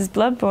not. This is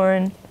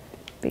Bloodborne.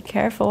 Be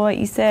careful what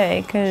you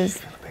say, because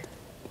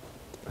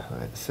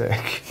It's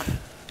sick.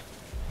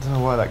 I don't know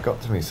why that got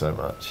to me so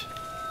much.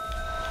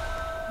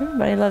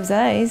 everybody loves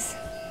eyes.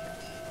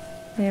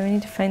 Yeah, we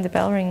need to find the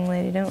bell ringing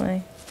lady, don't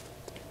we?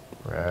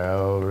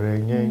 Bell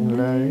ringing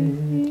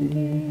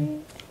lady.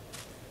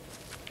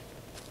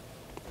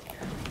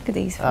 Look at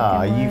these Ah,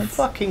 fucking you words.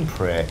 fucking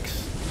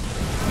pricks.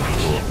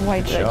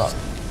 White Shot. lips.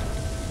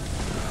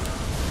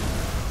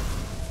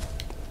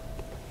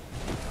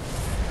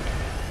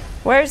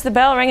 Where's the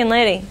bell ringing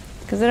lady?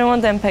 Because I don't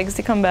want them pigs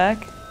to come back.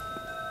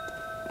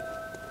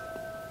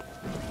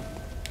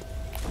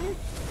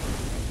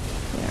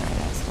 Yeah,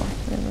 that's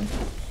one.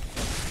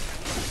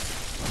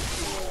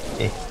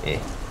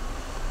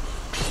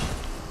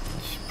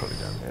 She's probably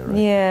down there, right?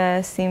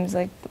 Yeah, seems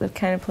like the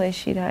kind of place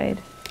she'd hide.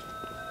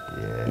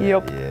 Yeah.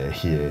 Yup. Yeah. There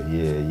she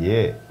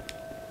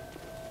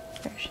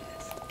is.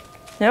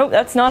 Nope,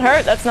 that's not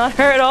her. That's not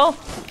her at all.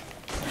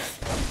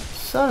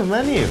 So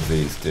many of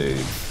these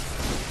dudes.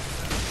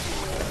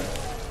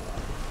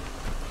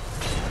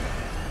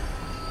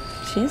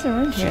 She is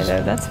around here, She's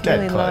though. That's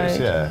dead really close,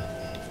 loud.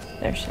 yeah.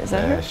 There she is. Is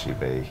that There her? she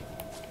be.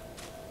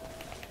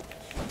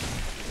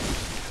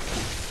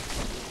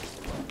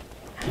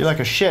 You're like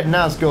a shit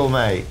Nazgul,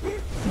 mate.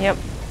 Yep.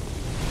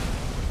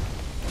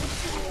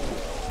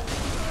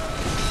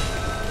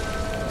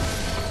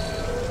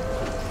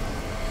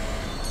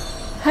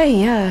 Hey,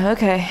 yeah,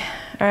 okay.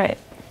 Alright.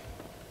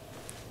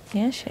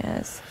 Yeah, she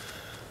has.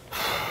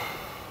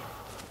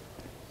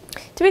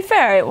 To be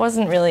fair, it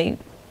wasn't really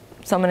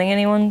summoning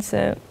anyone,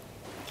 so...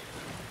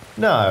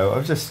 No,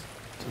 I just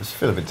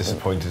feel a bit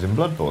disappointed in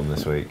Bloodborne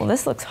this week. Well,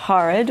 this looks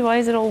horrid. Why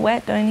is it all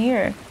wet down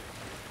here?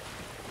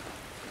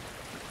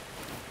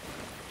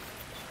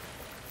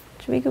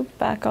 Should we go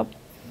back up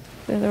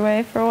the other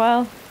way for a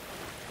while?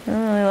 I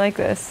don't really like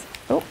this.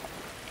 Oh.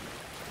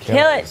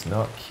 Kill it! It's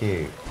not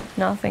cute.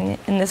 Nothing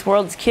in this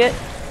world's cute.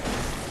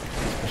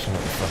 Especially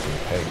not the fucking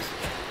pigs.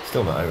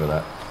 Still not over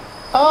that.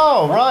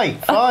 Oh, right,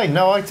 fine,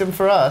 no item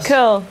for us.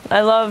 Cool.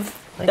 I love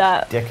Thanks,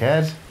 that.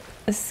 dickhead.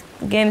 This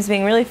game's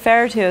being really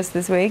fair to us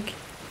this week.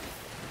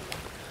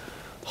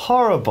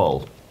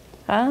 Horrible.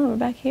 Ah, we're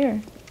back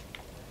here.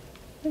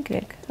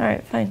 Okay.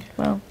 Alright, fine.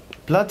 Well,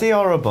 Bloody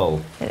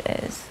horrible. it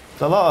is.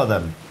 There's a lot of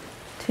them.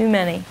 Too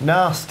many.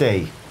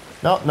 Nasty.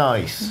 Not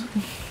nice.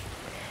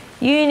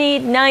 You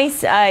need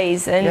nice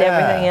eyes and Yeah.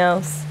 everything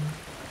else.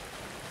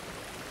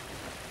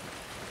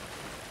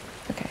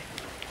 Okay.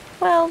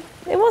 Well,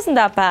 it wasn't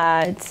that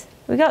bad.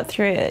 We got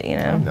through it, you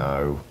know.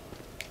 No.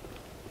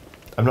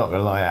 I'm not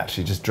gonna lie,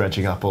 actually, just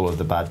dredging up all of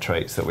the bad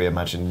traits that we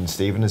imagined in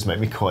Stephen has made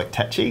me quite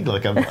tetchy.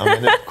 Like, I'm in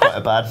quite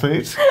a bad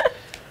mood.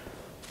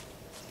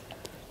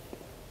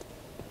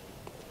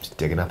 Just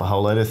digging up a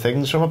whole load of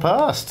things from a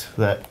past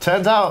that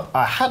turns out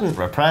I hadn't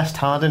repressed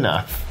hard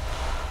enough.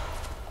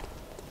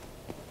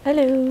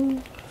 Hello.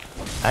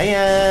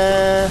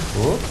 Hiya!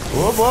 Whoop,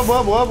 whoop, whoop,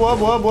 whoop, whoop,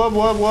 whoop, whoop,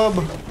 whoop, whoop,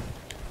 whoop.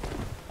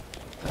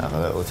 Have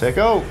a little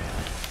tickle.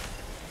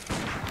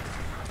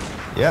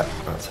 Yep,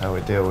 that's how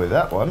we deal with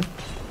that one.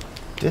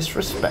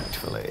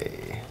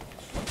 Disrespectfully.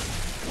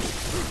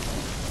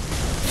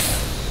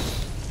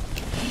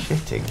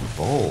 Shitting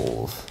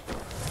balls.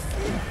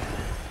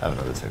 Have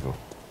another tickle.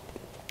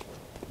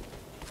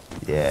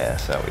 Yeah,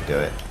 that's how we do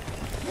it.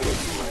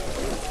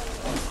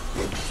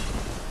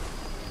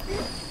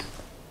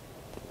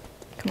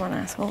 Come on,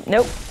 asshole.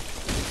 Nope.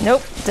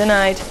 Nope.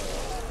 Denied.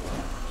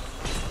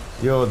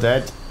 You're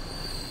dead.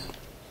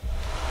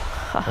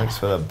 Thanks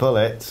for the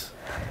bullets.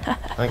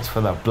 Thanks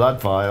for the blood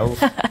vials.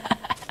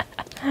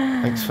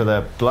 Thanks for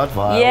the blood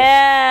vials.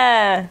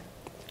 Yeah!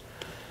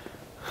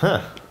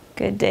 Huh.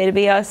 Good day to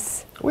be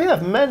us. We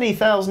have many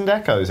thousand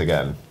echoes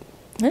again.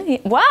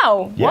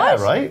 Wow! Yeah, what?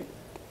 right?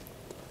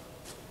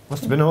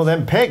 Must have been all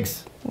them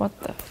pigs. What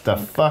the The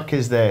fuck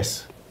is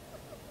this?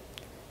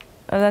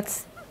 Oh,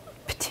 that's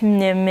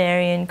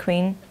Ptolemaean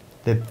Queen.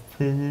 The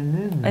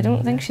I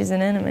don't think she's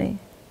an enemy.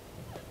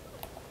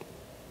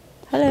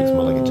 Hello. Looks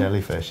more like a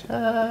jellyfish.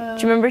 Ah.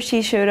 Do you remember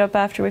she showed up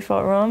after we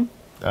fought Rom?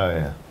 Oh,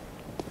 yeah.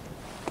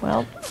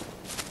 Well,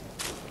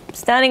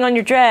 standing on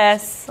your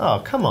dress.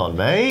 Oh, come on,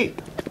 mate.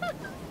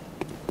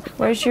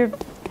 Where's your...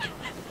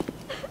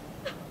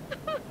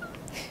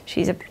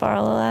 She's a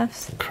barrel of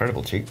laughs.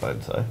 Incredible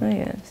cheekbones, though. Oh,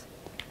 yes.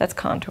 That's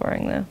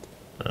contouring, though.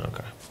 Oh,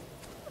 okay.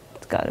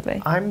 It's gotta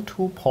be. I'm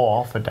too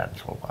poor for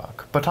dental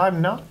work, but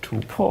I'm not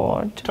too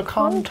Poor to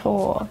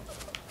contour.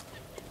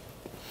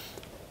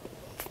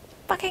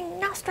 Fucking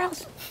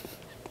nostrils.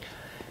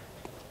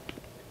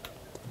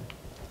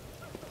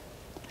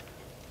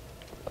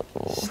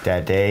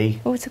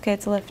 Steady. Oh, it's okay,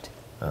 it's a lift.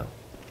 Oh.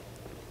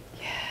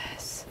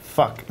 Yes.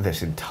 Fuck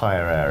this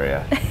entire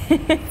area.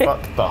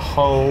 Fuck the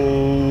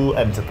whole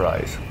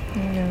enterprise.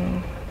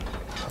 No.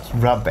 It's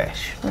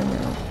rubbish.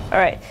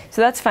 Alright,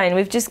 so that's fine.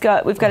 We've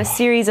got a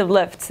series of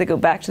lifts that go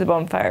back to the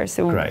bonfire,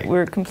 so Great.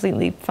 we're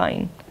completely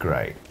fine.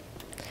 Great.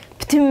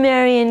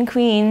 Ptolemaean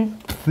Queen.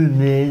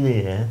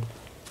 Familiar.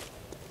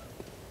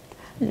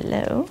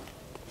 Hello.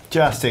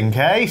 Just in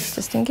case.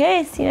 Just in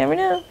case, you never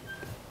know.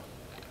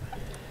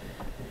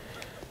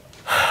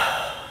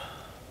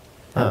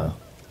 Oh.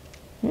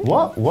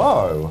 What?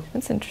 Whoa.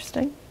 That's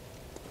interesting.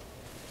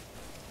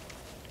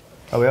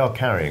 Oh, we are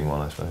carrying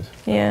one, I suppose.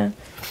 Yeah.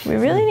 We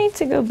really need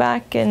to go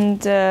back and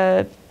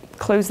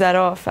close that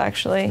off,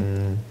 actually. Do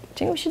you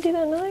think we should do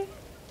that now?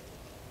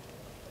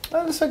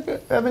 Oh, that's a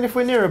good, I mean, if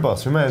we're near a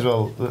boss, we may as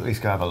well at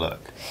least go have a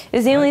look.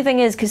 Is the only thing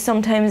is, because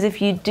sometimes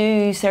if you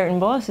do certain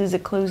bosses,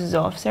 it closes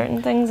off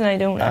certain things, and I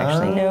don't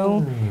actually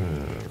know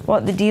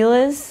what the deal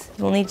is.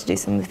 We'll need to do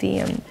some of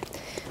the,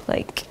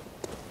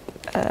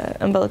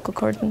 umbilical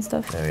cords and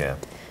stuff. Oh, yeah.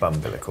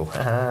 Bumbilical.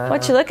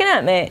 What you looking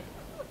at, mate?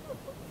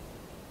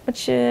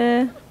 What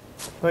you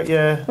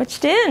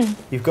doing?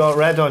 You've got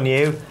red on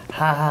you.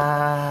 Ha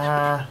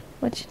ha.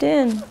 What you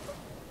doing?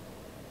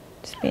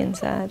 Just being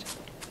sad.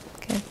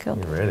 Okay, cool.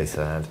 You're really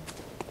sad.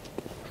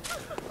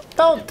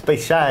 Don't be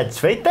sad,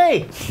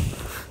 sweetie.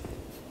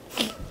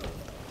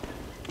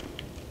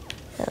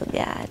 Oh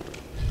God.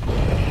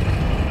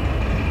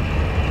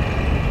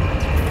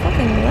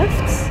 Fucking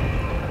lifts.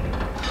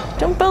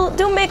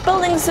 Don't make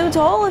buildings so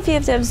tall if you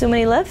have to have so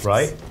many lifts.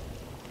 Right.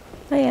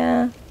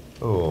 Hiya.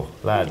 Oh,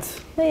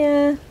 lads.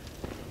 Hiya.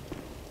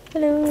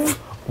 Hello.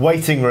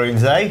 Waiting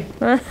rooms, eh?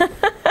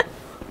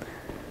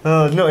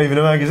 Oh, there's not even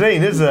a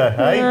magazine, is there?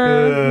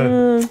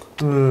 Eh?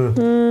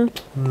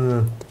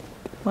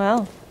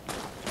 Well.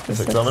 This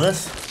looks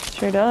ominous.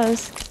 Sure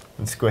does.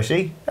 And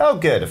squishy. Oh,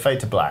 good. A fade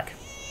to black.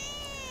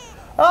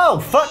 Oh,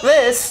 fuck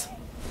this!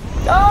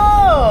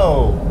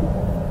 Oh!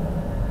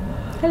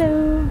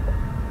 Hello.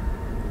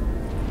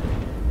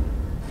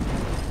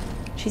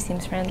 She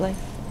seems friendly.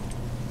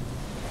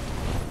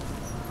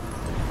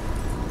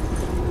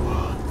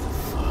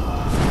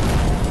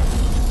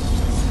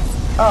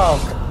 Oh,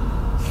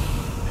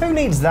 who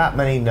needs that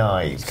many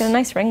knives? It's got a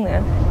nice ring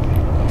there.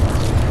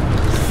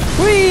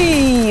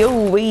 Wee!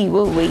 Oh, wee,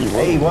 whoa, wee,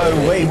 whoa. Hey,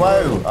 whoa, wee,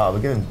 whoa! Oh,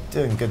 we're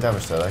doing good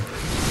damage though.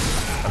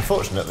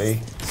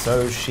 Unfortunately,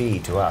 so's she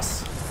to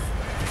us.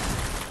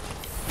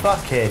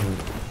 Fucking...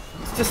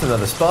 It's just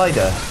another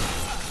spider.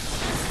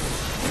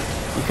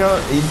 You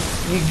can't...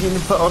 You can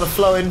put on a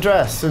flowing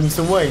dress and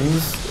some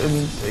wings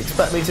and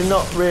expect me to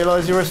not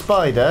realise you're a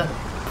spider?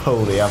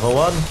 Pull the other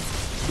one.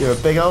 You're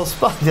a big old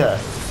spider.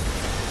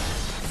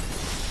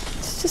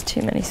 It's just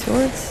too many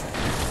swords.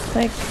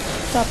 Like,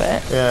 stop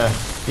it. Yeah.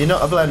 You're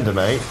not a blender,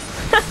 mate.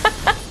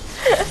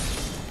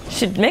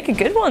 Should make a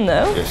good one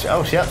though.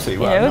 Yeah, she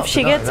absolutely will. You know,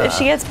 if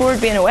she gets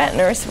bored being a wet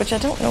nurse, which I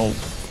don't know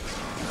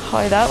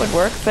how that would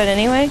work, but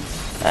anyway,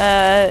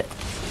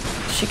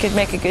 she could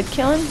make a good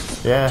killing.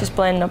 Yeah. Just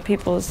blending up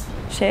people's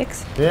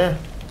shakes. Yeah.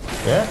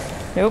 Yeah.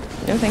 Nope.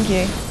 No, thank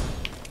you.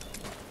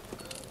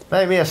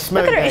 Make me a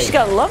smelly Look at her. cake. She's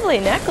got a lovely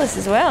necklace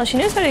as well. She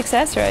knows how to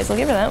accessorize. I'll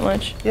give her that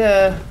much.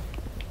 Yeah.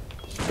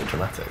 A bit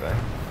dramatic though.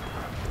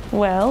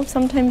 Well,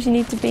 sometimes you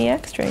need to be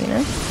extra, you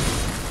know.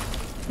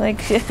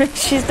 Like she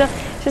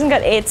hasn't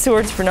got 8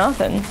 swords for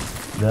nothing.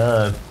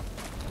 No.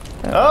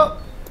 Oh.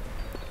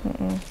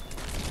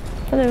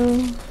 Hello.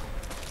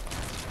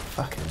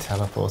 Fucking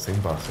teleporting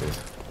bosses.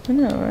 I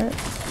know, right?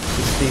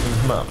 She's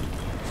Stephen's mum.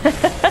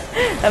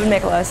 That would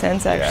make a lot of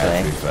sense, Yeah, to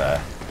actually. be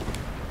fair.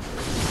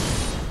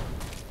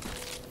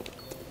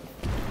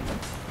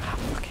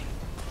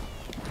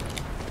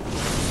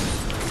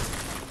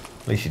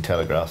 At least she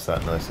telegraphs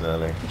that nice and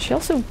early. She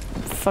also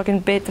fucking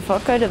bait the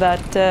fuck out of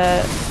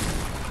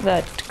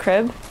that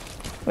crib,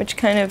 which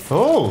kind of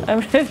Oh! I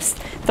would have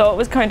thought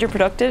was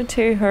counterproductive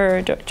to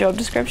her job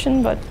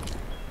description, but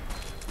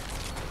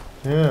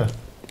Yeah.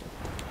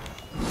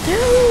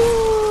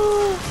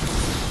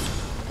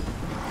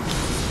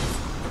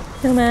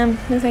 no, ma'am,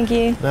 no, thank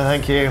you. No,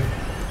 thank you.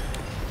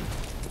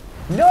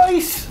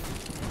 Nice!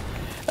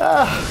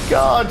 Ah,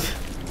 God!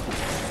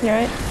 You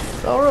alright?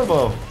 It's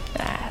horrible.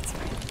 Ah, it's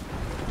fine.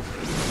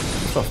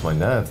 It's off my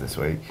nerve this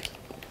week.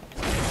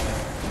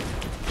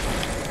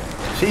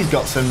 She's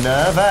got some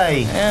nerve,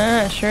 eh?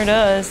 Ah, sure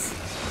does.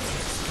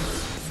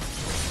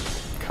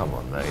 Come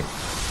on, mate.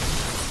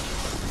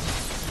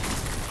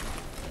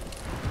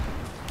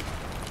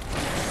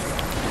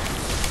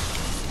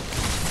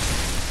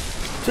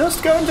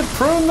 Just going to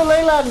prune the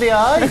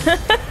Leylandii.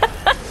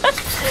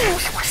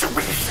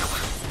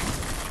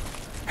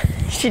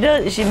 She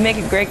does. She'd make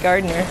a great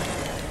gardener.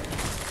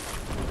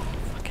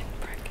 Fucking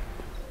prick.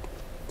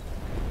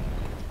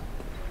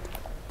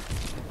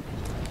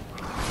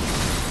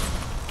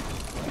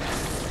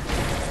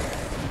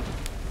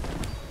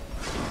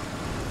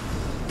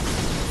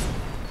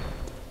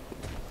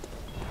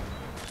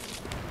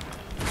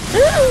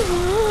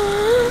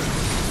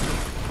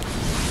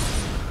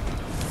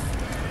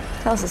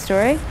 Tell us a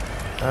story.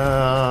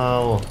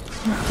 Oh.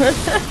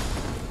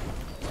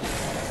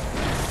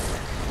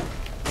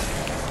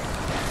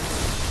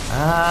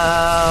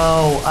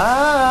 Ow!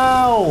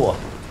 Ow!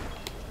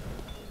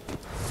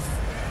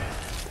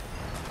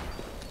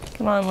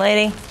 Come on,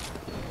 lady.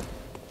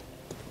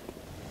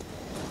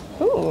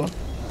 Ooh.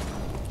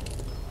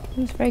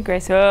 That's very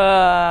graceful.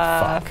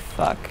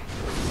 Fuck.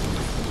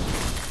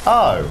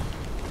 Oh.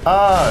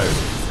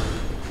 Oh.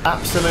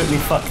 Absolutely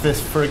fuck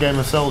this for a game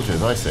of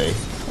soldiers, I see.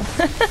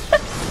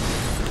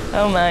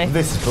 Oh my.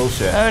 This is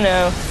bullshit. Oh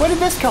no. Where did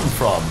this come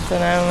from?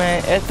 Don't know,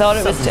 mate. I thought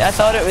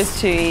it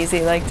was too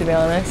easy, like, to be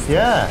honest.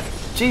 Yeah.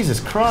 Jesus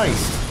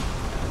Christ.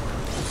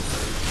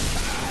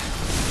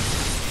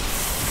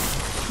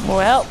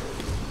 Well.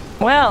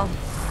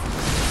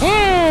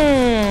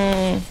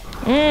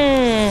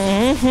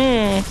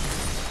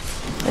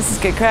 This is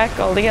good crack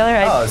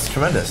altogether. Oh, it's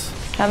tremendous.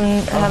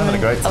 having having a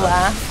great time.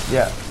 laugh.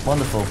 Yeah,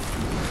 wonderful.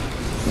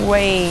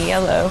 Way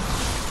yellow.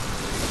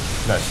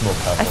 No, it's more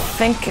I purple.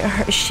 think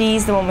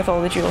she's the one with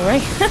all the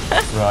jewellery.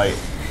 Right.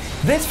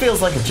 This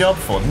feels like a job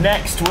for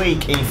next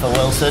week, Aoife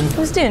Wilson. I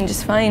was doing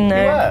just fine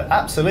there. Yeah,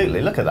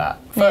 absolutely. Look at that.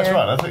 First Yeah.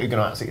 run, I thought you were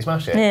going to absolutely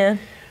smash it. Yeah.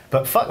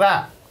 But fuck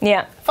that.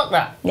 Yeah. Fuck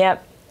that. Yeah.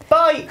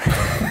 Bye.